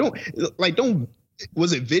that, man. Don't.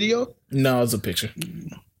 Was it video? No, it's a picture.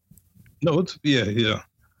 No, it's yeah.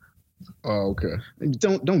 Oh, okay.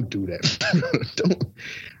 Don't do that. Don't.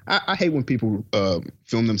 I hate when people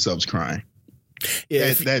film themselves crying.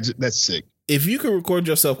 Yeah, that's sick. If you can record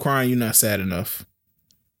yourself crying, you're not sad enough.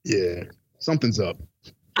 Yeah, something's up.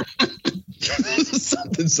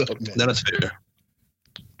 Something's up, man. That's fair.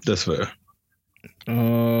 That's fair.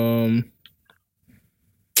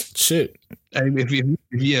 Shit. Hey,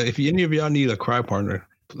 if any of y'all need a cry partner,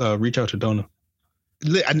 reach out to Donna.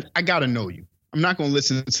 I gotta know you. I'm not gonna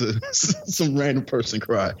listen to some random person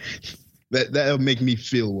cry. That'll make me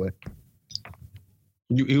feel what.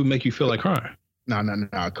 It would make you feel like crying. No.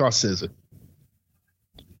 Call Scissor.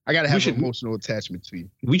 I gotta have an emotional attachment to you.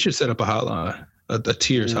 We should set up a hotline, a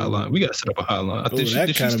tears hotline. We gotta set up a hotline.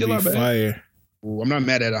 That kind of be fire. Ooh, I'm not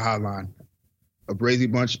mad at a hotline. A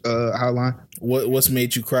Brazy Bunch hotline. What's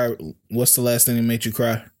made you cry? What's the last thing that made you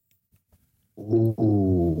cry?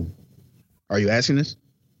 Ooh. Are you asking this?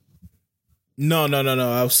 No.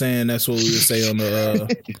 I was saying that's what we would say on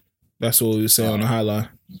the. That's what we would say on the hotline.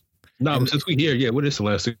 No, but since we here, yeah. What is the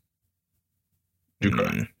last thing you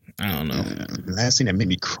cry? I don't know. The last thing that made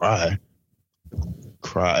me cry.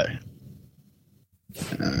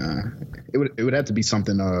 It would have to be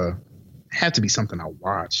something. Had to be something I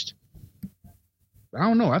watched. I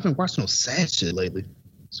don't know. I haven't watched no sad shit lately,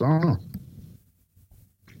 so I don't know.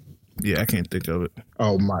 Yeah, I can't think of it.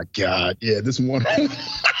 Oh my god! Yeah, this one.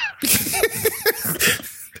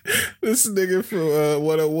 This nigga from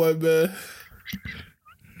 101, man.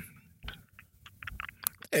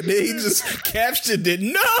 And then he just captioned it.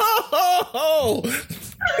 No!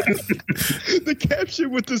 The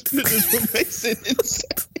caption with this picture makes it insane.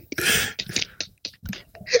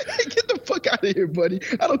 Get the fuck out of here, buddy.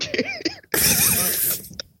 I don't care.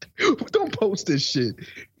 Don't post this shit.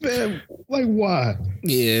 Man, like why?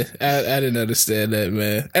 Yeah, I didn't understand that,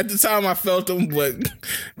 man. At the time I felt them, but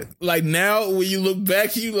like now when you look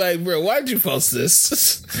back, you like, bro, why'd you post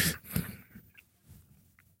this?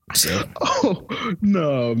 So. Oh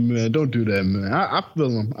no, man! Don't do that, man. I feel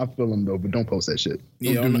them though, but don't post that shit.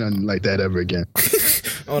 Don't do nothing like that ever again.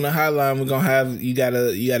 On the hotline, we're gonna have you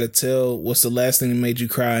gotta tell what's the last thing that made you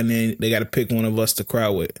cry, and then they gotta pick one of us to cry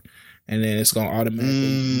with, and then it's gonna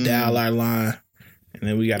automatically dial our line, and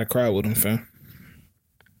then we gotta cry with them, fam.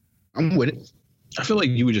 I'm with it. I feel like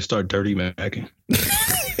you would just start dirty macking.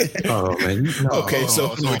 Oh man! Okay, so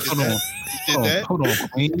hold on. Hold on,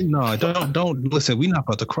 Queen. No, don't listen. We're not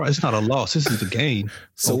about to cry. It's not a loss. This is a gain.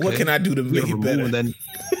 So what can I do to make it better?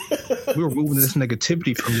 We're removing this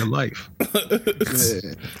negativity from your life.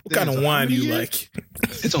 What kind of wine do you like?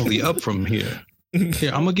 It's only up from here.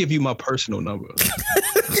 Here, I'm gonna give you my personal number.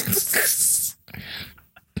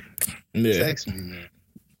 Yeah. Text me,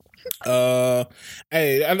 man.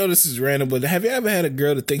 Hey, I know this is random, but have you ever had a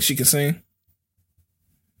girl that thinks she can sing?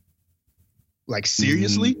 Like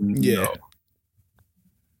seriously? Yeah.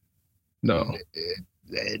 No.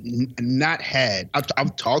 not had.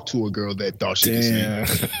 I've talked to a girl that thought she could Damn.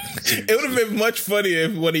 sing. It would have been much funnier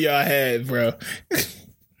if one of y'all had, bro.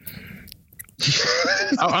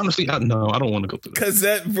 Honestly, no, I don't want to go through that. Cause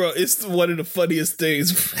that, bro, it's one of the funniest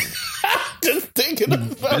things. Just thinking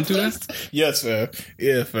about been through this. that? Yes, fam.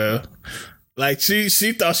 Yeah, fam. Like she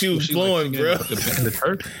thought she was blowing, bro. The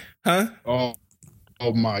Turk? Huh? Oh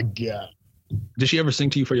my god! Did she ever sing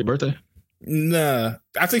to you for your birthday? Nah.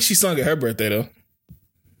 I think she sung at her birthday though.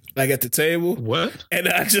 Like at the table. What? And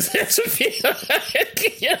I just had to be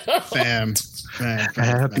Fam.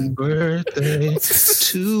 Happy birthday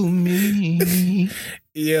to me.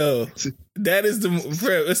 Yo, that is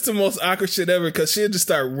bro, it's the most awkward shit ever because she'll just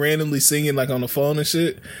start randomly singing like on the phone and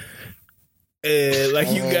shit. And like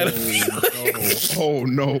you gotta Oh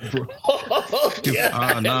no, bro.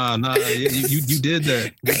 yeah. Nah. You did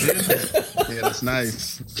that. You did that. Yeah, that's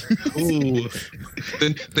nice. Ooh.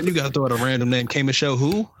 Then you gotta throw out a random name. Came and show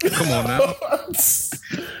who? Come on now.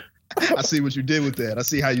 I see what you did with that. I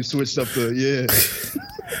see how you switched up the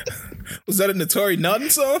Was that a Notori Naughton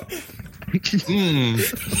song?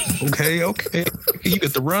 Okay. You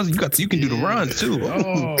get the runs. You can do the runs too.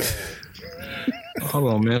 Oh.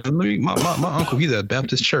 Hold on, man. My uncle, he's at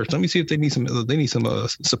Baptist church. Let me see if they need some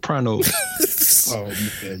sopranos. Oh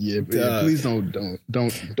yeah. Please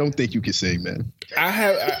don't think you can sing, man.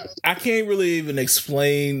 I can't really even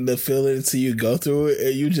explain the feeling until you go through it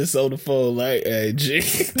and you just on the phone like, hey G,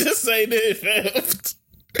 this ain't it, fam.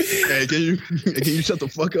 Hey, can you shut the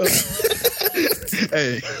fuck up?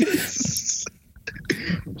 Hey.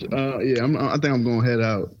 I think I'm gonna head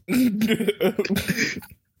out.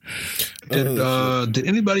 Did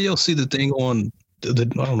anybody else see the thing on I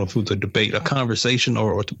don't know if it was a debate, a conversation,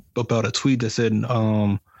 or about a tweet that said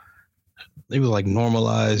they were like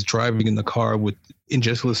normalize driving in the car and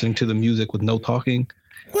just listening to the music with no talking,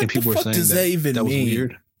 What and people the fuck were saying does that even was mean?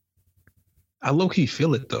 weird. I low key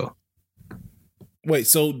feel it though. Wait,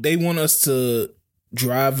 so they want us to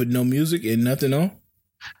drive with no music and nothing on?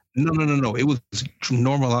 No. It was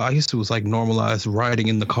normal. I guess it was like normalized riding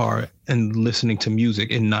in the car and listening to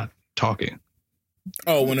music and not talking.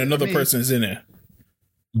 Oh, when another person's in there.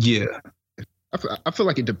 Yeah. I feel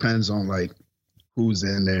like it depends on like who's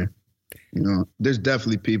in there. You know, there's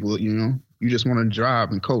definitely people, you know, you just want to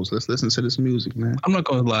drive and coast. Let's listen to this music, man. I'm not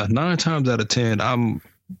gonna lie. 9 times out of 10, I'll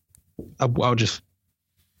just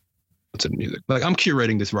listen to the music. Like I'm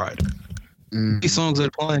curating this ride. These songs that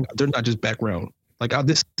are playing, they're not just background. Like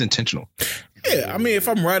this is intentional. Yeah, I mean, if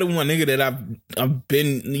I'm riding with one nigga that I've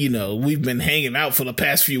been, you know, we've been hanging out for the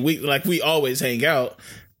past few weeks, like we always hang out,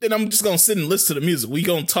 then I'm just gonna sit and listen to the music. We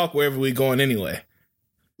gonna talk wherever we going anyway.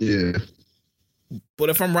 Yeah. But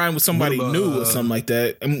if I'm riding with somebody new or something like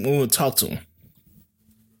that, I'm gonna talk to him.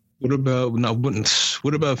 What about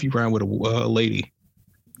if you ride with a lady?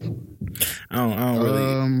 I don't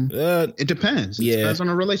really. It depends. It depends on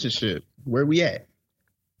the relationship. Where we at?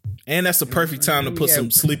 And that's the perfect time to put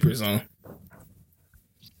some sleepers on.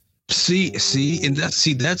 See, and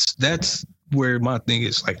that's where my thing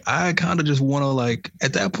is. Like, I kind of just want to, like,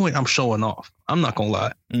 at that point, I'm showing off. I'm not gonna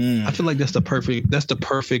lie. I feel like that's the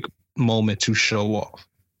perfect moment to show off.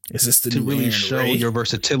 Is this the to new really Aaron show Ray? your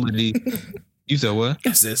versatility? You said what?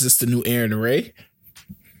 Is this the new Aaron Ray?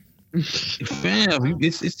 Fam,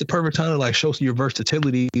 it's the perfect time to like show your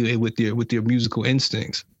versatility with your musical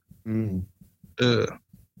instincts.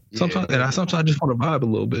 Sometimes I just want to vibe a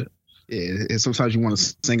little bit. Yeah, and sometimes you want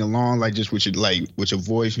to sing along, like just with your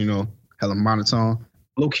voice, you know, hella monotone.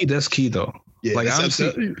 Low key, that's key though. Yeah, like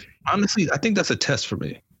honestly, I think that's a test for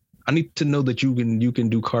me. I need to know that you can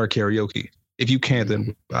do car karaoke. If you can't,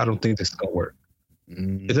 then I don't think this is gonna work.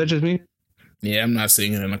 Is that just me? Yeah, I'm not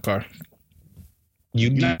singing in the car. You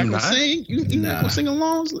not not sing? You not gonna sing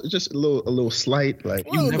along? Just a little slight, like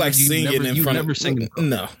you never, like singing in front of sing.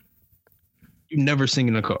 No, you never sing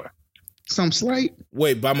in a car. Some slight.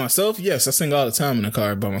 Wait, by myself? Yes, I sing all the time in the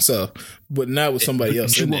car by myself, but not with somebody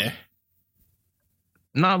else in there.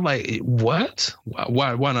 Not like what?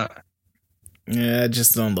 Why not? Yeah, I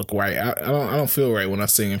just don't look right. I don't feel right when I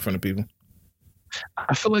sing in front of people.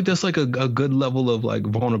 I feel like that's like a good level of like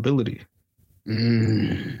vulnerability.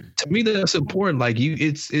 To me, that's important. Like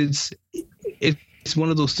it's one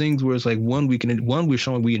of those things where it's like we're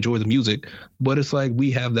showing we enjoy the music, but it's like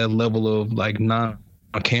we have that level of like not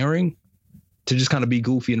caring to just kind of be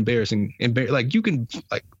goofy and embarrassing. Like you can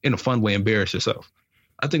like in a fun way embarrass yourself.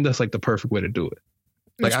 I think that's like the perfect way to do it.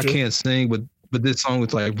 Like I can't sing, but this song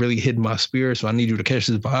is like really hitting my spirit, so I need you to catch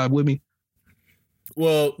this vibe with me.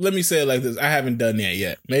 Well, let me say it like this. I haven't done that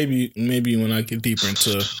yet. Maybe when I get deeper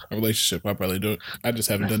into a relationship, I'll probably do it. I just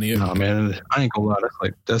haven't done it yet. Nah, man, I ain't gonna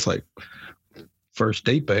lie. That's like first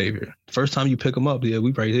date behavior. First time you pick them up, yeah,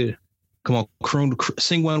 we right here. Come on,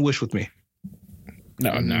 sing one wish with me.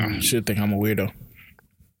 No. Should think I'm a weirdo.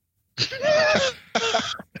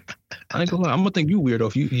 I ain't gonna lie. I'm gonna think you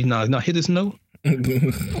weirdo if you not hit this note.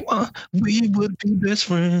 We would be best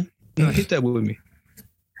friends. No, hit that with me.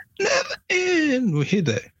 Never end. We hit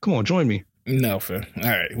that. Come on, join me. No, fam. All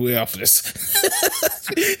right, we off this.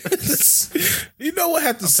 You know what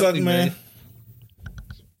had to suck, man?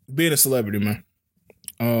 Being a celebrity, man.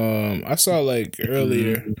 I saw like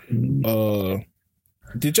earlier.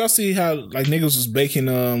 Did y'all see how like niggas was baking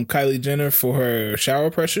Kylie Jenner for her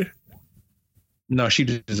shower pressure? No, she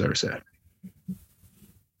deserves that.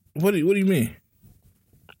 What do you mean?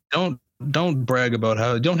 Don't brag about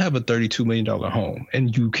how you don't have a $32 million home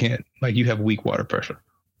and you can't, like, you have weak water pressure.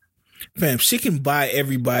 Fam, she can buy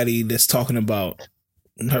everybody that's talking about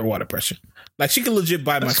her water pressure. Like, she can legit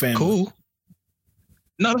buy my family. Cool.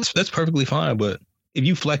 No, that's perfectly fine. But if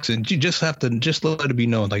you flexing, you just have to just let it be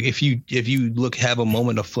known. Like, if you have a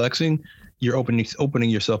moment of flexing, you're opening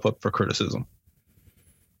yourself up for criticism.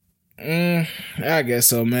 I guess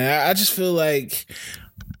so, man. I just feel like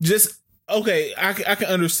okay, I can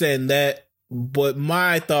understand that, but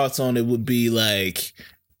my thoughts on it would be like,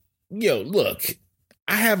 yo, look,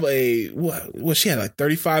 I have what she had like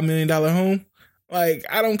 $35 million home. Like,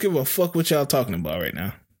 I don't give a fuck what y'all talking about right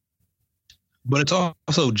now. But it's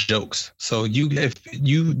also jokes. So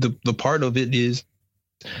the part of it is,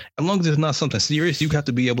 as long as it's not something serious, you have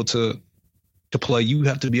to be able to play. You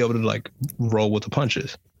have to be able to like roll with the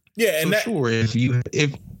punches. Yeah, and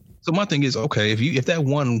so so my thing is, okay, if that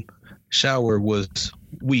one shower was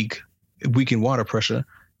weak in water pressure,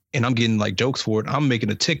 and I'm getting like jokes for it, I'm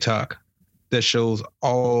making a TikTok that shows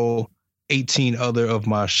all 18 other of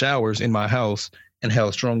my showers in my house and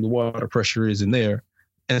how strong the water pressure is in there,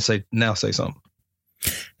 and say something.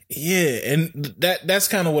 Yeah, and that's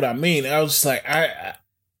kind of what I mean. I was just like,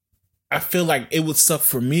 I feel like it would suck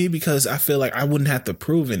for me because I feel like I wouldn't have to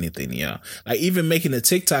prove anything, y'all. Like, even making a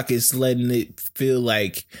TikTok is letting it feel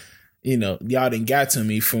like, you know, y'all didn't got to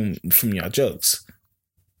me from y'all jokes.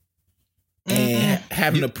 And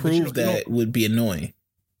having to prove that would be annoying.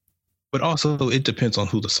 But also, it depends on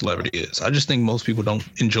who the celebrity is. I just think most people don't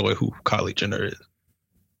enjoy who Kylie Jenner is.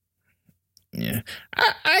 Yeah.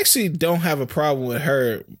 I actually don't have a problem with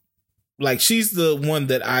her. Like, she's the one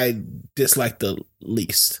that I dislike the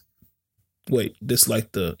least. Wait,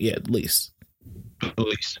 dislike the least. The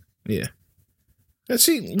least. Yeah. And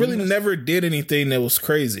she really never did anything that was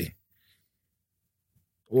crazy.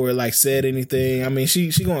 Or like said anything. I mean, she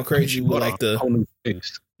going crazy with like the...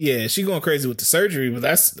 Yeah, she going crazy with the surgery, but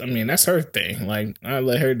that's her thing. Like, I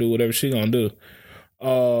let her do whatever she gonna do.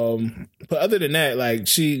 But other than that, like,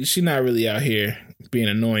 she not really out here being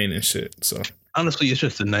annoying and shit. So honestly, it's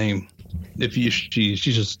just the name. She's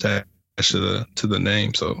just attached to the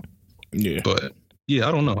name. So yeah. But yeah,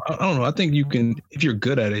 I don't know. I think you can, if you're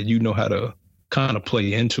good at it, you know how to kind of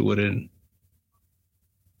play into it and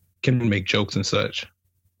can make jokes and such.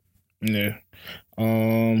 Yeah.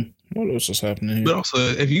 What else is happening here? But also,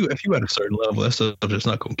 if you at a certain level, that stuff just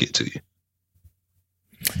not gonna get to you.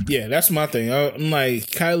 Yeah, that's my thing. I'm like,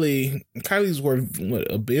 Kylie's worth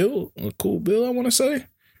what, a cool bill, I want to say.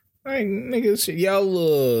 Like, niggas,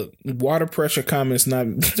 y'all water pressure comments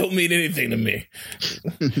don't mean anything to me.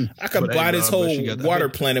 I could buy this whole water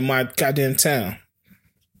plant in my goddamn town.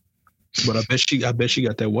 But I bet she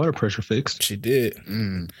got that water pressure fixed. She did.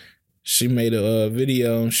 She made a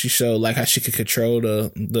video and she showed like how she could control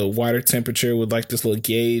the water temperature with like this little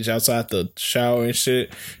gauge outside the shower and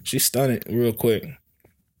shit. She stunned it real quick.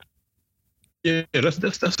 Yeah, that's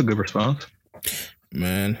a good response.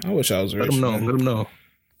 Man, I wish I was rich. Let them know.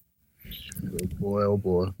 Oh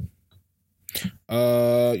boy.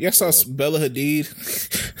 Yes, I saw Bella Hadid.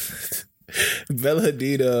 Bella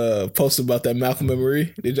Hadid posted about that Malcolm and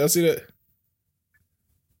Marie. Did y'all see that?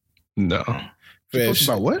 No. She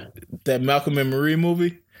about what? That Malcolm and Marie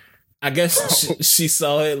movie. I guess she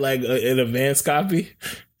saw it like in a advance copy,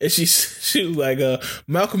 and she was like,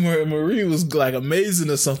 Malcolm and Marie was like amazing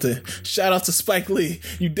or something. Shout out to Spike Lee,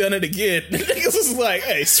 you done it again. The niggas was like,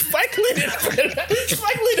 hey, Spike Lee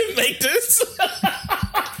didn't make this.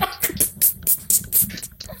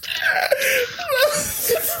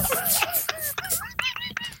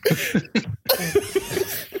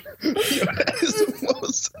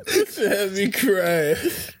 That had me crying.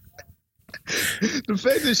 The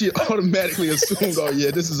fact that she automatically assumed, oh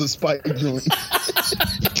yeah, this is a Spike joint.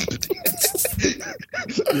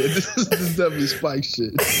 Yeah, this is definitely Spike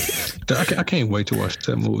shit. I can't wait to watch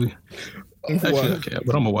that movie. Actually, I can't,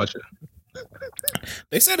 but I'm gonna watch it.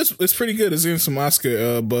 They said it's pretty good. It's getting some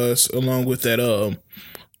Oscar buzz along with that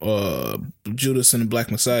Judas and the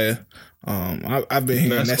Black Messiah. I've been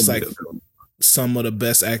hearing that's like some of the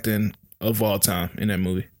best acting of all time in that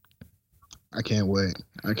movie. I can't wait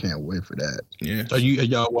for that. Yeah. Are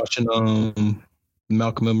y'all watching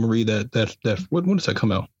Malcolm and Marie? That when does that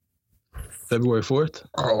come out? February 4th?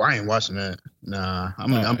 Oh, I ain't watching that. Nah,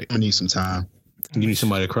 I'm gonna need some time. You need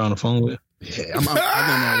somebody to cry on the phone with? Yeah, I'm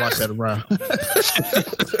gonna watch that around.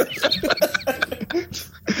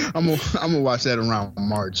 I'm gonna watch that around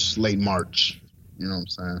March, late March. You know what I'm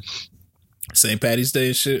saying? St. Patty's Day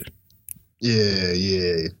and shit.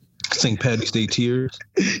 Yeah. St. Patty's Day tears.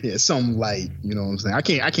 Yeah, something light. You know what I'm saying?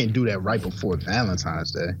 I can't do that right before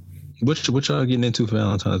Valentine's Day. What y'all getting into for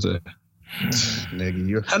Valentine's Day?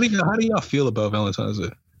 Nigga, how do y'all feel about Valentine's Day?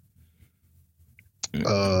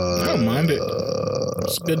 I don't mind it.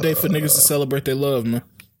 It's a good day for niggas to celebrate their love, man.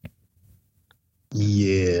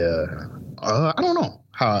 Yeah. I don't know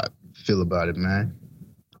how I feel about it, man.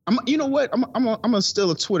 You know what? I'm gonna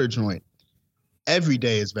still a Twitter joint. Every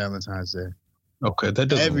day is Valentine's Day. Okay, that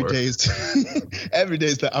doesn't work. Every day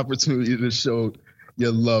is the opportunity to show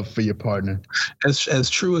your love for your partner. As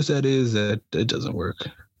true as that is, that it doesn't work.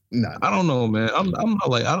 No, I don't know, man. I'm not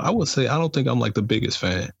like I would say I don't think I'm like the biggest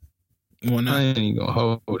fan. Why not? I ain't gonna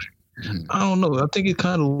hold you. I don't know. I think it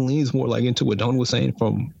kind of leans more like into what Don was saying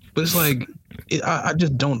but it's like I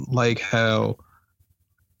just don't like how,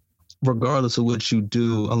 regardless of what you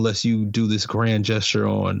do, unless you do this grand gesture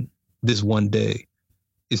on this one day,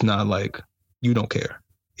 it's not like you don't care.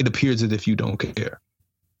 It appears as if you don't care.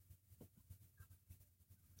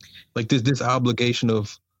 Like this obligation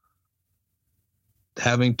of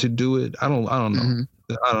having to do it. I don't know.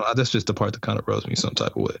 Mm-hmm. That's just the part that kind of rubs me some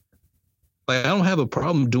type of way. Like, I don't have a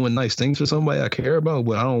problem doing nice things for somebody I care about,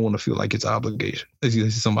 but I don't want to feel like it's obligation.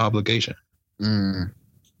 It's some obligation. Mm.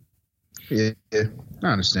 Yeah, I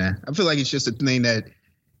understand. I feel like it's just a thing that,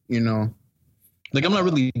 like, I'm not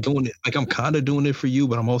really doing it. Like, I'm kind of doing it for you,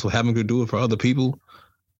 but I'm also having to do it for other people,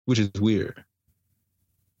 which is weird.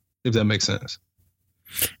 If that makes sense.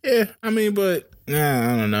 Yeah, I mean, but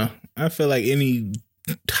I don't know. I feel like any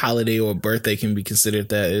holiday or birthday can be considered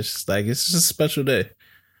that. It's just a special day.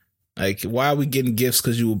 Like, why are we getting gifts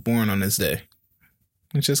because you were born on this day?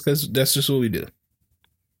 It's just because that's just what we do.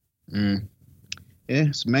 Yeah,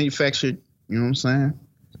 it's manufactured. You know what I'm saying?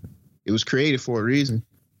 It was created for a reason.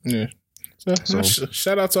 Yeah. So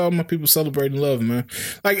shout out to all my people celebrating love, man.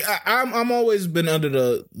 Like, I'm always been under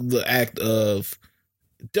the act of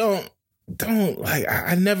don't like,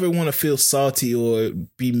 I never want to feel salty or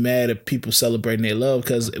be mad at people celebrating their love,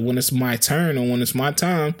 because when it's my turn or when it's my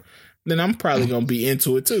time, then I'm probably gonna be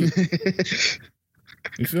into it too.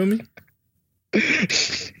 You feel me?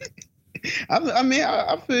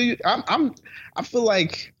 I feel you. I feel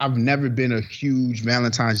like I've never been a huge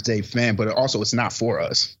Valentine's Day fan, but also it's not for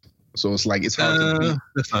us. So it's like it's hard to beat.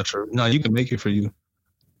 That's not true. No, you can make it for you.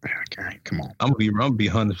 Okay, come on. I'm gonna be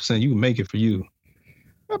 100%. You can make it for you.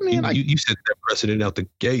 I mean, you set that precedent out the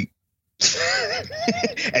gate.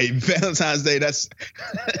 Hey, Valentine's Day, that's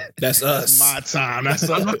us. My time. That's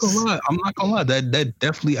I'm not gonna lie. That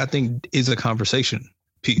definitely, I think, is a conversation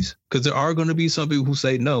piece, because there are going to be some people who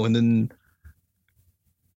say no, and then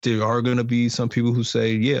there are going to be some people who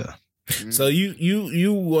say yeah. So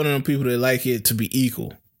you one of them people that like it to be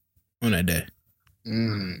equal on that day.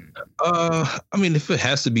 I mean, if it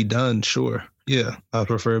has to be done, sure, yeah, I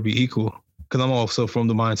prefer it be equal. Because I'm also from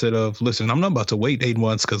the mindset of, listen, I'm not about to wait 8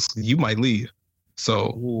 months because you might leave.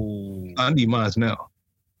 So I need mine now.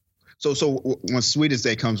 So when Sweetest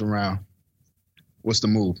Day comes around, what's the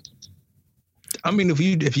move? I mean, if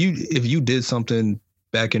you did something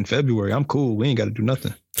back in February, I'm cool. We ain't got to do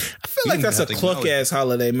nothing. I feel like that's a cluck ass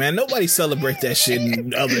holiday, man. Nobody celebrate that shit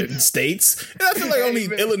in other states. And I feel like only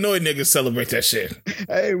Illinois niggas celebrate that shit.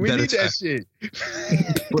 Hey, we need that shit.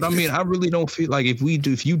 But I mean, I really don't feel like if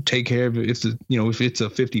you take care of it, if it's a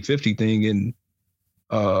 50-50 thing in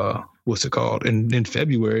what's it called? In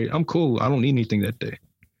February, I'm cool. I don't need anything that day.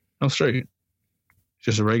 I'm straight.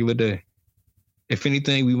 Just a regular day. If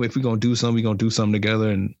anything, if we're gonna do something, we're gonna do something together,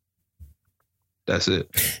 and that's it.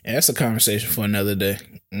 Yeah, that's a conversation for another day,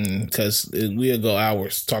 because we'll go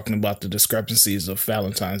hours talking about the discrepancies of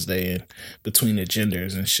Valentine's Day and between the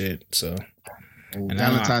genders and shit. So, and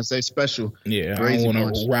Valentine's Day special. Yeah, I don't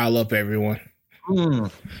want to rile up everyone.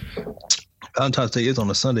 Valentine's Day is on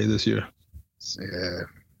a Sunday this year. Yeah,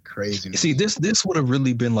 crazy. See, this would have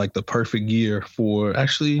really been like the perfect year for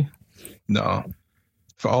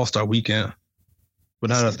All-Star Weekend. But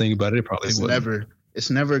now that I think about it, it probably wouldn't. It's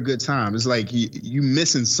never a good time. It's like you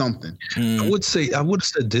missing something. I would have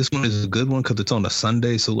said this one is a good one because it's on a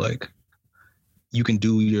Sunday, so like you can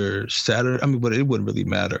do your Saturday. I mean, but it wouldn't really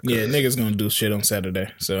matter. Yeah, niggas gonna do shit on Saturday,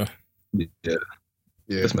 so yeah,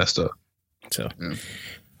 it's messed up. So,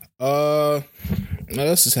 what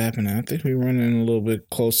else is happening? I think we're running a little bit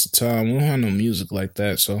close to time. We don't have no music like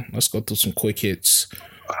that, so let's go through some quick hits.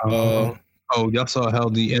 Y'all saw how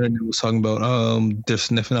the internet was talking about they're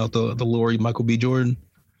sniffing out the Lori Michael B. Jordan.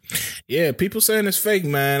 Yeah, people saying it's fake,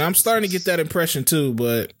 man. I'm starting to get that impression too,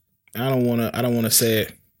 but I don't wanna say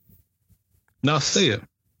it. Now say it.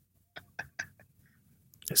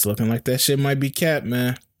 It's looking like that shit might be cap,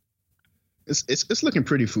 man. It's looking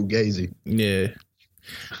pretty fugazi. Yeah.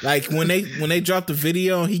 Like when they dropped the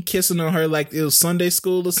video and he kissing on her like it was Sunday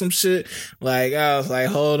school or some shit. Like I was like,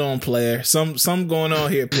 hold on, player. Some going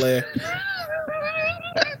on here, player.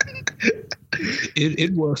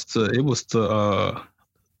 It was the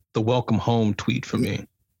welcome home tweet for me.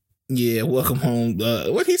 Yeah, welcome home.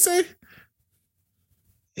 What'd he say?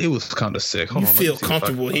 It was kind of sick. Hold on, feel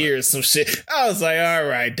comfortable here or some shit. I was like, all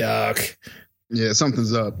right, dog. Yeah,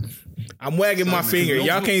 something's up. I'm wagging my finger.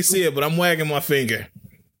 Y'all can't see it, but I'm wagging my finger.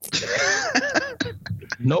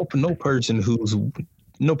 No person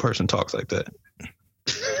talks like that.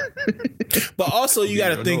 But also, you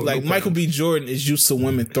got to think like Michael B. Jordan is used to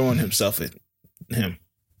women throwing themselves at him,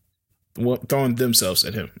 throwing themselves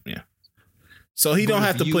at him. Yeah, so he don't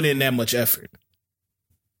have to put in that much effort.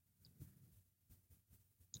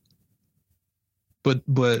 But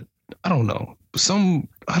I don't know.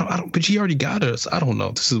 But he already got us. I don't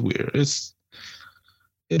know. This is weird.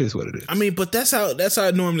 It is what it is. I mean, but that's how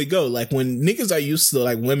it normally go. Like when niggas are used to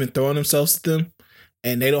like women throwing themselves at them,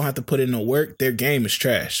 and they don't have to put in no work, their game is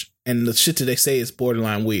trash, and the shit that they say is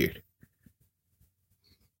borderline weird.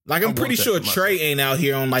 Like I'm pretty sure Trey ain't out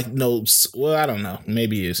here on like no. Well, I don't know.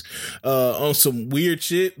 Maybe he is on some weird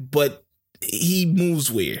shit, but he moves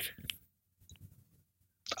weird.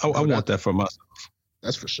 I want that for myself.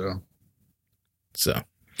 That's for sure. So,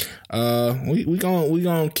 we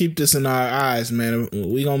gonna keep this in our eyes, man.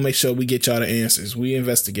 We gonna make sure we get y'all the answers. We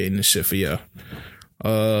investigating this shit for y'all.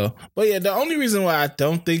 But yeah, the only reason why I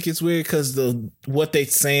don't think it's weird because what they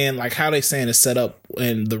saying, like how they saying it's set up,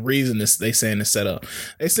 and the reason is they saying it's set up.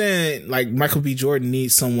 They saying like Michael B. Jordan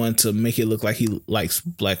needs someone to make it look like he likes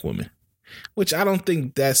black women, which I don't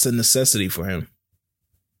think that's a necessity for him.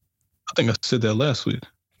 I think I said that last week.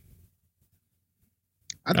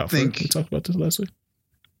 I think we talked about this last week.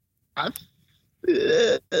 I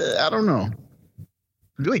don't know.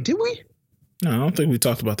 Wait, did we? No, I don't think we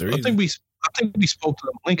talked about the reason. I think we spoke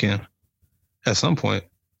to Lincoln at some point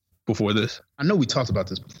before this. I know we talked about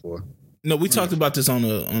this before. No, we talked about this on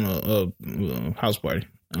a house party.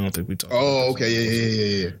 I don't think we talked. Oh,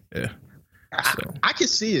 okay, yeah. I can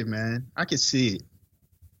see it, man. I can see it.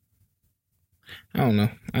 I don't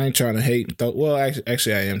know. I ain't trying to hate. Well,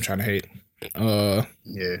 actually, I am trying to hate.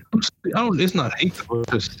 Yeah. It's not hate.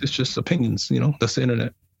 It's just opinions. You know, that's the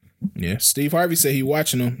internet. Yeah. Steve Harvey said he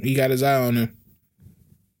watching him. He got his eye on him.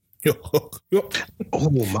 Yo. Oh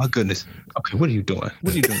my goodness. Okay, what are you doing? I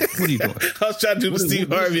was trying to do the Steve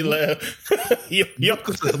Harvey laugh. Yo. No,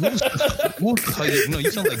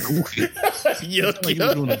 you sound like Goofy. Yo. Like you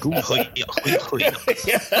were doing a Goofy. Like, what?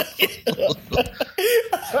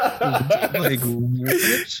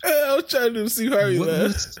 I was trying to do the Steve Harvey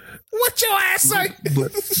laugh. What your ass say?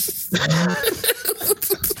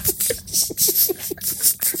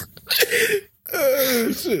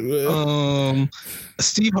 Shit, man.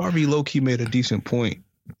 Steve Harvey low-key made a decent point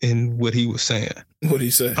in what he was saying. What did he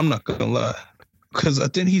say? I'm not gonna lie, because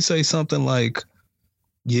didn't he say something like,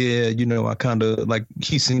 "Yeah, you know, I kind of like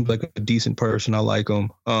he seems like a decent person. I like him.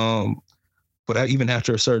 But even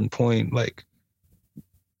after a certain point, like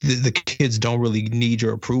the kids don't really need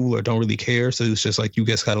your approval or don't really care. So it's just like you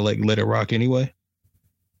guys gotta like let it rock anyway."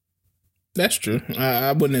 That's true.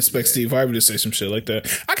 I wouldn't expect Steve Harvey to say some shit like that.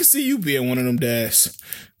 I could see you being one of them dads.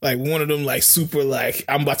 Like one of them like super like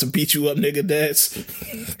I'm about to beat you up nigga dads.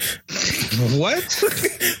 What?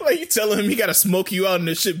 Like you telling him he gotta smoke you out and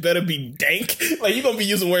this shit better be dank? Like you gonna be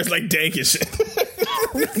using words like dank and shit.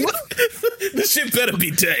 This shit better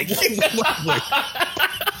be dank.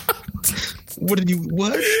 What did you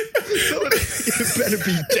what? It better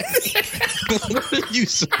be dank. What are you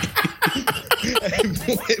saying?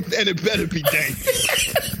 And it better be dank.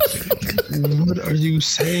 What are you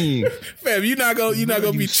saying? Fam, you're not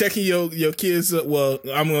gonna be checking your kids. Well,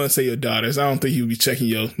 I'm gonna say your daughters. I don't think you'll be checking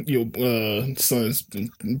your son's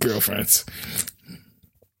girlfriends.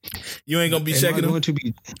 You ain't gonna be checking them.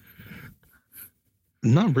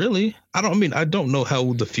 Not really. I don't know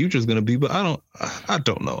how the future is going to be, but I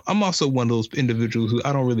don't know. I'm also one of those individuals who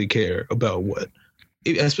I don't really care about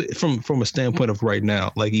from a standpoint of right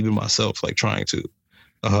now, like even myself, like trying to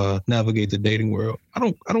navigate the dating world. I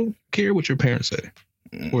don't care what your parents say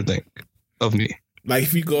or think of me. Like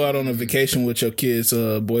if you go out on a vacation with your kids'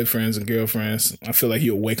 boyfriends and girlfriends, I feel like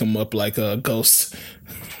you'll wake them up like a ghost.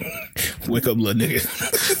 Wake up, little nigga.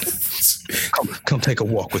 Come take a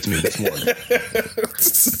walk with me this morning.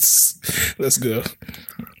 Let's go.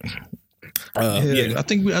 Yeah, I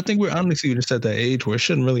think we're honestly just at that age where it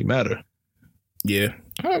shouldn't really matter. Yeah,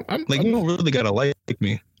 you don't really gotta like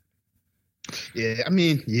me. Yeah, I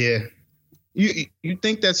mean, yeah. You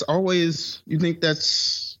think that's always? You think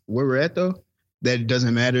that's where we're at though? That it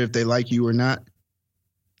doesn't matter if they like you or not.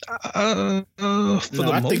 I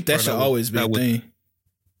think that should always be a thing.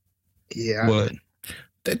 Yeah, but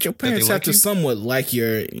that your parents have to somewhat like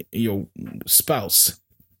your spouse.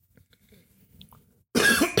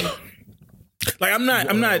 Like I'm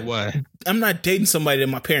not dating somebody that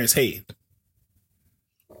my parents hate.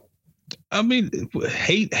 I mean,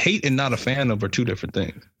 hate and not a fan of are two different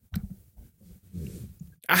things.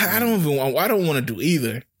 I don't want to do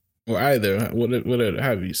either. Or either, whatever,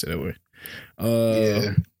 however you say that word.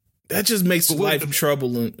 Yeah. That just makes life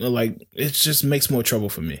trouble, and like it just makes more trouble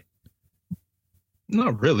for me.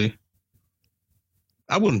 Not really.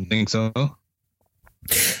 I wouldn't think so.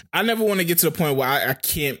 I never want to get to the point where I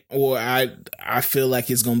can't, or I feel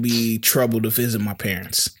like it's gonna be trouble to visit my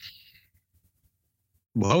parents.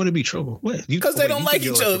 Why would it be trouble? Because they don't like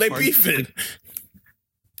each other. They beefing.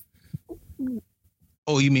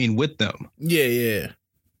 Oh, you mean with them? Yeah.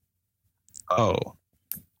 Oh,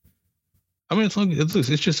 I mean, it's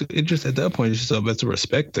just at that point, it's a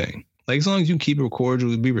respect thing. Like as long as you keep it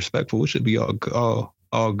cordial, be respectful, it should be all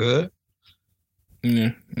good. Yeah,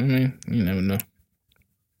 I mean, you never know.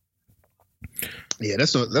 Yeah,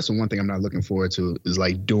 that's the one thing I'm not looking forward to is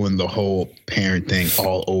like doing the whole parent thing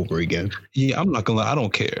all over again. Yeah, I'm not gonna lie, I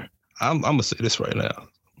don't care. I'm gonna say this right now.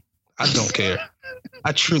 I don't care.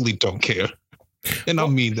 I truly don't care, and I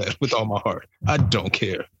mean that with all my heart. I don't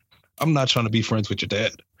care. I'm not trying to be friends with your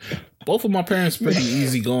dad. Both of my parents pretty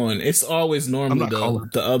easygoing. It's always normally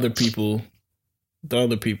the other people's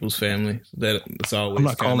family that it's always. I'm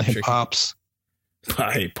not calling him Pops.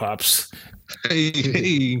 Hey, Pops.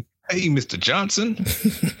 Hey, Mr. Johnson.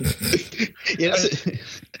 Yeah,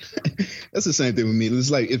 that's the same thing with me. It's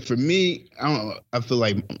like for me, I don't know. I feel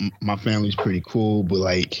like my family's pretty cool, but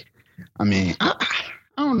like, I mean, I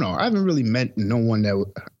don't know. I haven't really met no one that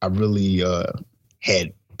I really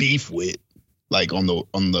had beef with, like on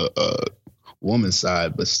the woman's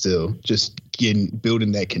side, but still just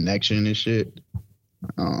building that connection and shit.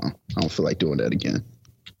 I don't feel like doing that again.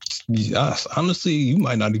 Yeah, honestly, you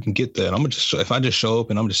might not even get that. If I just show up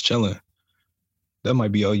and I'm just chilling, that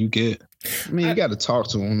might be all you get. I mean, you got to talk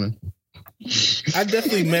to a woman. I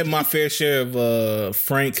definitely met my fair share of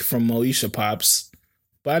Frank from Moesha Pops,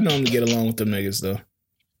 but I normally get along with them niggas though.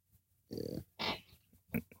 Yeah.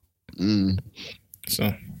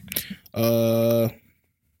 So,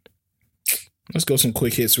 let's go some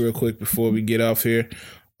quick hits real quick before we get off here.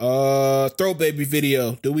 Throw Baby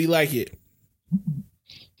video. Do we like it?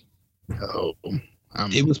 Oh,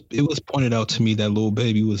 it was pointed out to me that Lil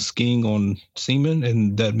Baby was skiing on semen,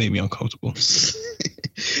 and that made me uncomfortable.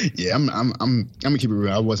 Yeah, I'm gonna keep it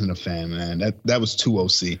real. I wasn't a fan, man. That was too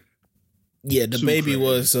OC. Yeah, the baby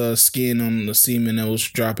was skiing on the semen that was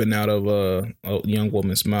dropping out of a young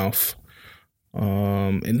woman's mouth.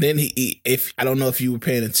 And then he I don't know if you were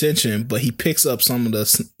paying attention, but he picks up some of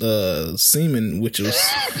the semen, which was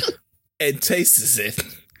and tastes it.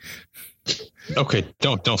 Okay,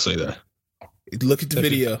 don't say that. Look at the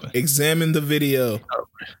video. Examine the video.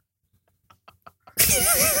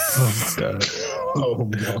 Oh my god.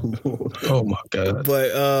 Oh my god.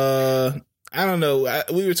 But I don't know.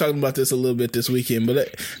 We were talking about this a little bit this weekend,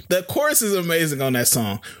 but the chorus is amazing on that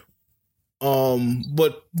song.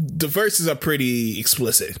 But the verses are pretty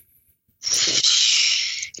explicit.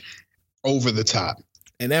 Over the top.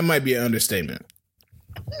 And that might be an understatement.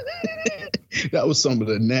 That was some of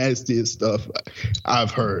the nastiest stuff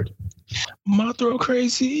I've heard. My throat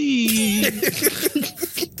crazy.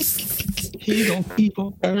 He gonna keep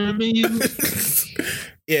on hurting you.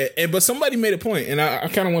 Yeah, but somebody made a point, and I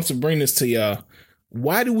kind of want to bring this to y'all.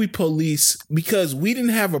 Why do we police? Because we didn't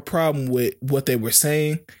have a problem with what they were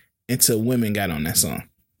saying until women got on that song.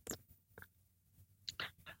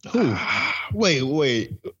 Who?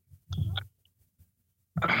 Wait.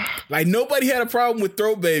 Like nobody had a problem with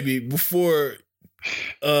Throat Baby before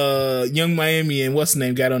Young Miami and what's the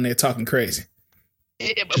name got on there talking crazy.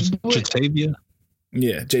 Jatavia?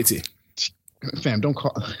 Yeah, JT. Fam, don't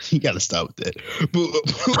call. You gotta stop with that.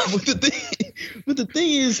 But the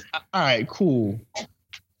thing is, all right, cool.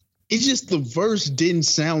 It's just the verse didn't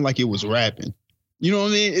sound like it was rapping. You know what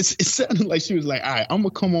I mean? It sounded like she was like, all right, I'm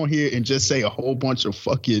gonna come on here and just say a whole bunch of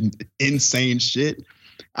fucking insane shit.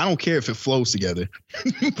 I don't care if it flows together,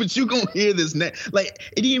 but you gonna hear this like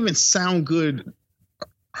it didn't even sound good.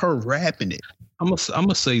 Her rapping it. I'm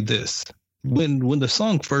gonna say this: when the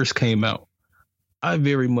song first came out, I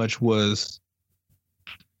very much was,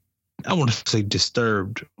 I want to say,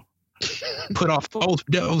 disturbed, put off. I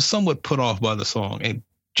was somewhat put off by the song, and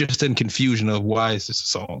just in confusion of why is this a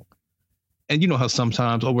song? And you know how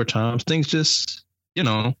sometimes over time things just, you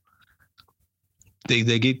know,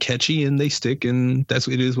 they get catchy and they stick, and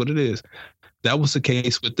it is what it is. That was the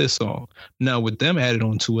case with this song. Now with them added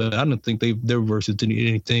onto it, I don't think their verses didn't need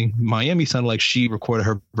anything. Miami sounded like she recorded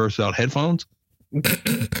her verse without headphones.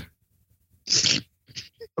 Like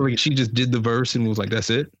she just did the verse and was like,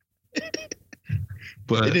 "That's it."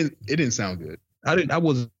 But it didn't sound good. I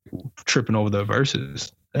wasn't tripping over the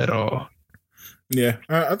verses at all. Yeah,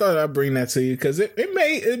 I thought I'd bring that to you because it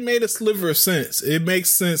made a sliver of sense. It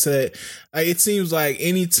makes sense that like, it seems like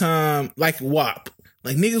anytime like WAP,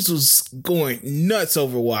 like niggas was going nuts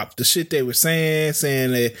over WAP. The shit they were saying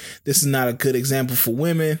that this is not a good example for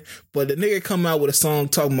women. But the nigga come out with a song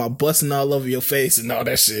talking about busting all over your face and all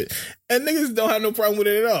that shit. And niggas don't have no problem with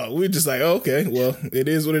it at all. We're just like, oh, okay, well, it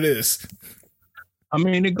is what it is. I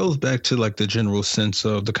mean, it goes back to like the general sense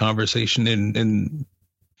of the conversation and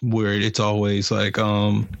where it's always like,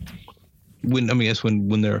 when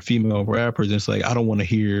there are female rappers, it's like, I don't want to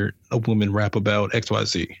hear a woman rap about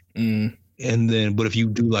XYZ. Mm. And then, but if you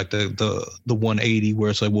do like the 180 where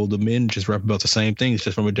it's like, well, the men just rap about the same thing, it's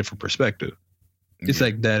just from a different perspective. It's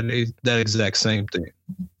like that exact same thing.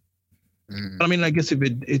 I mean, I guess if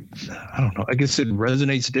it I don't know, I guess it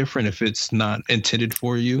resonates different if it's not intended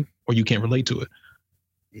for you or you can't relate to it.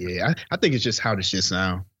 Yeah, I think it's just how the shit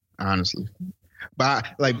sound, honestly. But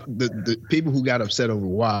like the people who got upset over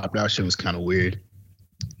WAP, that shit was kind of weird.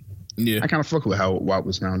 Yeah, I kind of fuck with how WAP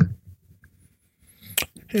was sounding.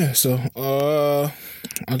 Yeah, so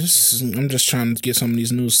I'm just trying to get some of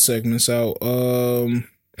these news segments out.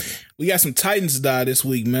 We got some Titans die this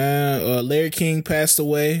week, man. Larry King passed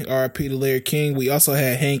away. R.I.P. to Larry King. We also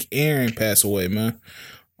had Hank Aaron pass away, man.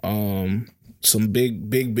 Some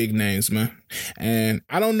big names, man. And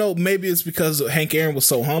I don't know, maybe it's because Hank Aaron was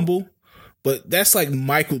so humble, but that's like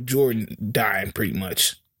Michael Jordan dying pretty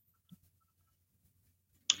much.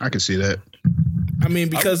 I can see that. I mean,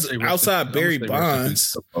 because outside Barry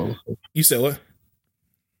Bonds, you said what?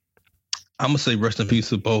 I'm gonna say rest in peace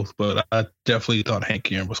to both, but I definitely thought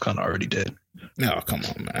Hank Aaron was kind of already dead. No, come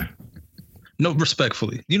on, man. No,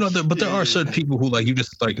 respectfully, you know, but there are certain people who like you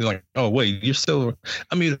just like, oh wait, you're still.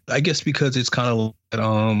 I mean, I guess because it's kind of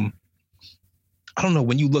I don't know,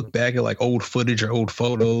 when you look back at like old footage or old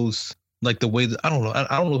photos, like the way that I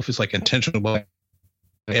don't know if it's like intentional, but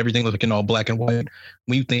everything was like in all black and white.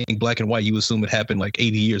 When you think black and white, you assume it happened like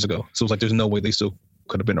 80 years ago. So it's like there's no way they still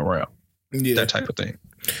could have been around. Yeah. That type of thing.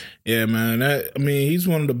 Yeah, man. I mean, he's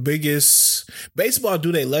one of the biggest. Baseball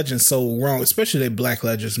do their legends so wrong, especially their black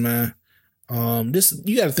legends, man. This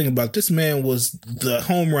you got to think about. This man was the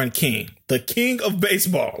home run king, the king of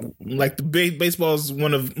baseball. Like the baseball is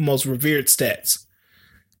one of the most revered stats,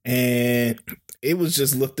 and it was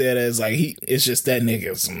just looked at as like it's just that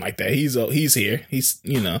nigga or something like that. He's here. He's,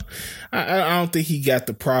 you know, I don't think he got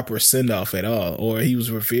the proper send off at all, or he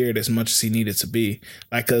was revered as much as he needed to be.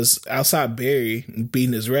 Like, cause outside Barry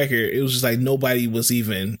beating his record, it was just like nobody was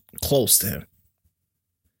even close to him.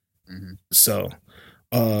 Mm-hmm. So,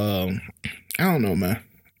 I don't know, man.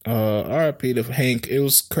 R.I.P. to Hank. It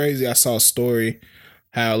was crazy. I saw a story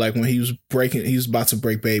how like when he was about to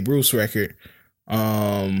break Babe Ruth's record.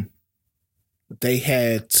 They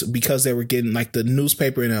had because they were getting like the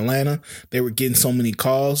newspaper in Atlanta, they were getting so many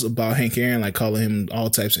calls about Hank Aaron, like calling him all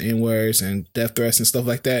types of N-words and death threats and stuff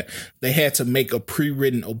like that. They had to make a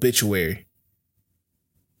pre-written obituary.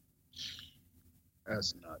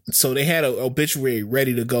 That's nuts. So they had an obituary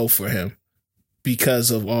ready to go for him because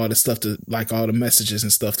of all the stuff like all the messages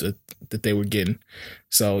and stuff that they were getting.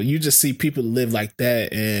 So you just see people live like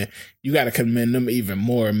that, and you got to commend them even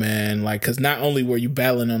more, man. Like, cause not only were you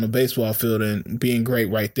battling on the baseball field and being great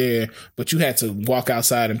right there, but you had to walk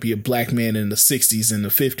outside and be a black man in the 60s and the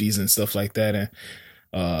 50s and stuff like that.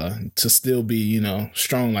 And to still be, you know,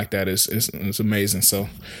 strong like that is amazing. So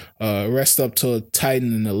rest up to a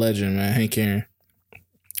Titan and a legend, man, Hank Aaron.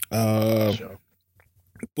 Sure.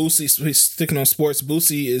 Boosie, he's sticking on sports.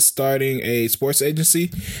 Boosie is starting a sports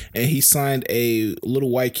agency, and he signed a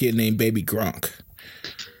little white kid named Baby Gronk.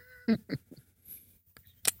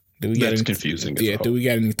 That's confusing. Yeah. Do we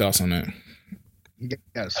got any thoughts on that? You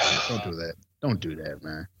gotta stop. Don't do that. Don't do that,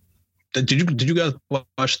 man. Did you guys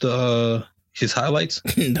watch his highlights?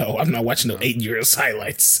 No, I'm not watching no 8-year-old's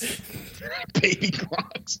highlights. Baby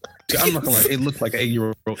clocks. I'm not gonna lie, it looked like an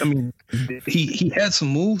 8-year-old. I mean, he had some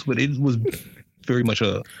moves, but it was very much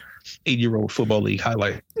a 8-year-old football league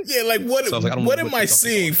highlight. Yeah, like what? So like, what am I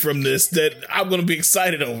seeing from this that I'm gonna be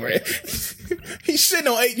excited over it? He's shitting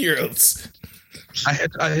on 8-year-olds. I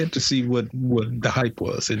had to see what the hype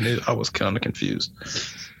was, and I was kind of confused.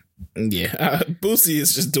 Yeah, Boosie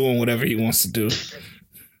is just doing whatever he wants to do.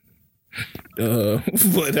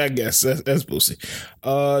 But I guess that's Boosie.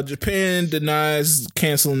 Japan denies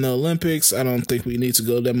canceling the Olympics. I don't think we need to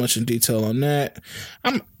go that much in detail on that.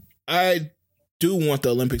 I do want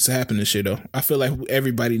the Olympics to happen this year, though. I feel like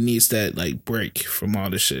everybody needs that like break from all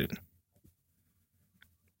this shit.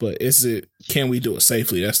 But can we do it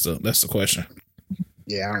safely? That's the question.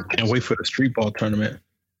 Yeah, I can't wait for the street ball tournament.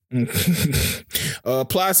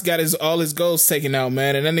 Plots got all his goals taken out,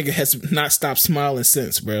 man, and that nigga has not stopped smiling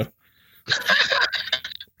since, bro.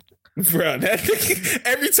 Bro, that nigga,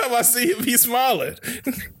 every time I see him, he's smiling.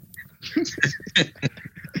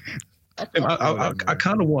 I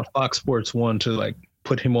kind of want Fox Sports 1 to like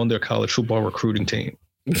put him on their college football recruiting team,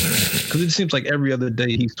 because it seems like every other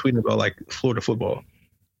day he's tweeting about like Florida football.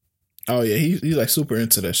 Oh yeah, he's like super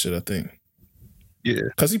into that shit, I think. Yeah,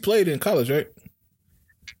 because he played in college, right?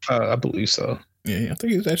 I believe so. Yeah, I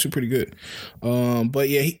think he's actually pretty good. But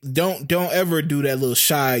yeah, don't ever do that little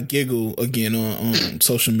shy giggle again on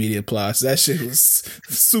social media. Plots. That shit was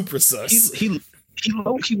super sus. He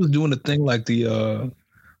was doing the thing like the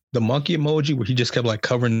monkey emoji where he just kept like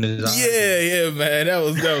covering his eyes. Yeah, man,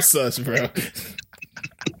 that was sus, bro.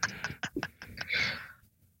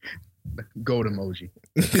 Gold emoji.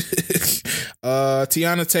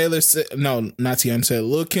 Tiana Taylor said, no, not Tiana Taylor.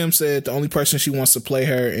 Lil' Kim said the only person she wants to play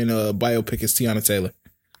her in a biopic is Tiana Taylor.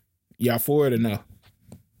 Y'all for it or no?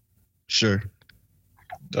 Sure.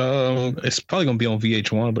 It's probably gonna be on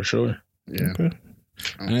VH1, but sure. Yeah. Okay.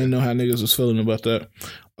 I didn't know how niggas was feeling about that.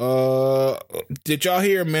 Did y'all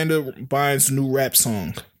hear Amanda Bynes' new rap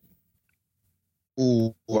song?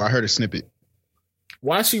 Ooh, I heard a snippet.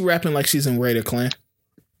 Why is she rapping like she's in Raider Clan?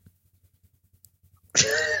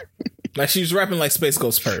 Like she's rapping like Space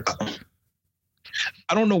Ghost Perp.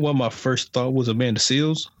 I don't know what my first thought was Amanda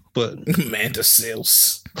Seales, but Amanda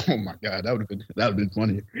Seales. Oh my god, that would have been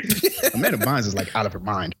funny. Amanda Bynes is like out of her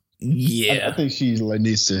mind. Yeah, I think she like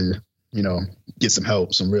needs to, get some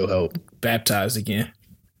help, some real help. Baptized again.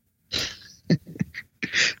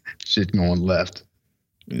 Shit going left.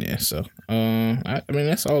 Yeah, so I mean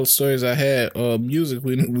that's all the stories I had. Music,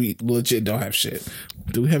 we legit don't have shit.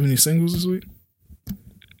 Do we have any singles this week?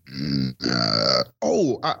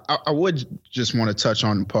 I would just want to touch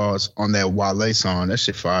on that Wale song. That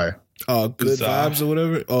shit fire. Good Vibes or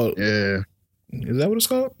whatever. Oh yeah, is that what it's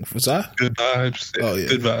called? Fazah? Good Vibes. Oh yeah,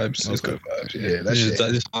 Good Vibes. Okay. It's Good Vibes. Yeah, that shit.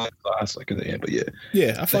 Just like in the end, but yeah.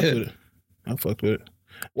 Yeah, I fucked with it.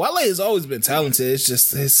 Wale has always been talented. It's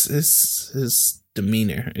just his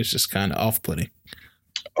demeanor. It's just kind of off-putting.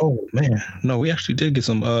 Oh man, no, we actually did get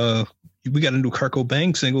some. We got a new Kurt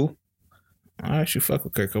Cobain single. I actually fuck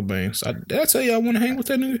with Kurt Cobain. Did I tell you I want to hang with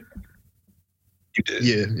that nigga? You did.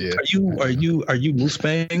 Yeah. Are you Moose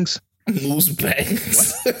Bangs? Moose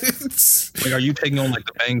Bangs. Like, are you taking on like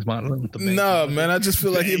the Bangs model? Nah, man. I just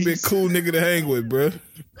feel like he'd be a cool nigga to hang with, bro.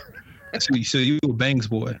 So you a Bangs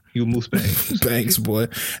boy. You a Moose Bangs. Bangs boy.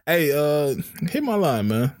 Hey, hit my line,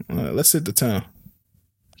 man. Let's hit the town.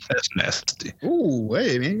 That's nasty. Ooh,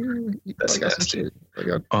 hey man. That's nasty.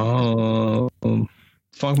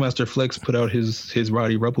 Funkmaster Flex put out his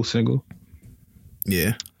Roddy Rebel single.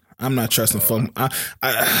 Yeah, I'm not trusting Funk.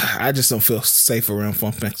 I just don't feel safe around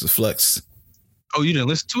Funkmaster Flex. Oh, you didn't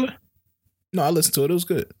listen to it? No, I listened to it. It was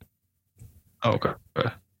good. Oh, okay.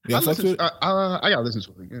 Yeah, I gotta listen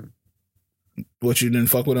to it again. What, you didn't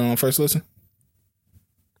fuck with it on first listen?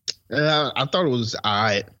 I thought it was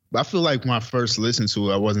alright, but I feel like when I first listened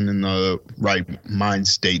to it, I wasn't in the right mind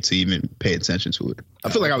state to even pay attention to it. I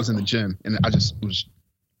feel like I was in the gym and I just was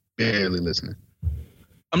barely listening.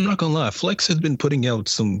 I'm not gonna lie, Flex has been putting out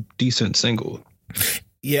some decent singles.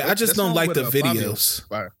 Yeah, I just don't like the videos.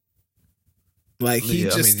 Like he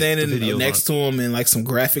standing next to him in like some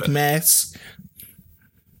graphic masks.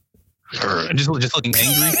 Just looking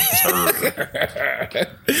angry.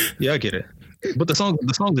 Yeah, I get it. But the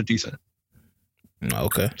songs are decent.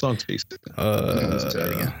 Okay. Songs decent.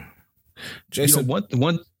 Jason,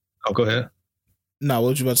 one. Oh, go ahead. No, what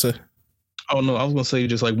was you about to say? Oh no, I was gonna say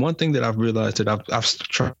just like one thing that I've realized that I've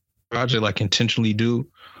tried project like intentionally do,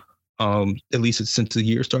 at least since the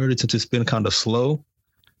year started, since it's been kind of slow,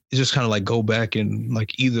 it's just kind of like go back and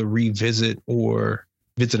like either revisit or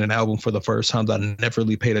visit an album for the first time that I never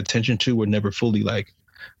really paid attention to or never fully like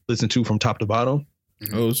listened to from top to bottom.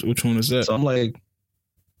 Oh, which one is that? So I'm like,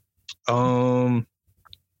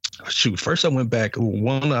 shoot. First, I went back. I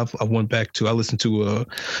went back to. I listened to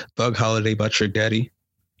 "Thug Holiday" by Trick Daddy.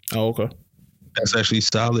 Oh, okay. That's actually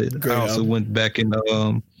solid. Great I also album. went back and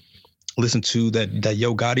listened to that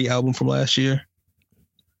Yo Gotti album from last year,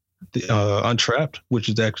 the Untrapped, which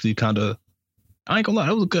is actually kind of. I ain't gonna lie,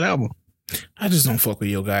 that was a good album. I just don't fuck with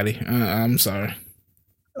Yo Gotti. I'm sorry.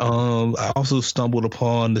 I also stumbled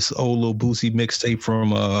upon this old Lil Boosie mixtape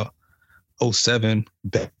from 07,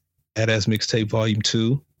 Badass Mixtape Volume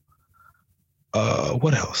 2.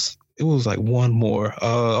 What else? It was like one more.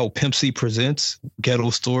 Pimp C Presents Ghetto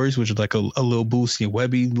Stories, which is like a Lil Boosie and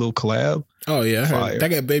Webby little collab. Oh yeah, I heard. Fire. That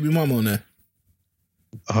got Baby Mama on there.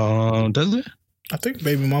 Does it? I think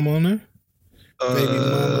Baby Mama on there.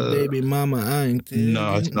 Baby Mama, I ain't there.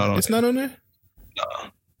 No, it's not on. It's not on there? No.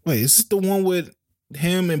 Wait, is this the one with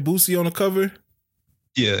him and Boosie on the cover?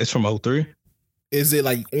 Yeah, it's from 03. Is it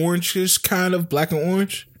like orange-ish, kind of black and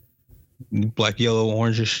orange? Black, yellow,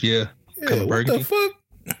 orangish. Yeah. Yeah, Color what burgundy. the fuck?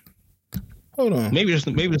 Hold on. Maybe it's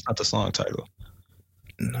not the song title.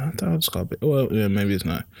 No, I thought it was called. Well, yeah, maybe it's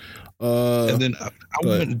not. And then I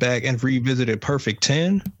went back and revisited Perfect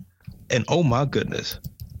 10, and oh my goodness,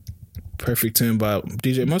 Perfect 10 by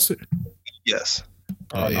DJ Mustard. yes.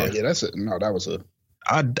 Oh yeah. yeah, that's it. No, that was a.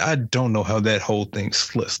 I don't know how that whole thing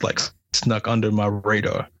snuck under my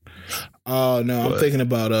radar. Oh no, I'm But- thinking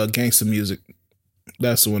about Gangsta Music.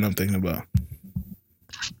 That's the one I'm thinking about.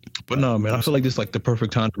 But no, man, I feel like this is like the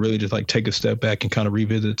perfect time to really just like take a step back and kind of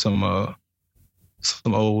revisit some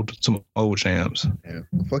old jams. Yeah.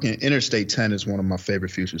 Fucking Interstate 10 is one of my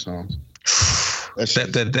favorite Future songs.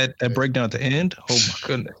 That breakdown at the end. Oh my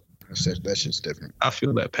goodness, That shit's different. I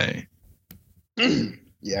feel that pain.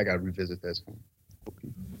 Yeah, I gotta revisit that song.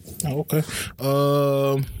 Oh, okay.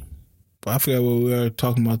 I forgot what we were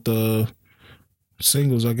talking about, the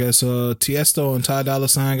singles. I guess Tiesto and Ty Dolla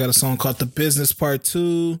 $ign got a song called "The Business Part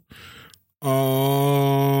 2."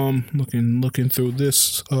 Looking through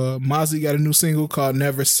this, Mozzie got a new single called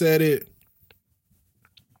 "Never Said It."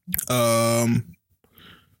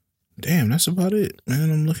 Damn, that's about it, man.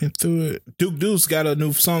 I'm looking through it. Duke Deuce got a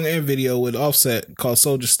new song and video with Offset called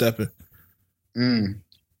 "Soldier Steppin'." I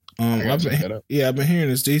gotta check that out. I've been hearing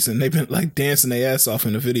it's decent. They've been like dancing their ass off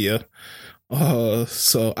in the video.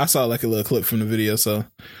 So I saw like a little clip from the video. So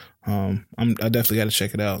I definitely got to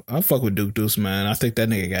check it out. I fuck with Duke Deuce, man. I think that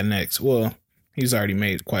nigga got next. Well, he's already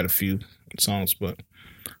made quite a few songs, but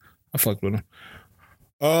I fucked with him.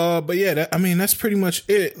 But yeah, that's pretty much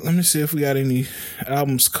it. Let me see if we got any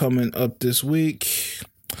albums coming up this week.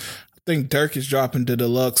 I think Dirk is dropping the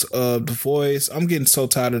deluxe of The Voice. I'm getting so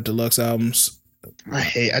tired of deluxe albums.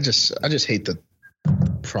 I just hate the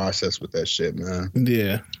process with that shit, man.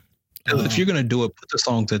 Yeah. If you're gonna do it, put the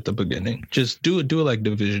songs at the beginning. Just do it like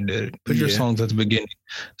Division did. Put your Yeah. songs at the beginning,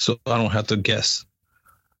 so I don't have to guess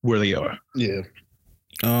where they are. Yeah.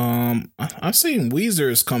 I've seen Weezer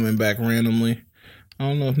is coming back randomly. I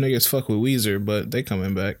don't know if niggas fuck with Weezer, but they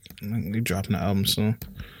coming back. They dropping the album soon.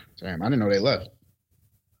 Damn, I didn't know they left.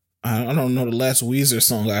 I don't know the last Weezer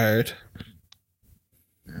song I heard.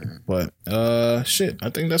 But shit, I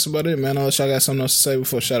think that's about it, man. Unless y'all got something else to say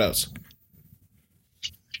before shoutouts.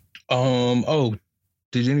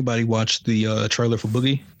 Did anybody watch the trailer for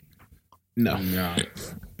Boogie? No, No.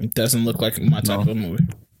 it doesn't look like my type of movie.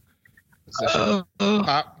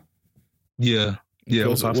 Pop. Yeah.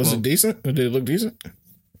 Was it decent? Or did it look decent?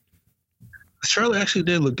 The trailer actually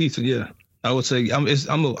did look decent. Yeah, I would say.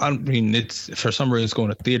 It's for some reason it's going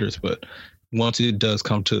to theaters, but once it does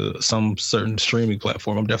come to some certain streaming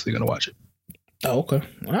platform, I'm definitely going to watch it. Oh, okay.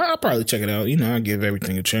 I'll probably check it out. I give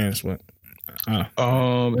everything a chance, but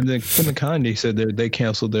And then Kim and Kanye said they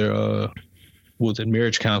canceled their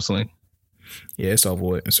marriage counseling. yeah, it's over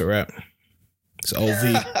with. It's a wrap. It's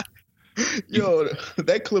OV. Yo,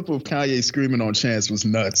 that clip of Kanye screaming on Chance was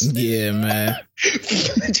nuts. Yeah, man.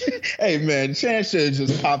 Hey, man, Chance should have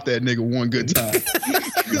just popped that nigga one good time.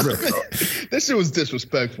 That shit was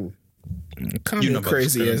disrespectful. Kanye You know about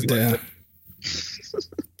crazy this ass gonna be down.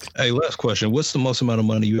 Hey, last question: what's the most amount of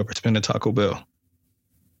money you ever spent at Taco Bell?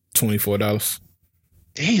 $24.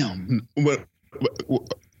 Damn. What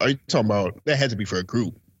are you talking about? That had to be for a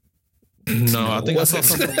group. No, I think I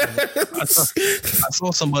Was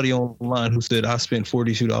saw somebody online who said I spent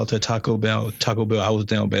 $42 at Taco Bell. I was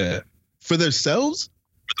down bad. For themselves?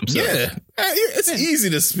 for themselves. Yeah, it's easy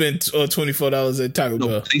to spend $24 at Taco No,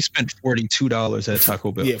 Bell. they spent $42 at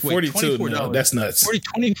Taco Bell. Yeah, 42. $24. No, that's nuts.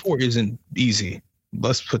 24 isn't easy.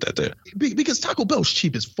 Let's put that there. Because Taco Bell's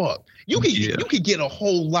cheap as fuck. You can get a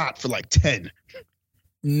whole lot for like 10.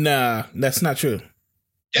 Nah, that's not true.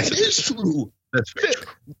 That is true. That's very true.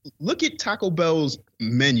 Look at Taco Bell's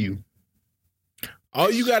menu. All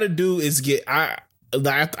you got to do is get. I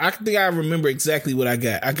think I remember exactly what I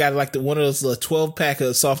got. I got like one of those 12-pack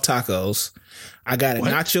of soft tacos. I got a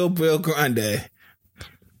Nacho Bel Grande.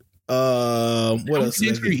 What else? Are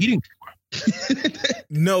you eating?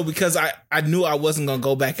 No, because I knew I wasn't gonna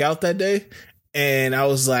go back out that day, and I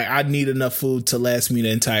was like, I need enough food to last me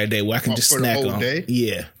the entire day where I can just for snack the whole on. day?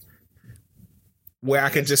 Yeah, where I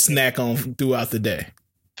can just snack on throughout the day.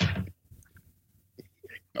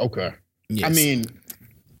 Okay. Yes. I mean,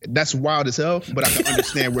 that's wild as hell, but I can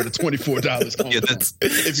understand where the $24 comes Yeah, from. that's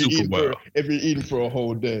super wild. If you're eating for a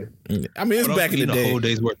whole day. I mean, it's But back in the also, day. a whole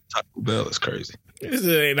day's worth of Taco Bell is crazy. It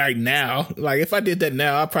ain't like now. Like if I did that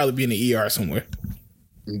now, I'd probably be in the ER somewhere.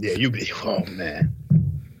 Yeah, you'd be, oh man.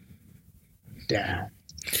 Damn.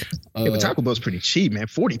 Yeah, but Taco Bell's pretty cheap, man.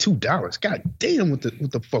 $42. God damn, what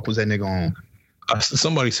the fuck was that nigga on?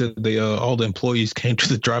 Somebody said they all the employees came to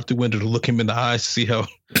the drive-thru window to look him in the eyes to see how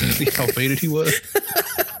faded he was.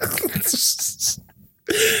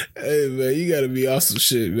 Hey man, you gotta be awesome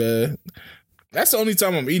shit, man. That's the only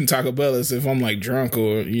time I'm eating Taco Bell is if I'm like drunk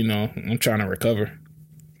or I'm trying to recover.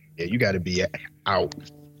 Yeah, you gotta be out.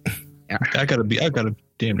 I gotta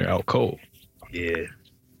damn near out cold. Yeah.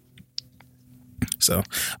 So,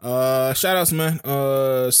 shout outs, man.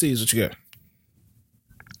 C's, what you got?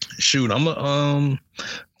 Shoot,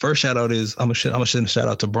 first shout out is I'm gonna send a shout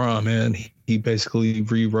out to Braun, man. He basically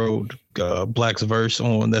rewrote Black's verse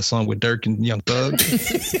on that song with Dirk and Young Thug.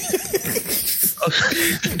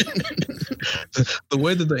 The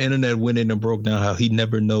way that the internet went in and broke down how he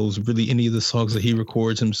never knows really any of the songs that he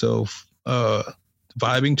records himself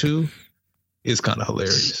vibing to is kind of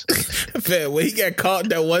hilarious. Man, when he got caught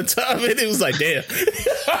that one time, and it was like, damn. He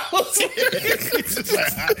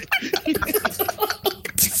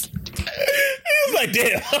was like,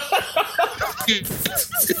 damn.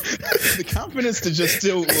 The confidence to just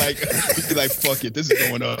still like fuck it, this is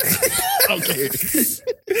going up. Okay.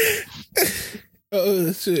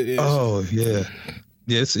 Oh shit. Yeah. Oh yeah.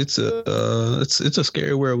 Yeah, it's a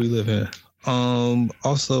scary world we live in.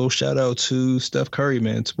 Also shout out to Steph Curry,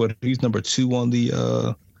 man. He's number 2 on the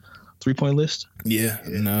 3-point list. Yeah,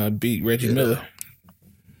 and beat Reggie Miller.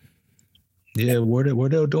 Yeah, where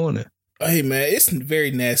they doing it? Hey man, it's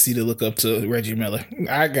very nasty to look up to Reggie Miller.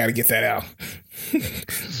 I gotta get that out.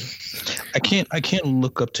 I can't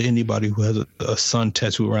look up to anybody who has a sun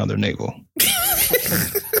tattoo around their navel.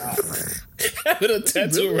 Having a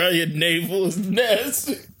tattoo around your navel is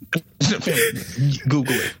nasty.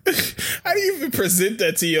 Google it. How do you even present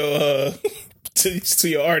that to your to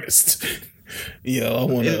your artist? Yo, I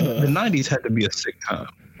want to. The 90s had to be a sick time.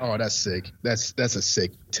 Oh, that's sick. That's a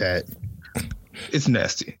sick tat. It's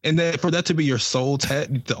nasty. And then for that to be your sole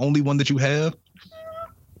tat, the only one that you have,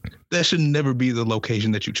 that should never be the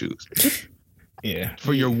location that you choose. Yeah.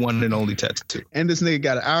 For your one and only tattoo. And this nigga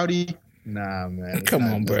got an Audi. Nah, man. Come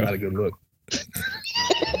on, bro. That's not a good look.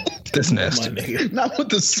 That's nasty. Not with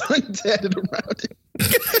the sun tatted around it.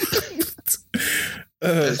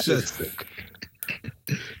 That's sick.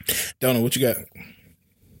 Don't know what you got.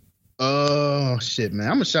 Oh shit, man!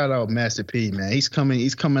 I'm gonna shout out Master P, man. He's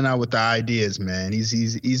coming out with the ideas, man.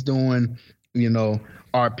 He's doing,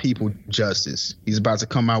 our people justice. He's about to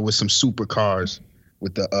come out with some supercars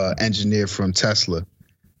with the engineer from Tesla.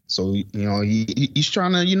 So he's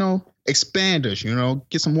trying to expand us.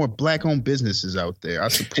 Get some more black-owned businesses out there. I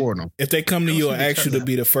support him. If they come to you and ask you to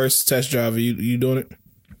be the first test driver, you doing it?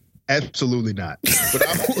 Absolutely not. But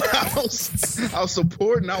I'll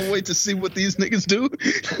support and I'll wait to see what these niggas do.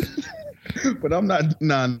 But I'm not.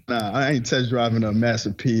 Nah. I ain't test driving a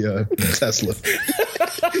Master P Tesla.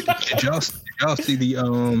 Did y'all see the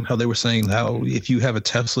how they were saying how if you have a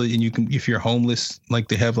Tesla and if you're homeless, like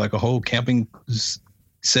they have like a whole camping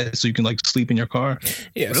set so you can like sleep in your car?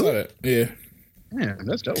 Yeah, I saw that. Yeah. Yeah,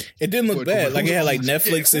 that's dope. It didn't look bad. Like it had like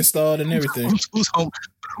Netflix installed and everything. Who's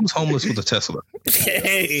homeless with a Tesla?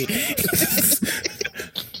 Hey.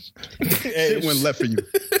 Shit went left for you.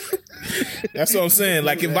 That's what I'm saying.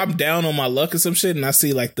 Like if I'm down on my luck or some shit and I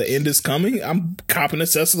see like the end is coming, I'm copping a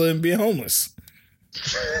Tesla and being homeless.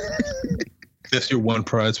 That's your one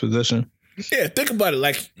prized possession. Yeah, think about it.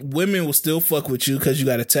 Like women will still fuck with you because you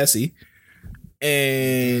got a Tessie,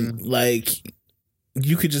 and like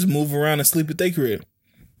you could just move around and sleep at their crib.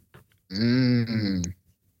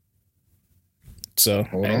 So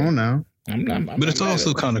hold on now. But it's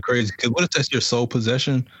also kind of crazy because what if that's your sole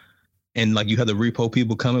possession, and like you have the repo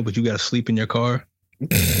people coming, but you got to sleep in your car,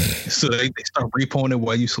 so they start repoing it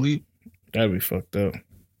while you sleep. That'd be fucked up.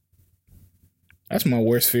 That's my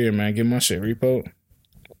worst fear, man. Get my shit repoed.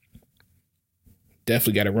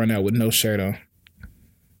 Definitely got to run out with no shirt on.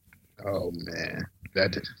 Oh man,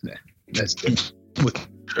 that's with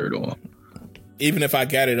shirt on. Even if I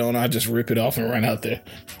got it on, I just rip it off and run out there.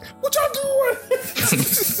 What y'all doing?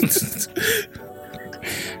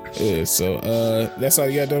 Yeah, so that's all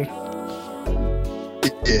you got done.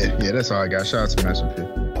 Yeah, that's all I got. Shout out to Master P.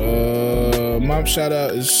 Mom shout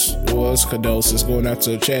out was condolences going out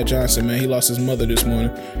to Chad Johnson, man. He lost his mother this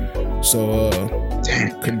morning. So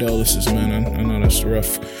condolences, man. I know that's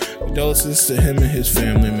rough. Condolences to him and his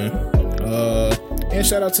family, man. And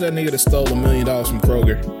shout out to that nigga that stole $1 million from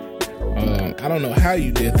Kroger. I don't know how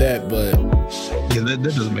you did that, but yeah, that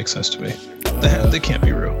doesn't make sense to me. That can't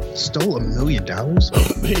be real. Stole $1 million?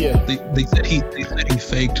 Yeah. They said he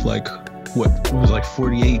faked like what it was like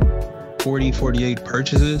 48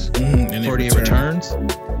 purchases, and 48 returns.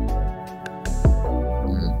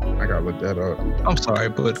 I gotta look that up. I'm sorry,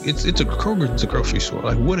 but it's a Kroger. It's a grocery store.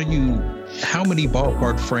 Like, how many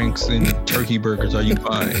ballpark franks and turkey burgers are you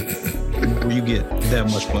buying where you get that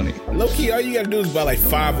much money? Low key, all you gotta do is buy like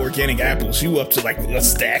 5 organic apples. You up to like a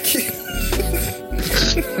stack.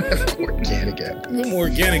 Organic apples. Them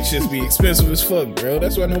organic shits be expensive as fuck, bro.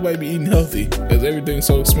 That's why nobody be eating healthy, because everything's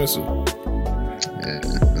so expensive. Yeah,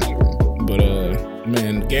 that's true. But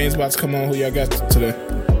man, the game's about to come on. Who y'all got today?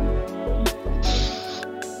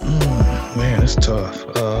 Man, it's tough.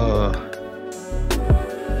 I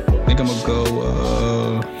think I'm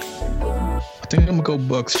gonna go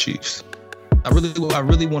Bucks Chiefs. I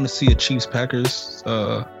really want to see a Chiefs Packers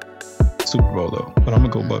Super Bowl though, but I'm gonna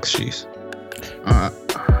go Bucks Chiefs. I'm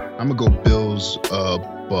gonna go Bills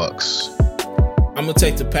Bucks. I'm gonna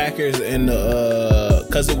take the Packers and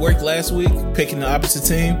cause it worked last week picking the opposite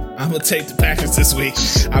team. I'm gonna take the Packers this week.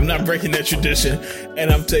 I'm not breaking that tradition,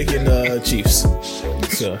 and I'm taking Chiefs.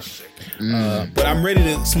 So, but I'm ready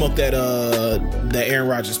to smoke that Aaron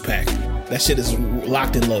Rodgers pack. That shit is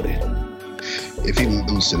locked and loaded. If he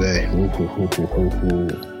lose today,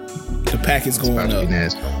 the pack is going up.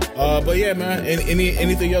 But yeah, man.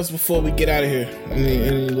 Anything else before we get out of here?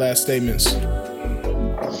 Any last statements?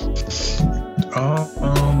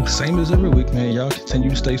 Same as every week, man. Y'all continue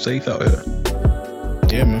to stay safe out here.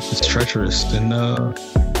 Yeah, man. It's treacherous, and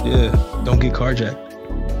don't get carjacked.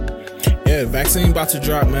 Yeah, vaccine about to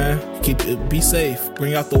drop, man. Be safe.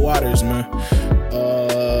 Bring out the waters, man.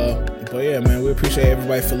 But yeah, man, we appreciate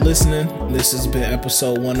everybody for listening. This has been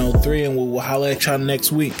episode 103, and we will holler at y'all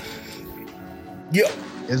next week. Yeah.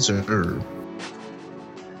 Yes, sir.